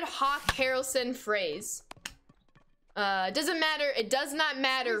favorite Hawk Harrelson phrase. Doesn't matter. It does not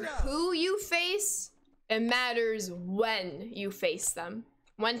matter who you face. It matters when you face them.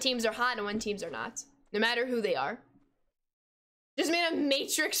 When teams are hot and when teams are not. No matter who they are. Just made a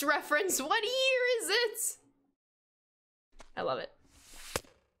Matrix reference. What year is it? I love it.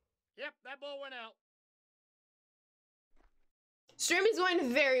 Yep, that ball went out. Stream is going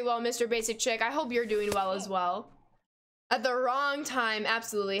very well, Mr. Basic Chick. I hope you're doing well as well. At the wrong time,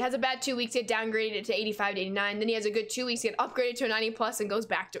 absolutely. Has a bad 2 weeks, get downgraded to 85 to 89. Then he has a good 2 weeks, get upgraded to a 90 plus and goes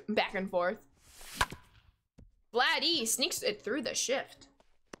back and forth. Vlad E sneaks it through the shift.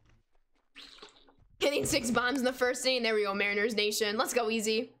 Hitting 6 bombs in the first inning. There we go, Mariners Nation. Let's go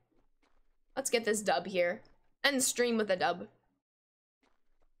easy. Let's get this dub here. End stream with a dub.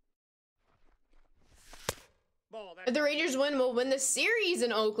 If the Rangers win, we'll win the series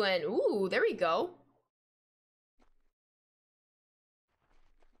in Oakland. Ooh, there we go.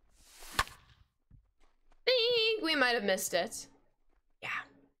 Think we might have missed it. Yeah,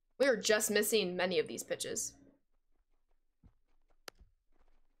 we were just missing many of these pitches.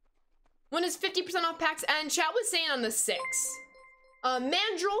 When is 50% off packs? And chat was saying on the 6th.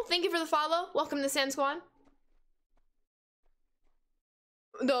 Mandrill, thank you for the follow. Welcome to the Sand Squad.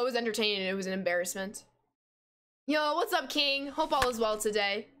 Though it was entertaining, it was an embarrassment. Yo, what's up, King? Hope all is well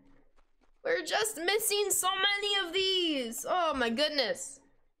today. We're just missing so many of these. Oh my goodness.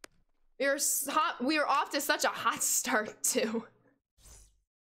 We are off to such a hot start too.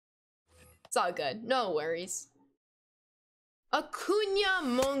 It's all good. No worries. Acuna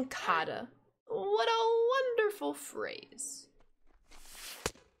Moncada. What a wonderful phrase.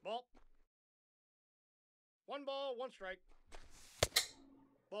 Ball. 1 ball, 1 strike.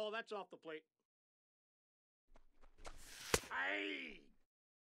 Ball, that's off the plate. Aye.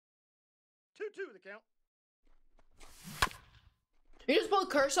 2-2 the count. You just pulled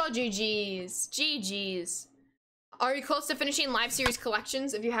Kershaw. GG's. GG's. Are you close to finishing live series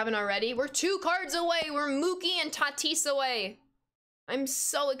collections if you haven't already? We're 2 cards away. We're Mookie and Tatis away. I'm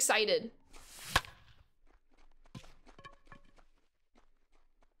so excited.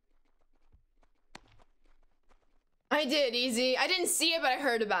 I did, easy. I didn't see it, but I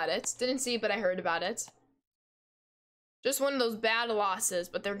heard about it. Didn't see it, but I heard about it. Just one of those bad losses,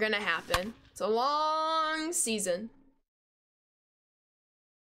 but they're gonna happen. It's a long season.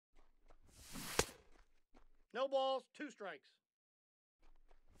 No balls, 2 strikes.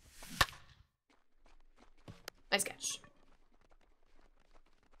 Nice catch.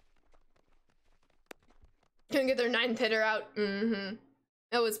 Couldn't get their 9th hitter out. Mm-hmm.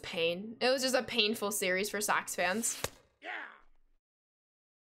 It was pain. It was just a painful series for Sox fans. Yeah.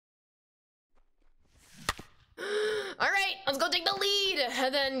 All right, let's go take the lead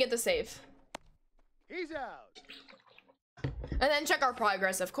and then get the save. He's out. And then check our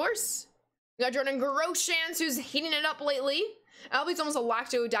progress, of course. We got Jordan Groshans, who's heating it up lately. Albie's almost a lock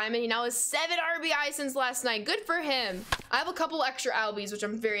to a diamond. He now has 7 RBI since last night. Good for him. I have a couple extra Albies, which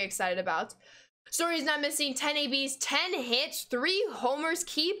I'm very excited about. Story's not missing 10 ABs, 10 hits, 3 homers.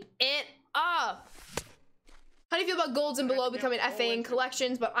 Keep it up. How do you feel about golds and below becoming FA in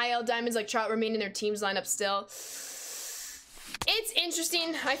collections, but IL diamonds like Trout remain in their team's lineup still? It's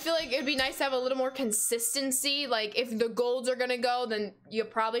interesting. I feel like it'd be nice to have a little more consistency. Like, if the golds are gonna go, then you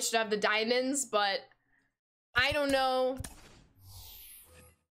probably should have the diamonds, but I don't know.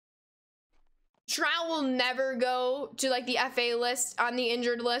 Trout will never go to like the FA list on the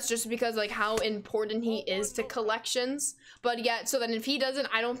injured list just because like how important he is to collections. But yet, so then if he doesn't,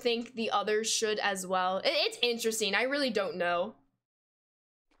 I don't think the others should as well. It's interesting. I really don't know.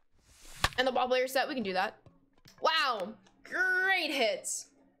 And the ball player set, we can do that. Wow, great hits,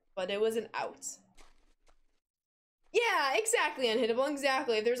 but it was an out. Yeah, exactly, unhittable,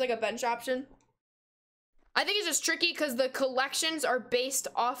 exactly. If there's like a bench option. I think it's just tricky because the collections are based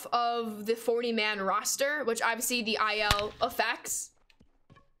off of the 40-man roster, which obviously the IL affects.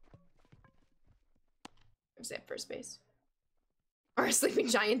 Where's that first base? Or a sleeping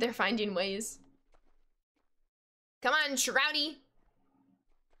giant, they're finding ways. Come on, Shroudy.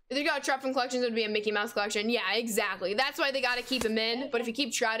 If they got Trout from collections, it would be a Mickey Mouse collection. Yeah, exactly. That's why they gotta keep him in. But if you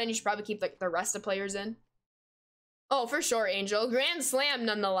keep Trout in, you should probably keep like the rest of players in. Oh, for sure, Angel. Grand slam,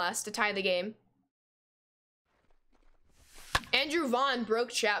 nonetheless, to tie the game. Andrew Vaughn broke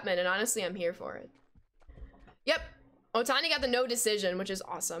Chapman, and honestly, I'm here for it. Yep. Ohtani got the no decision, which is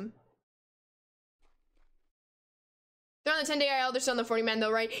awesome. They're on the 10-day IL, they're still on the 40-man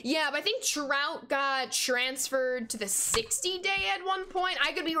though, right? Yeah, but I think Trout got transferred to the 60-day at one point.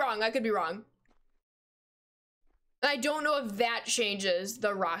 I could be wrong, I could be wrong. I don't know if that changes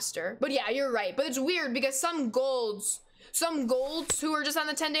the roster. But yeah, you're right. But it's weird because some golds who are just on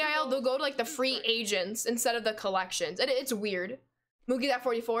the 10-day IL, they'll go to like the free agents instead of the collections. It's weird. Mookie's at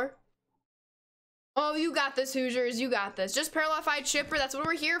 44. Oh, you got this, Hoosiers. You got this. Just parallel-fied chipper. That's what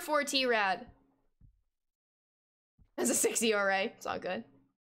we're here for, T-Rad. That's a 6 ERA. It's all good.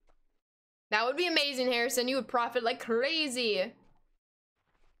 That would be amazing, Harrison. You would profit like crazy.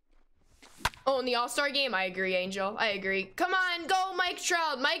 Oh, in the All-Star game? I agree, Angel. I agree. Come on, go, Mike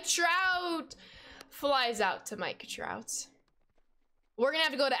Trout. Mike Trout flies out to Mike Trout. We're gonna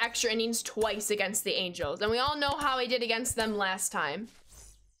have to go to extra innings twice against the Angels. And we all know how he did against them last time.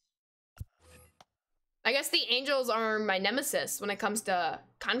 I guess the Angels are my nemesis when it comes to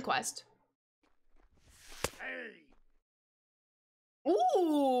Conquest.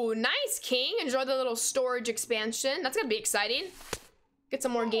 Ooh, nice, King. Enjoy the little storage expansion. That's gonna be exciting. Get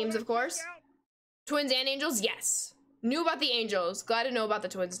some more games, of course. Twins and Angels, yes. Knew about the Angels. Glad to know about the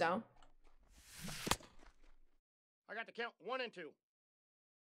Twins now. I got to count 1 and 2.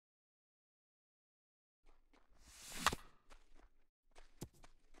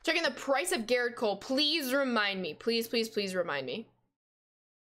 Checking the price of Garrett Cole. Please remind me. Please, please, please remind me.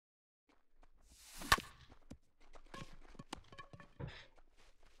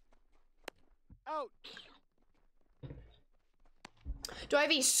 Out. Do I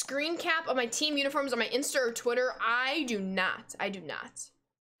have a screen cap of my team uniforms on my Insta or Twitter? I do not. I do not.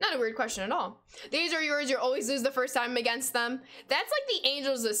 Not a weird question at all. These are yours. You always lose the first time against them. That's like the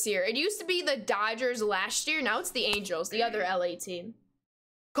Angels this year. It used to be the Dodgers last year. Now it's the Angels, the other LA team.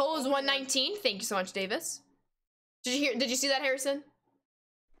 Cole is 119. Thank you so much, Davis. Did you see that, Harrison?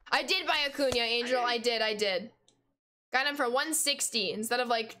 I did buy Acuna, Angel. I did. Got him for 160 instead of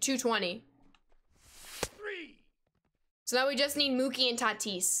like 220. So now we just need Mookie and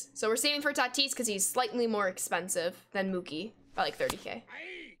Tatis. So we're saving for Tatis because he's slightly more expensive than Mookie by like 30K.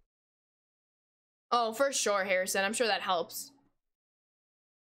 Oh, for sure, Harrison. I'm sure that helps.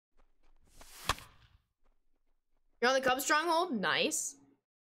 You're on the Cubs stronghold? Nice.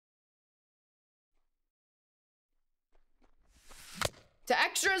 To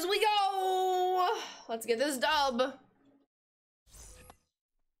extras we go! Let's get this dub.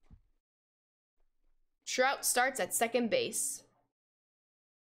 Trout starts at second base.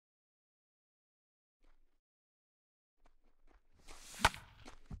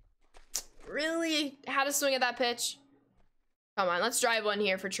 Really? How to swing at that pitch? Come on, let's drive one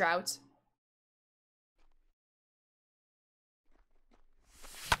here for Trout.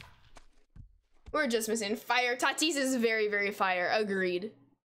 We're just missing fire. Tatis is very, very fire. Agreed.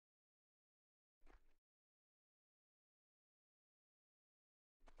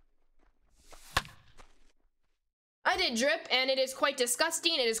 I did drip, and it is quite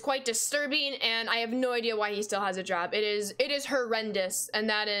disgusting. It is quite disturbing, and I have no idea why he still has a job. It is horrendous, and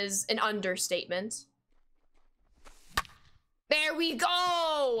that is an understatement. There we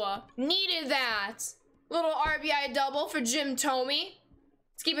go! Needed that! Little RBI double for Jim Tomey.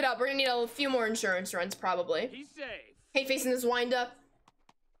 Let's keep it up. We're gonna need a few more insurance runs, probably. He's safe. Hey, facing this windup.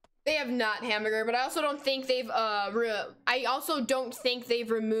 They have not Hamburger, but I also don't think they've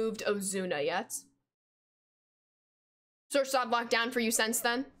removed Ozuna yet. Shortstop locked down for you since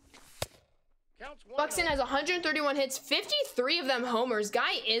then. Buxton has 131 hits, 53 of them homers.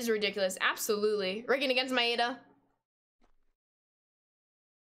 Guy is ridiculous. Absolutely. Rigging against Maeda.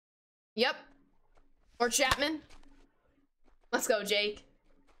 Yep. Or Chapman. Let's go, Jake.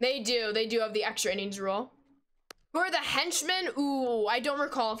 They do have the extra innings rule. Who are the henchmen? Ooh, I don't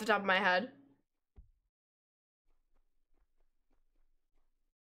recall off the top of my head.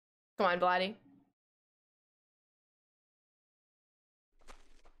 Come on, Vladdy.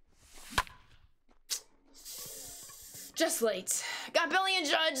 Just late. Got Billy and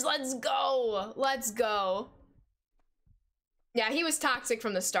Judge. Let's go. Let's go. Yeah, he was toxic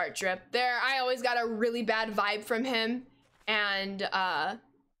from the start, Drip. There, I always got a really bad vibe from him. And,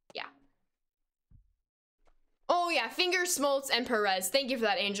 yeah. Oh, yeah, Fingers, Smoltz, and Perez. Thank you for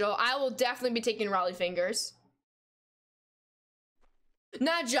that, Angel. I will definitely be taking Raleigh Fingers.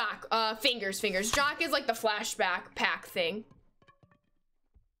 Not Jock, Fingers. Jock is like the flashback pack thing.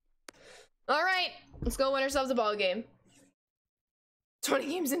 All right, let's go win ourselves a ball game. 20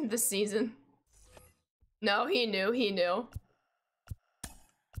 games into the season. No, he knew.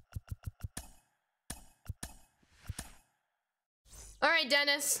 All right,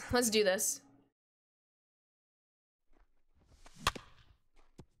 Dennis, let's do this.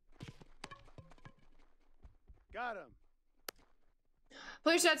 Got him.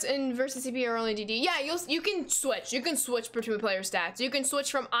 Player stats in versus CPU are only DD. Yeah, you can switch. You can switch between player stats. You can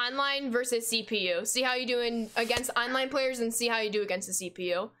switch from online versus CPU. See how you do against online players and see how you do against the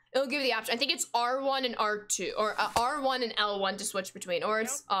CPU. It'll give you the option. I think it's R1 and R2, or R1 and L1 to switch between, or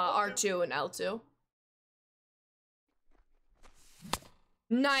it's R2 and L2.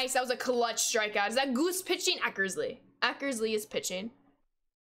 Nice, that was a clutch strikeout. Is that Goose pitching? Eckersley. Eckersley is pitching.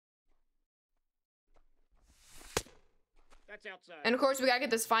 That's outside. And of course, we gotta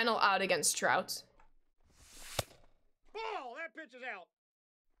get this final out against Trout. Ball! That pitch is out.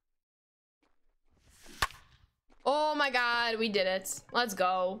 Oh my god, we did it. Let's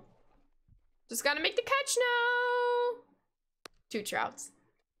go. Just gotta make the catch now. 2 Trouts.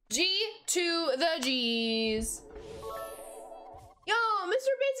 G to the G's. Yo,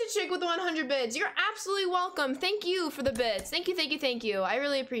 Mr. Basic Chick with the 100 bits. You're absolutely welcome. Thank you for the bits. Thank you. I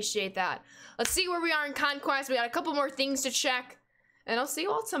really appreciate that. Let's see where we are in Conquest. We got a couple more things to check. And I'll see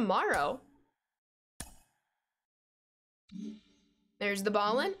you all tomorrow. There's the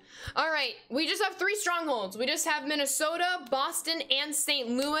ballin'. All right, we just have 3 strongholds. We just have Minnesota, Boston, and St.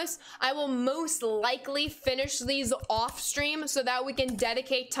 Louis. I will most likely finish these off stream so that we can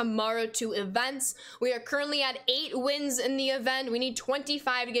dedicate tomorrow to events. We are currently at 8 wins in the event. We need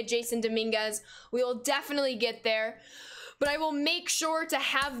 25 to get Jason Dominguez. We will definitely get there. But I will make sure to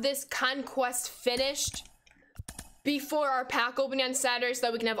have this conquest finished before our pack opening on Saturday so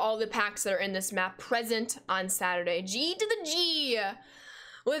that we can have all the packs that are in this map present on Saturday. G to the G.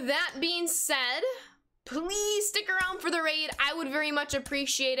 With that being said, please stick around for the raid. I would very much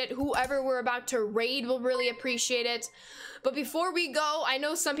appreciate it. Whoever we're about to raid will really appreciate it. But before we go, I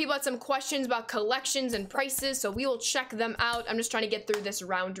know some people had some questions about collections and prices, so we will check them out. I'm just trying to get through this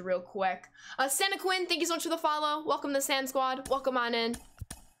round real quick. Santa Quinn, thank you so much for the follow. Welcome to Sand Squad. Welcome on in.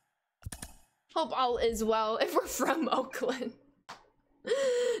 Hope all is well if we're from Oakland.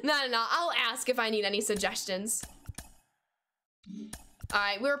 No. I'll ask if I need any suggestions. All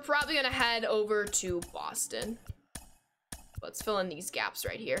right, we're probably gonna head over to Boston. Let's fill in these gaps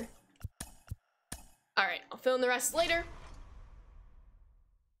right here. All right, I'll fill in the rest later.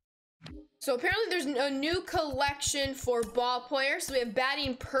 So apparently there's a new collection for ball players. So we have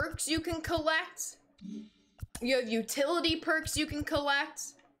batting perks you can collect. You have utility perks you can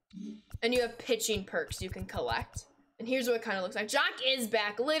collect. And you have pitching perks you can collect. And here's what it kind of looks like. Jock is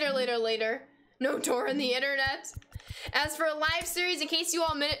back. Later. No door on the internet. As for a live series, in case you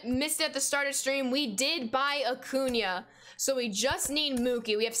all missed it at the start of stream, we did buy Acuna. So we just need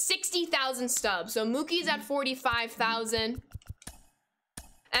Mookie. We have 60,000 stubs. So Mookie's at 45,000.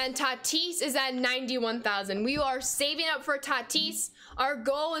 And Tatis is at 91,000. We are saving up for Tatis. Our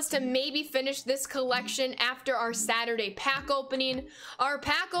goal is to maybe finish this collection after our Saturday pack opening. Our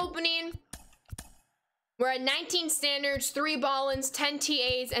pack opening, we're at 19 standards, 3 ball-ins, 10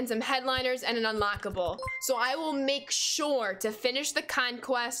 TAs, and some headliners, and an unlockable. So I will make sure to finish the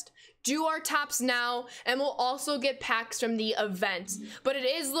conquest, do our tops now, and we'll also get packs from the event. But it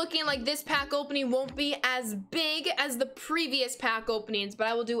is looking like this pack opening won't be as big as the previous pack openings, but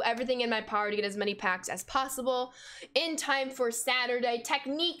I will do everything in my power to get as many packs as possible in time for Saturday.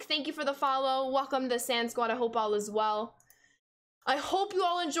 Technique, thank you for the follow. Welcome to the Sand Squad. I hope all is well. I hope you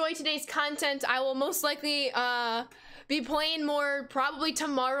all enjoy today's content. I will most likely be playing more probably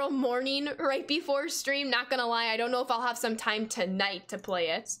tomorrow morning right before stream. Not gonna lie, I don't know if I'll have some time tonight to play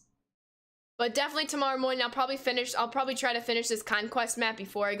it. But definitely tomorrow morning, I'll probably try to finish this Conquest map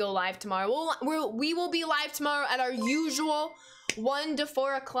before I go live tomorrow. We will be live tomorrow at our usual 1 to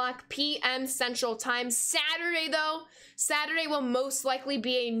 4 o'clock p.m. Central Time. Saturday, though, Saturday will most likely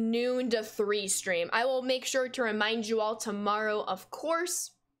be a noon to 3 stream. I will make sure to remind you all tomorrow, of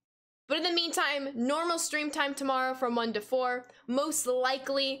course. But in the meantime, normal stream time tomorrow from 1 to 4. Most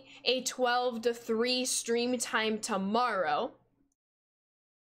likely a 12 to 3 stream time tomorrow.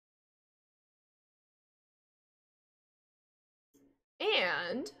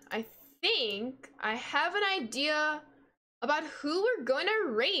 And I think I have an idea about who we're gonna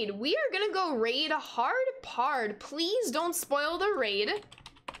raid. We are gonna go raid Hard Pard. Please don't spoil the raid.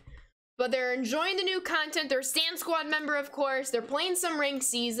 But they're enjoying the new content. They're a Sand Squad member, of course. They're playing some ranked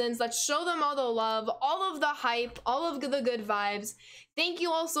seasons. Let's show them all the love, all of the hype, all of the good vibes. Thank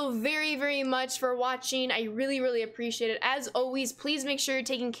you all so very, very much for watching. I really, really appreciate it. As always, please make sure you're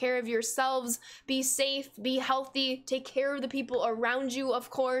taking care of yourselves. Be safe, be healthy, take care of the people around you,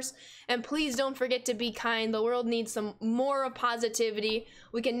 of course. And please don't forget to be kind. The world needs some more of positivity.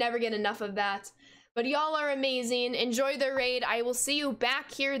 We can never get enough of that. But y'all are amazing. Enjoy the raid. I will see you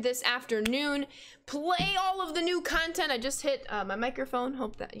back here this afternoon. Play all of the new content. I just hit my microphone.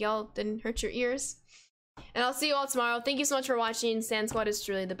 Hope that y'all didn't hurt your ears. And I'll see you all tomorrow. Thank you so much for watching. Sand Squad is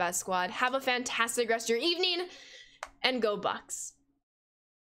truly the best squad. Have a fantastic rest of your evening. And go Bucks.